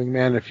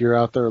Wingman, if you're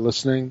out there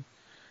listening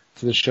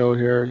to the show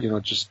here,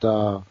 just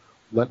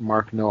let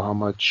Mark know how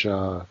much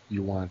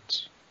you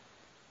want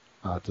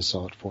to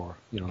sell it for.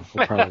 He'll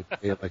probably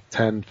pay it like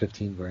 10,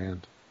 15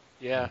 grand.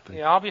 Yeah,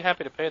 I'll be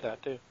happy to pay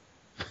that too.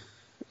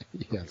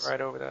 Yes.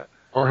 Right over that.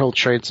 Or he'll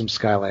trade some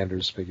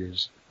Skylanders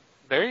figures.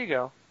 There you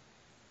go.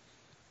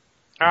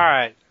 All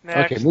right.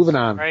 Next. Okay, moving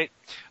on. Right.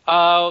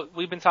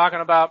 We've been talking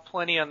about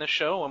plenty on this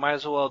show. We might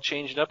as well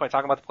change it up by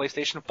talking about the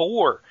PlayStation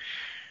 4.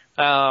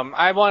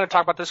 I want to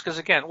talk about this because,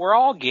 again, we're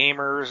all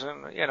gamers,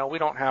 and, we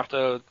don't have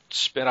to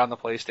spit on the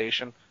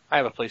PlayStation. I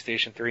have a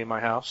PlayStation 3 in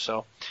my house,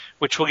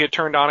 which will get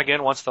turned on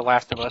again once The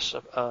Last of Us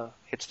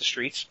hits the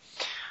streets.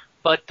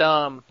 But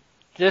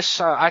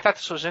I thought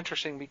this was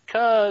interesting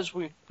because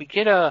we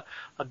get a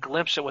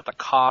glimpse at what the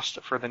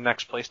cost for the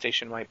next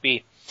PlayStation might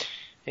be.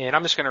 And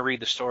I'm just going to read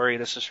the story.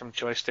 This is from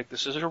Joystick.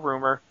 This is a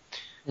rumor.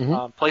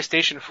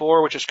 PlayStation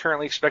 4, which is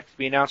currently expected to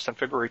be announced on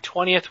February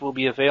 20th, will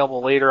be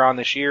available later on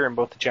this year in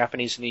both the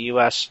Japanese and the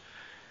U.S.,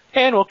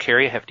 and will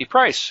carry a hefty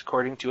price,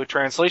 according to a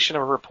translation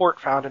of a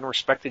report found in a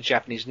respected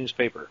Japanese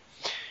newspaper.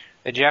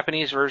 The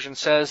Japanese version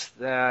says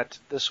that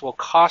this will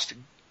cost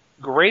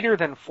greater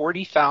than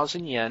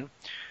 40,000 yen,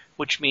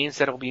 which means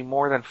that it will be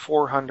more than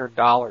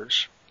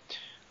 $400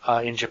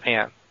 in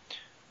Japan.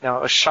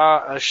 Now,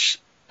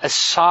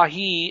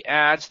 Asahi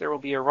adds there will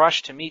be a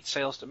rush to meet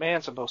sales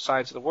demands on both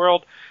sides of the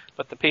world,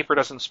 but the paper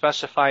doesn't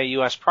specify a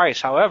U.S.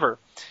 price. However,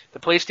 the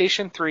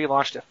PlayStation 3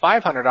 launched at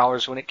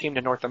 $500 when it came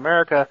to North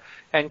America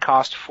and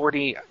cost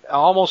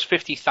almost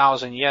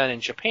 50,000 yen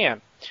in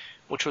Japan,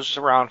 which was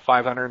around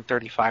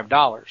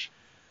 $535.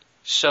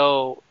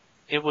 So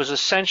it was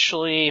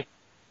essentially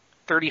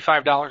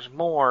 $35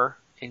 more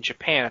in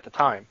Japan at the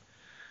time.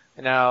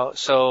 Now,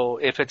 so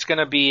if it's going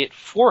to be at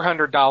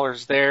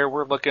 $400 there,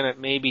 we're looking at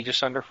maybe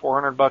just under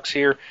 $400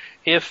 here.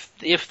 If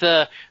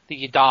the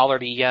dollar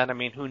to yen, I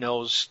mean, who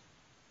knows,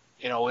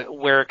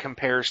 where it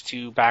compares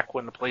to back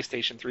when the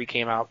PlayStation 3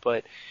 came out.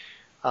 But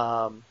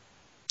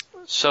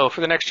so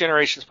for the next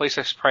generation's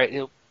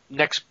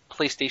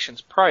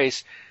PlayStation's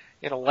price,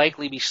 it'll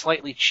likely be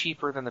slightly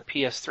cheaper than the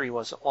PS3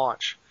 was at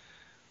launch.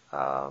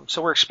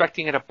 So we're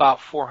expecting it about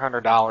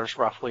 $400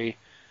 roughly.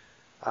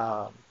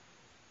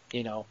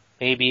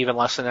 Maybe even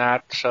less than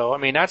that. So, I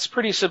mean, that's a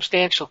pretty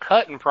substantial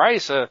cut in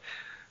price. I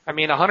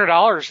mean,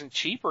 $100 and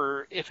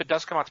cheaper, if it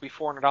does come out to be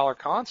 $400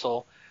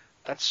 console,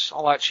 that's a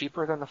lot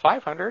cheaper than the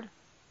 $500.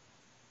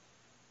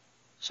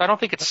 So I don't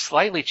think it's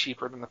slightly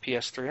cheaper than the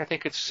PS3. I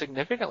think it's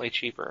significantly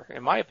cheaper,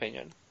 in my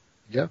opinion.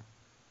 Yeah.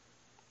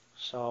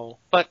 So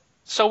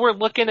we're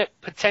looking at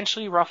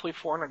potentially roughly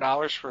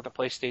 $400 for the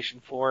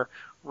PlayStation 4.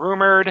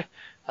 Rumored,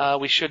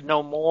 we should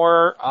know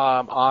more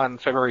on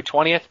February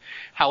 20th.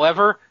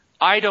 However,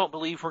 I don't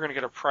believe we're going to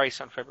get a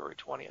price on February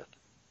 20th.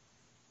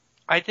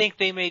 I think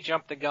they may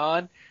jump the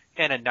gun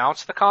and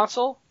announce the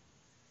console,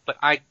 but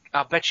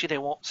I'll bet you they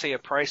won't say a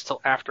price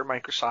till after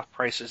Microsoft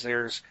prices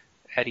theirs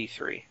at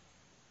E3.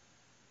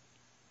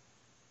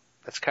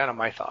 That's kind of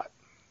my thought.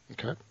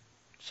 Okay.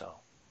 So.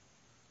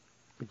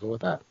 We'll go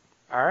with that.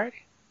 All right.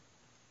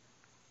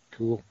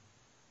 Cool.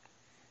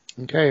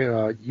 Okay,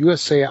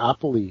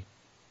 USAopoly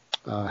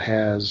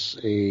has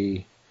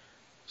a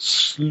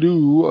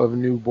slew of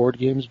new board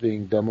games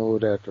being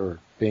demoed or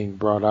being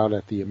brought out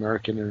at the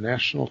American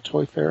International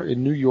Toy Fair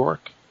in New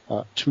York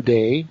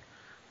today,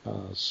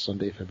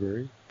 Sunday,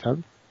 February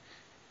 10th,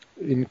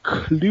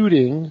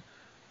 including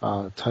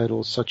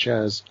titles such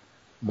as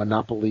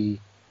Monopoly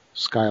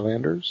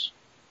Skylanders,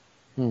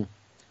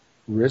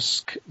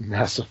 Risk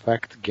Mass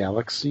Effect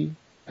Galaxy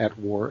at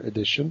War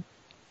Edition,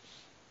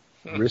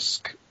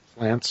 Risk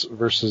Plants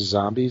vs.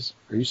 Zombies.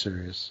 Are you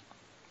serious?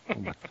 Oh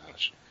my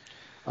gosh.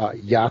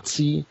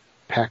 Yahtzee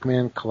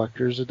Pac-Man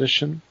Collector's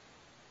Edition,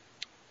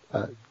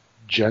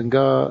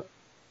 Jenga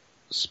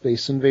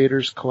Space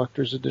Invaders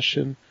Collector's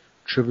Edition,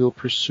 Trivial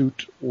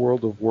Pursuit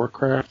World of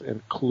Warcraft,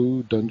 and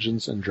Clue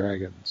Dungeons and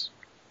Dragons.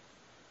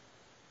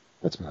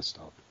 That's messed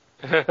up.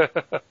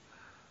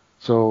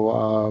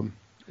 So,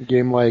 a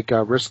game like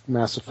Risk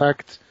Mass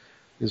Effect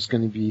is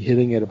going to be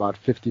hitting at about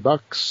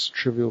 $50.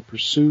 Trivial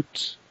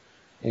Pursuit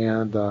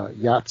and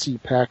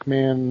Yahtzee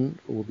Pac-Man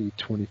will be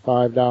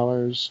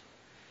 $25.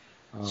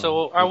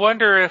 So I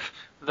wonder if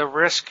the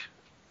Risk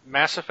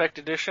Mass Effect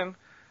Edition,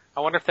 I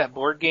wonder if that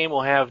board game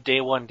will have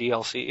day one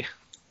DLC.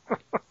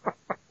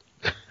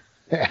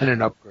 And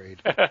an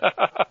upgrade.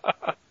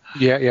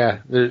 Yeah.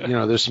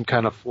 There's some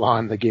kind of flaw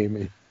in the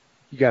game.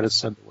 You got to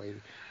send away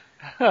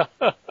to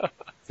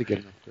get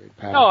an upgrade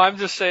pack. No, I'm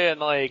just saying,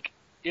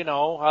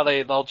 how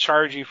they'll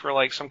charge you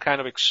for some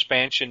kind of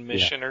expansion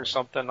mission or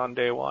something on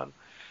day one.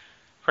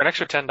 For an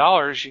extra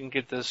 $10, you can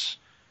get this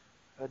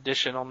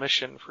additional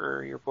mission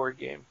for your board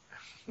game.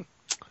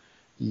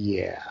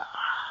 Yeah.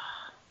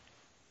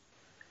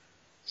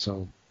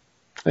 So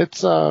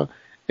it's an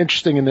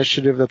interesting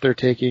initiative that they're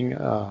taking.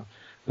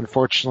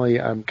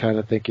 Unfortunately, I'm kind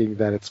of thinking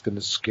that it's going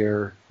to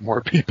scare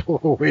more people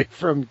away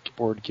from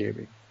board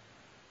gaming.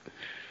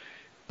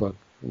 But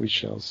we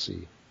shall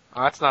see.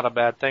 Oh, that's not a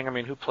bad thing. I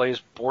mean, who plays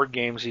board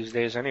games these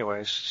days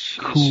anyways? Jeez.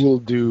 Cool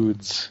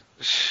dudes.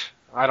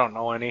 I don't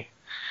know any.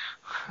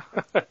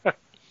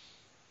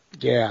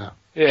 Yeah.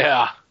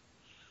 Yeah.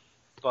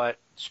 But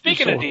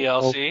speaking of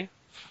DLC...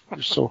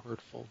 You're so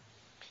hurtful.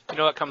 You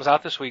know what comes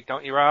out this week,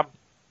 don't you, Rob?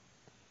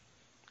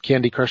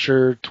 Candy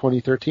Crusher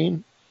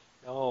 2013?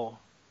 No.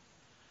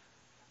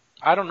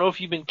 I don't know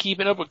if you've been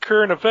keeping up with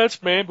current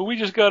events, man, but we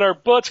just got our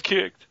butts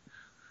kicked.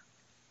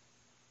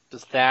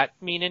 Does that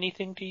mean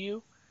anything to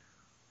you?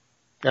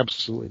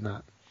 Absolutely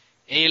not.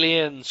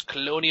 Aliens,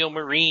 Colonial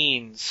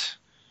Marines.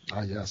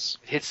 Ah, yes.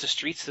 It hits the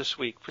streets this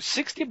week for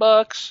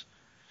 $60.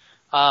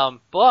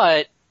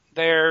 But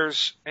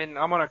and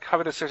I'm going to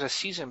cover this, there's a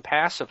season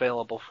pass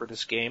available for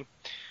this game,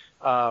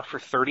 for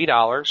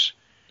 $30.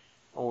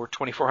 or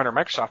 2,400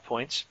 Microsoft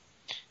points,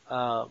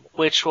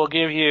 which will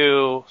give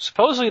you,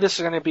 supposedly this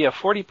is going to be a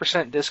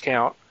 40%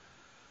 discount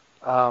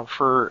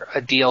for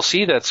a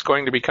DLC that's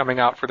going to be coming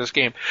out for this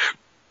game.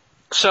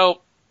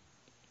 So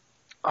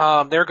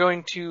they're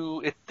going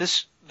to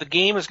the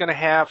game is going to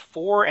have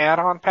 4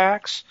 add-on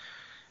packs,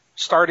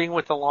 starting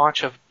with the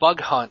launch of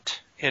Bug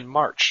Hunt in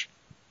March.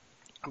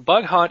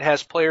 Bug Hunt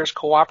has players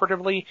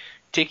cooperatively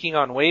taking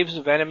on waves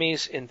of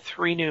enemies in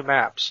 3 new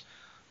maps.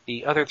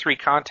 The other 3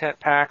 content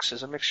packs,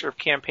 as a mixture of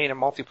campaign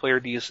and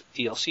multiplayer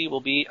DLC,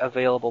 will be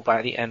available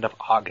by the end of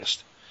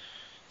August.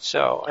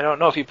 So I don't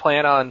know if you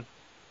plan on.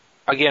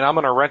 Again, I'm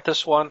going to rent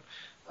this one.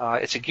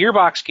 It's a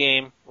Gearbox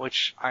game,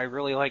 which I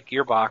really like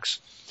Gearbox,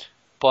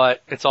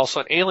 but it's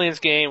also an Aliens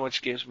game,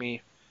 which gives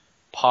me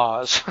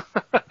pause.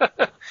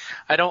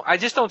 I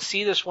just don't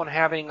see this one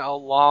having a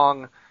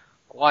long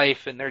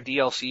life in their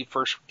DLC.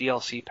 First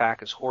DLC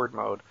pack is Horde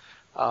mode.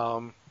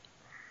 I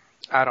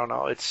don't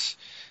know.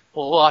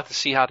 We'll have to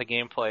see how the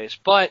game plays,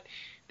 but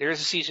there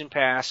is a season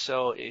pass,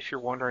 so if you're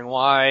wondering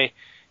why,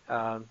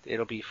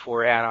 it'll be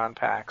 4 add-on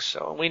packs.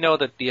 So we know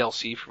that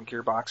DLC from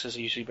Gearbox has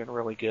usually been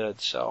really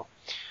good, so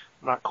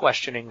I'm not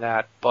questioning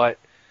that, but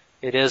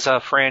it is a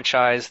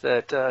franchise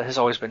that has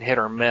always been hit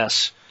or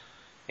miss.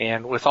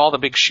 And with all the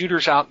big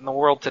shooters out in the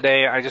world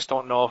today, I just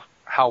don't know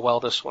how well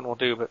this one will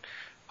do, but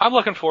I'm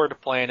looking forward to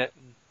playing it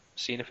and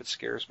seeing if it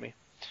scares me.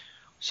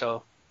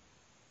 So,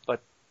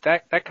 but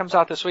that comes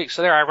out this week.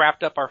 So there, I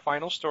wrapped up our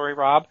final story,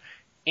 Rob,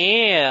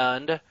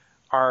 and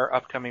our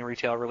upcoming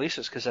retail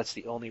releases, because that's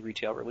the only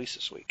retail release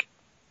this week.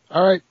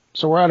 All right,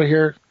 so we're out of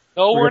here.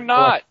 No, we're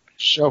not.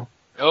 Show.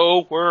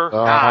 No, we're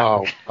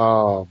not.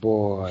 Oh,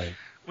 boy.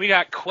 We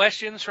got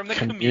questions from the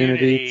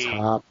community.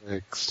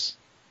 Topics.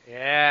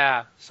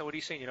 Yeah. So what are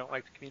you saying? You don't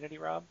like the community,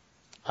 Rob?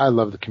 I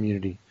love the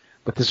community,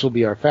 but this will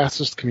be our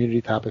fastest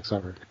community topics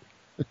ever.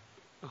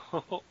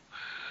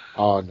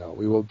 Oh, no.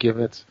 We will give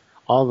it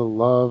all the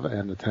love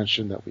and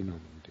attention that we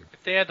normally do.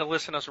 If they had to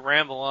listen to us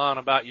ramble on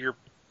about your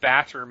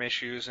bathroom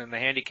issues and the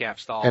handicap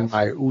stalls. And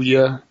my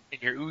Ouya.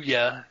 And your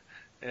Ouya.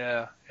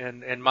 Yeah.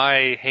 And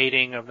my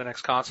hating of the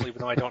next console,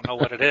 even though I don't know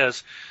what it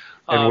is.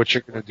 And what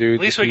you're going to do. At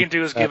least we can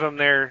do is give them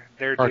their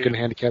parking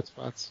handicap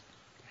spots.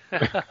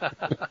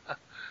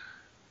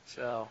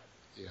 So.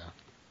 Yeah.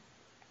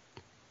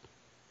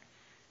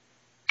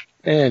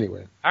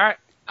 Anyway. All right.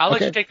 I'll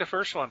let you take the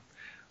first one.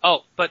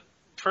 Oh, but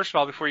first of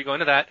all, before you go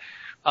into that,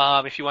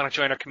 if you want to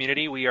join our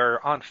community, we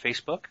are on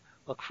Facebook.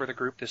 Look for the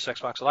group, This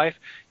Xbox Life.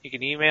 You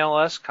can email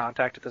us,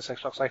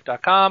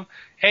 contact@thisxboxlife.com,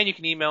 and you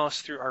can email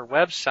us through our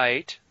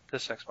website,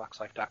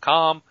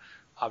 thisxboxlife.com,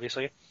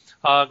 obviously.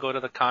 Go to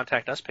the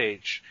Contact Us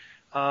page.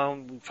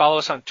 Follow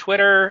us on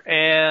Twitter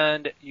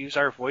and use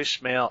our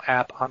voicemail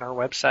app on our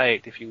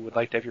website if you would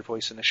like to have your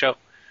voice in the show.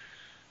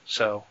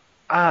 So,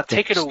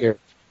 take it away,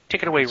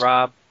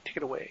 Rob. Take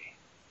it away.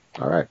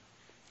 All right.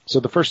 So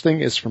the first thing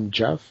is from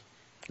Jeff,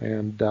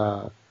 and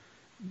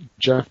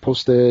Jeff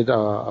posted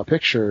a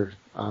picture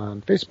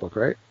on Facebook,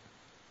 right?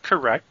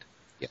 Correct.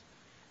 Yeah.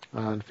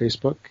 On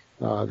Facebook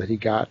that he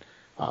got.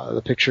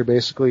 The picture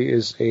basically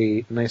is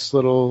a nice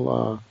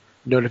little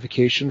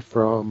notification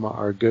from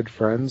our good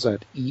friends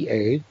at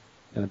EA,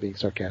 and I'm being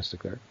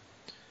sarcastic there.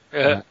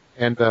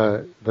 And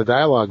the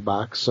dialogue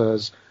box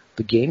says,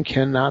 the game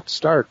cannot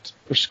start.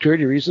 For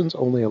security reasons,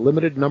 only a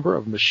limited number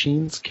of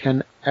machines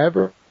can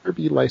ever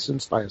be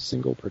licensed by a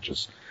single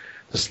purchase.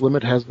 This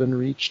limit has been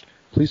reached.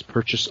 Please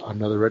purchase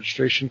another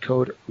registration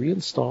code,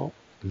 reinstall,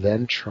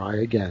 then try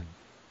again.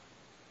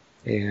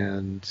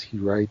 And he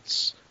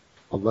writes,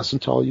 a lesson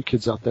to all you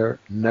kids out there,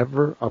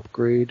 never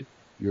upgrade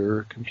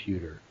your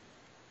computer.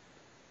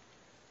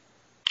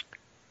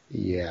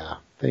 Yeah,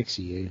 thanks,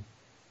 EA.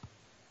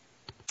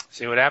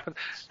 See what happened?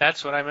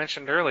 That's what I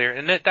mentioned earlier.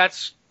 And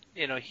that's,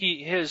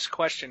 his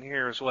question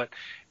here is what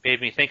made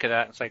me think of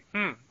that. It's like,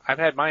 I've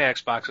had my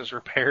Xboxes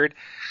repaired.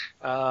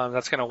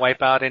 That's going to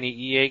wipe out any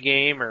EA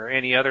game or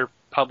any other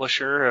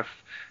publisher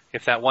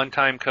if that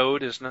one-time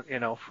code is,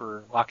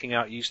 for locking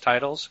out used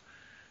titles.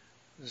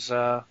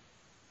 How's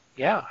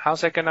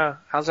that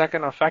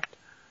gonna affect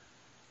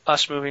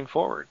us moving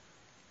forward?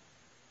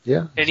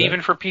 Yeah. And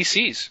even for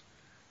PCs.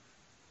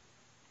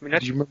 I mean,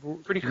 that's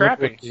pretty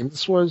crappy. What game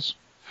this was?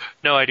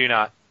 No, I do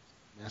not.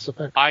 Mass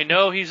Effect? I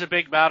know he's a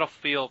big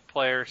Battlefield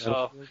player,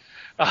 so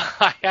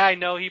I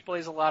know he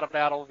plays a lot of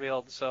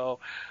Battlefield, so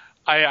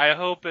I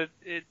hope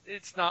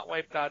it's not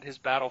wiped out his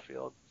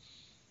Battlefield.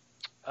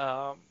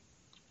 So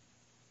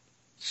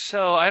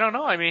I don't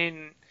know. I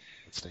mean,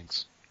 it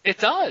stinks. It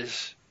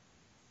does.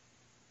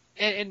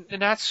 And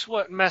that's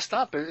what messed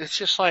up. It's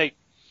just like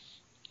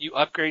you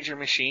upgrade your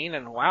machine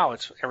and wow,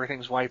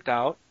 everything's wiped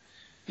out.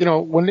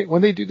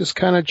 When they do this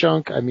kind of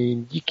junk, I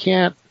mean, you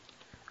can't.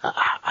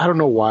 I don't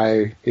know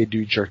why they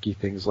do jerky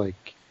things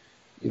like,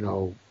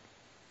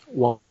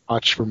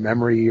 watch for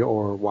memory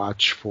or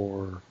watch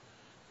for,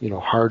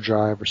 hard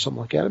drive or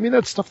something like that. I mean,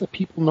 that's stuff that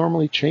people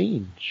normally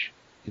change.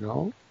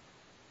 Yeah,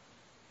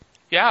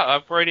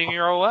 upgrading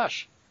your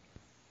OS.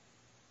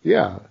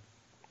 Yeah.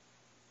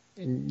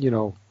 And, I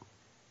don't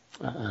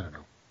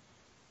know.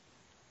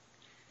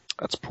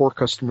 That's poor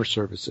customer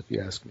service, if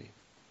you ask me.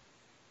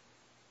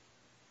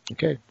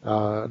 Okay,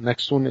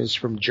 next one is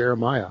from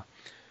Jeremiah.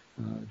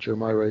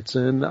 Jeremiah writes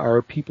in,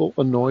 are people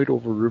annoyed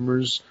over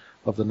rumors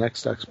of the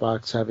next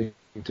Xbox having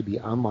to be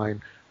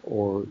online,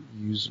 or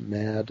use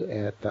mad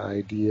at the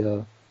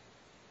idea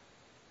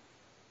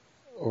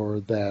or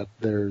that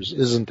theirs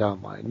isn't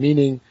online?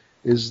 Meaning,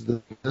 is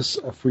this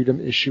a freedom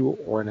issue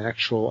or an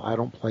actual I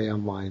don't play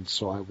online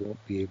so I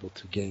won't be able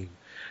to game?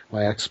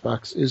 My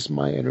Xbox is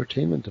my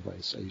entertainment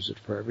device. I use it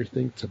for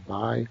everything, to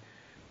buy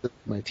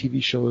my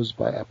TV shows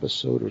by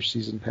episode or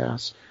season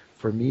pass.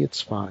 For me,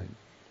 it's fine.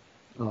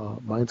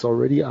 Mine's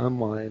already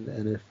online,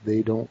 and if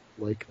they don't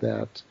like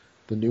that,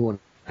 the new one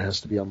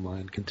has to be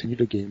online. Continue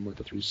to game with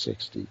the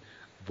 360.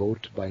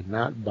 Vote by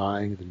not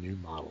buying the new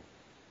model.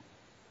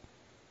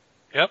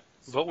 Yep.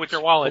 Vote with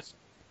your wallet.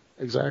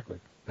 Exactly.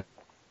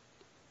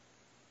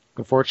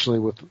 Unfortunately,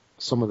 with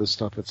some of this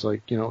stuff, it's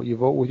like, you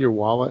vote with your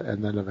wallet,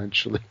 and then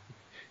eventually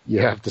you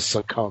have to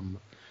succumb.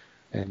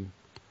 And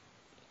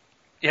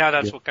yeah,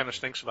 that's what kind of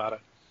stinks about it.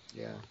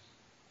 Yeah.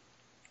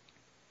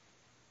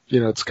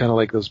 It's kind of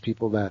like those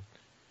people that,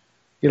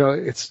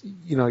 it's,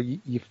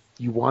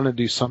 you want to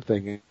do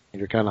something and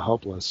you're kind of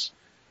helpless.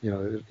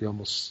 You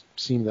almost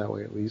seem that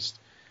way at least.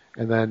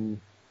 And then,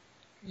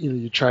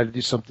 you try to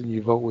do something,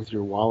 you vote with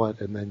your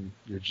wallet, and then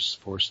you're just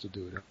forced to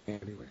do it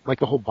anyway. Like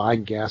the whole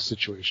buying gas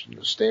situation.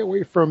 Stay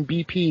away from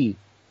BP.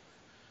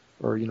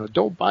 Or,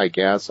 don't buy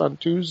gas on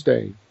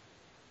Tuesday.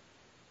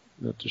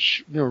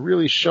 To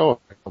really show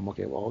them,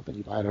 okay, well, then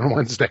you buy it on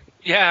Wednesday.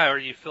 Yeah, or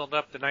you filled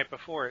up the night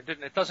before.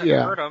 It doesn't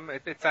hurt them.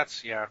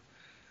 That's.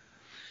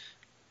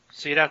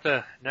 So you'd have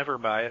to never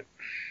buy it.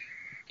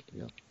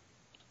 Yeah.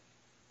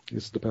 I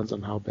guess it depends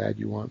on how bad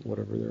you want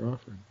whatever they're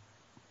offering.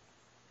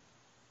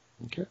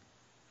 Okay.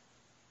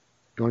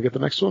 You want to get the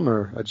next one,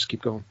 or I just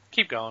keep going?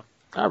 Keep going.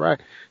 All right.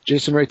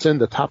 Jason writes in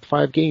the top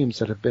 5 games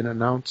that have been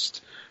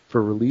announced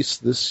for release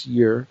this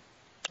year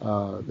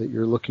that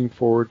you're looking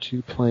forward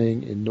to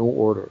playing in no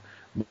order.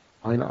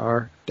 Mine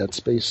are Dead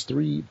Space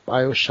 3,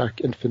 BioShock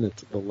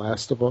Infinite, The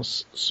Last of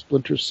Us,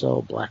 Splinter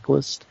Cell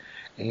Blacklist,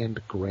 and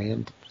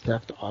Grand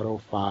Theft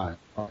Auto 5.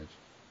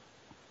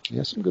 He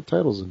has some good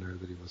titles in there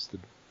that he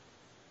listed.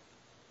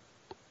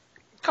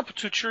 Couple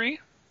two tree.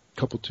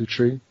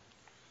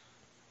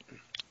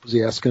 Was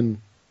he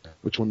asking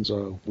which ones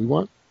we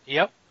want?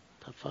 Yep.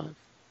 Top 5?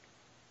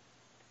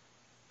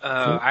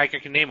 I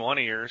can name one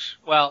of yours.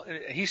 Well,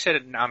 he said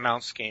an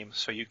announced game,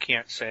 so you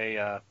can't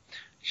say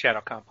Shadow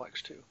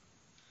Complex 2.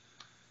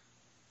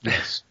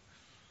 Yes.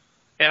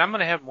 And I'm going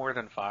to have more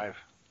than 5.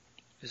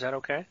 Is that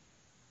okay?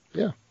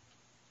 Yeah.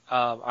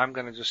 I'm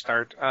going to just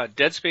start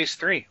Dead Space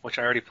 3, which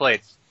I already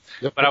played.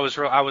 Yep. But I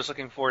was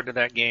looking forward to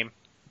that game.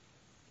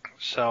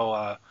 So,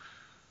 I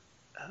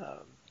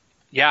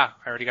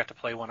already got to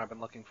play one I've been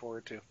looking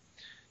forward to.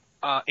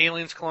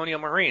 Aliens Colonial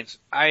Marines.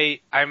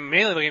 I'm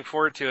mainly looking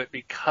forward to it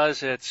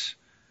because it's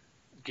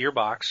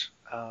Gearbox,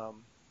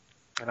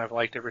 and I've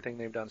liked everything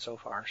they've done so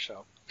far,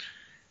 so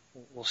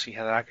we'll see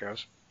how that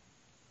goes.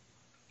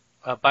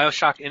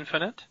 BioShock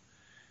Infinite,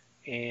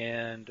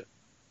 and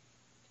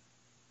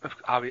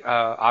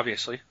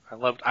obviously,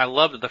 I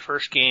loved the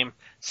first game.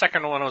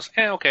 Second one was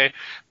okay,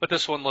 but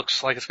this one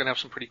looks like it's going to have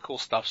some pretty cool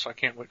stuff, so I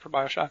can't wait for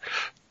BioShock.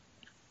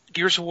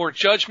 Gears of War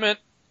Judgment.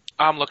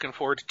 I'm looking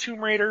forward to Tomb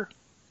Raider.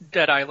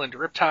 Dead Island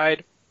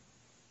Riptide.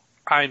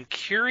 I'm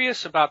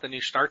curious about the new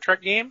Star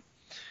Trek game.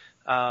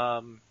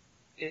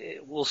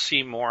 We'll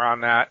see more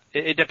on that.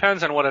 It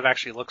depends on what it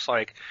actually looks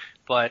like,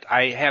 but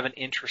I have an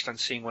interest in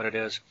seeing what it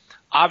is.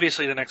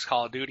 Obviously, the next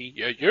Call of Duty.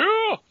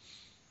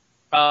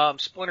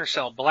 Splinter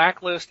Cell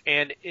Blacklist,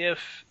 and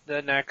if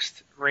the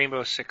next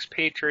Rainbow Six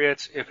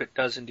Patriots, if it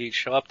does indeed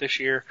show up this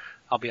year,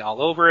 I'll be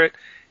all over it.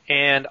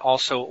 And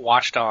also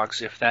Watch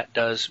Dogs, if that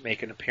does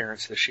make an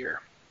appearance this year.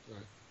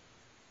 Right.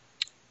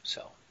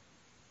 So.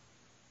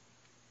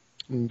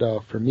 And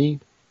for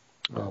me,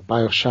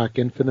 BioShock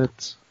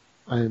Infinite.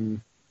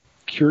 I'm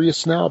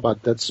curious now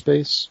about Dead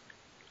Space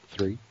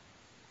 3.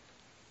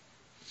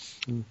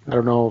 I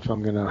don't know if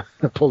I'm going to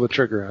pull the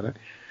trigger on it,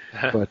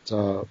 but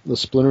the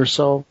Splinter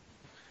Cell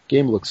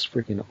game looks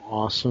freaking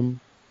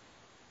awesome.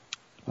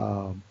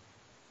 And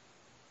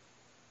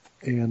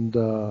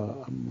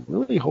I'm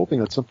really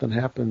hoping that something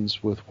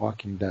happens with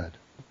Walking Dead.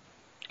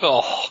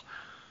 Oh.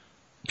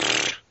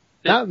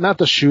 Not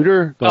the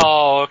shooter, but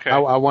okay.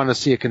 I want to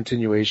see a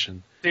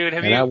continuation. Dude,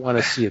 I want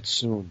to see it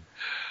soon.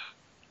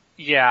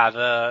 Yeah,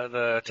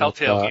 the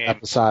Telltale game.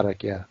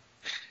 Episodic, yeah.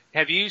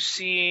 Have you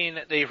seen,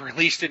 they've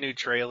released a new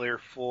trailer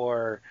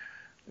for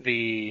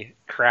the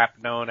crap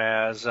known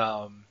as,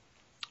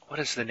 what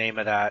is the name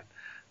of that?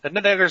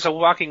 There's a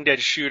Walking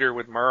Dead shooter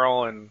with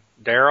Merle and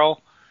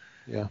Daryl.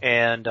 Yeah.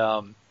 And,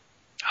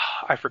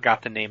 I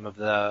forgot the name of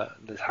the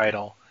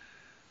title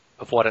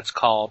of what it's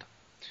called.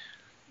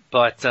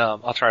 But,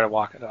 I'll try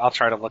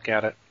to look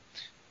at it.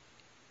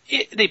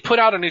 They put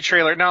out a new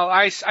trailer. Now,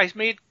 I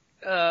made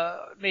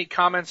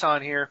comments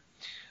on here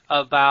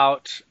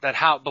about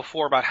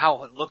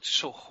how it looked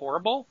so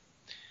horrible.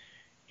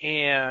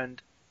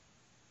 And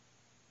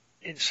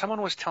and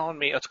someone was telling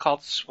me it's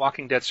called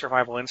Walking Dead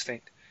Survival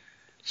Instinct.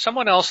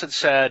 Someone else had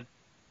said,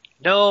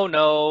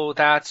 no,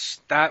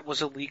 that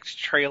was a leaked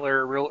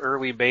trailer, real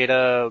early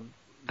beta.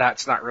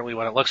 That's not really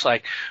what it looks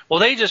like. Well,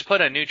 they just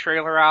put a new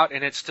trailer out,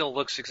 and it still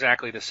looks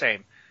exactly the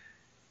same.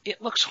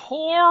 It looks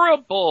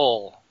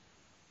horrible.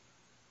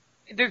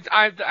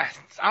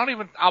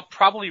 I'll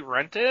probably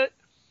rent it,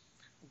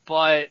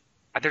 but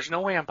there's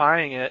no way I'm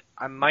buying it.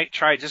 I might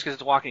try it just because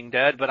it's Walking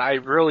Dead, but I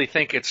really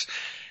think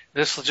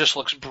this just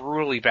looks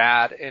brutally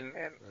bad, and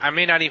I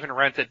may not even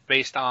rent it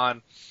based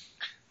on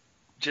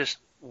just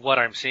what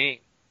I'm seeing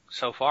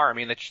so far. I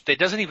mean, it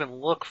doesn't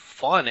even look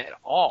fun at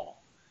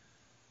all.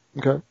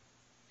 Okay.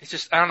 It's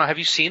just, I don't know, have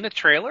you seen the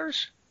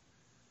trailers?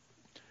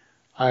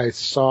 I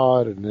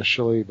saw it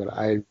initially, but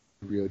I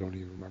really don't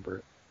even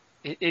remember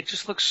it. It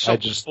just looks so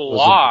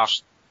blah.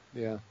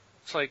 Yeah.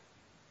 It's like,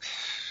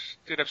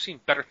 dude, I've seen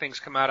better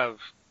things come out of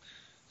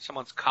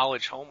someone's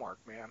college homework,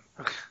 man.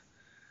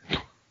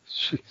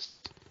 Jeez.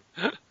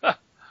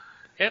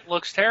 It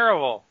looks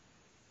terrible.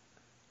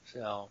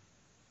 So,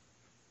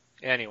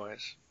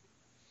 anyways.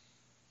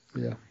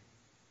 Yeah.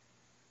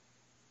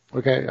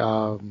 Okay,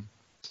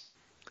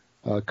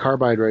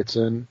 Carbide writes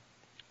in,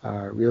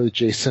 really,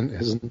 Jason,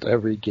 isn't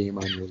every game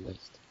on your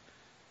list?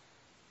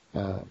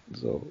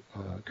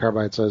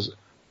 Carbide says,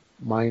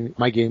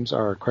 my games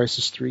are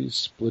Crysis 3,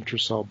 Splinter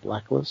Cell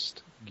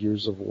Blacklist,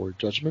 Gears of War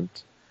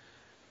Judgment,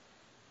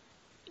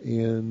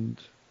 and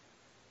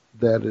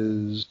that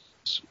is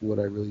what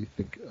I really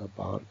think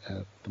about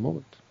at the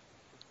moment.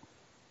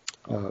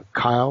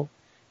 Kyle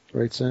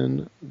writes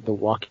in, The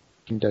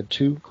Walking Dead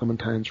 2,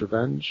 Clementine's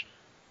Revenge.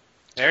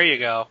 There you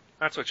go.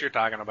 That's what you're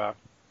talking about.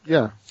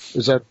 Yeah.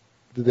 Did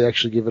they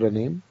actually give it a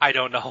name? I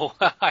don't know.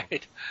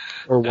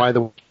 Or why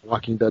the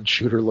Walking Dead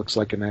shooter looks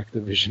like an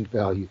Activision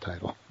value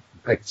title.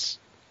 Nice.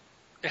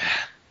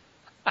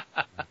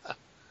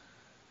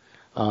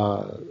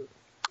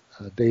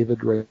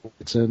 David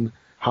writes in,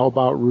 how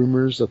about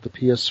rumors that the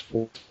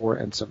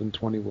PS4 and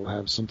 720 will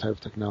have some type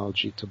of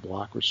technology to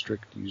block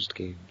restrict used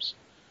games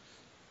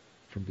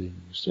from being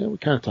used? Yeah, we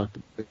kind of talked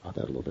about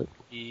that a little bit.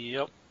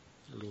 Yep.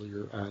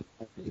 Earlier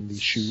in the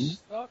shoe.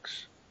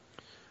 Sucks.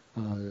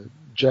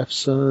 Jeff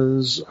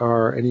says,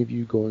 are any of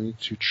you going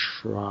to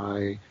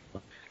try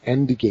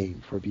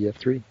Endgame for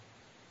BF3?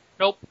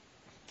 Nope.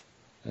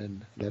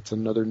 And that's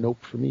another nope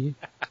for me.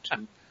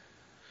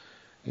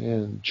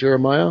 And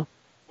Jeremiah?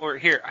 Or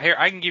here,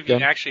 I can give you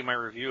actually my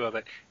review of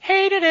it.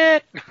 Hated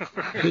it!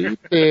 Hated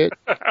it.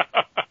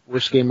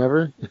 Worst game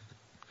ever?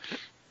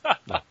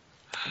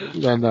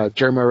 And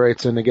Jeremiah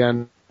writes in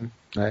again,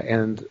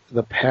 and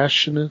the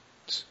passionate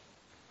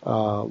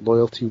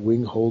loyalty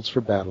Wing holds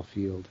for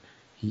Battlefield.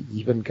 He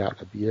even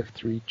got a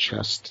BF3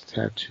 chest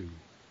tattoo.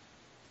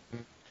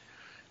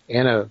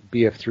 And a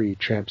BF3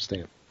 tramp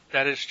stamp.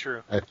 That is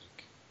true. I think.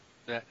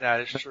 That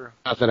is true.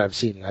 Not that I've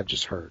seen it, I've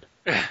just heard.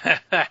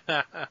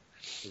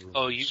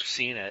 Oh, you've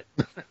seen it.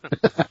 What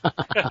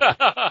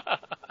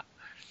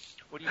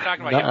are you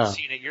talking about? You haven't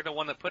seen it. You're the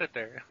one that put it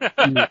there.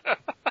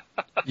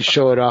 You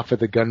show it off at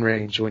the gun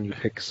range when you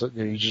pick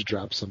something, you just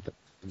drop something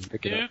and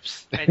pick it up.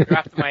 Oops, I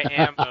dropped my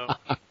ammo.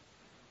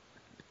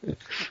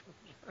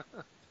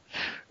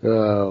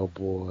 Oh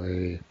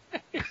boy.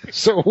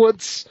 So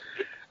what's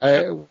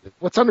on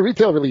the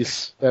retail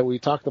release that we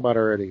talked about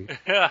already?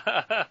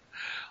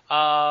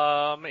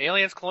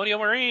 Aliens Colonial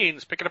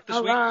Marines, pick it up this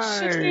week,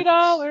 right.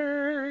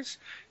 $60,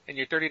 and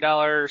your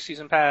 $30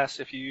 season pass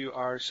if you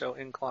are so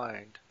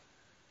inclined.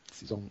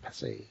 Season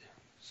passé.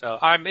 So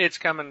it's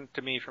coming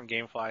to me from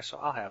GameFly, so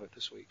I'll have it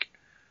this week.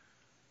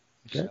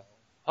 Okay. So,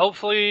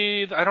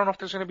 hopefully, I don't know if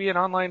there's going to be an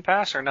online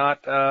pass or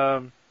not.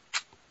 I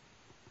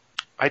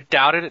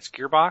doubt it. It's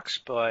Gearbox,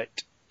 but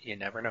you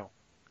never know.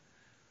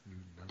 You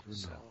never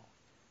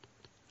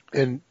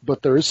know.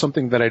 But there is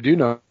something that I do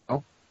know,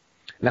 and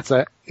that's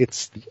that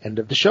it's the end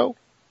of the show,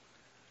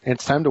 and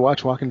it's time to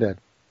watch Walking Dead.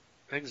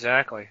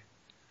 Exactly.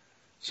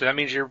 So that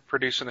means you're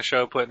producing the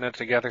show, putting it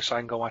together, so I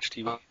can go watch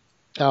TV.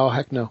 Oh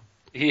heck no!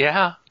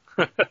 Yeah.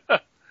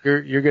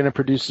 You're going to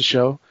produce the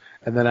show,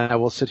 and then I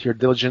will sit here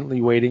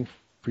diligently waiting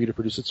for you to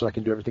produce it, so I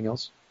can do everything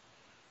else.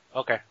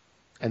 Okay.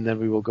 And then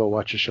we will go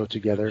watch a show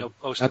together.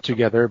 Not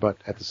together, but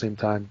at the same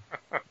time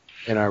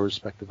in our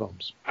respective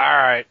homes. All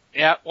right.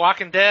 Yeah,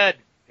 Walking Dead.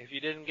 If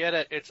you didn't get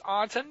it, it's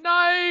on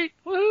tonight.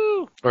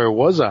 Woohoo! Or it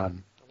was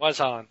on. It was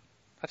on.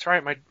 That's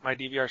right. My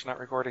DVR's not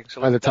recording.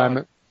 So by the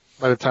time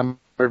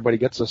everybody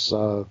gets us,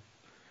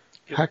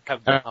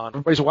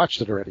 everybody's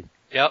watched it already.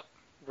 Yep.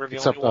 We're the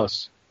except only one.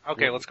 us.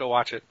 Okay, let's go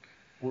watch it.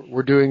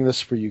 We're doing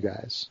this for you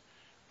guys.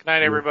 Good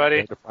night,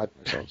 everybody.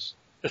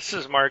 This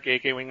is Mark,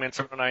 AK Wingman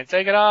 709.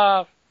 Take it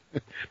off.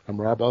 I'm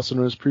Rob, also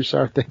known as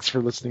Prusar. Thanks for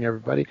listening,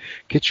 everybody.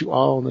 Catch you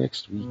all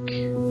next week.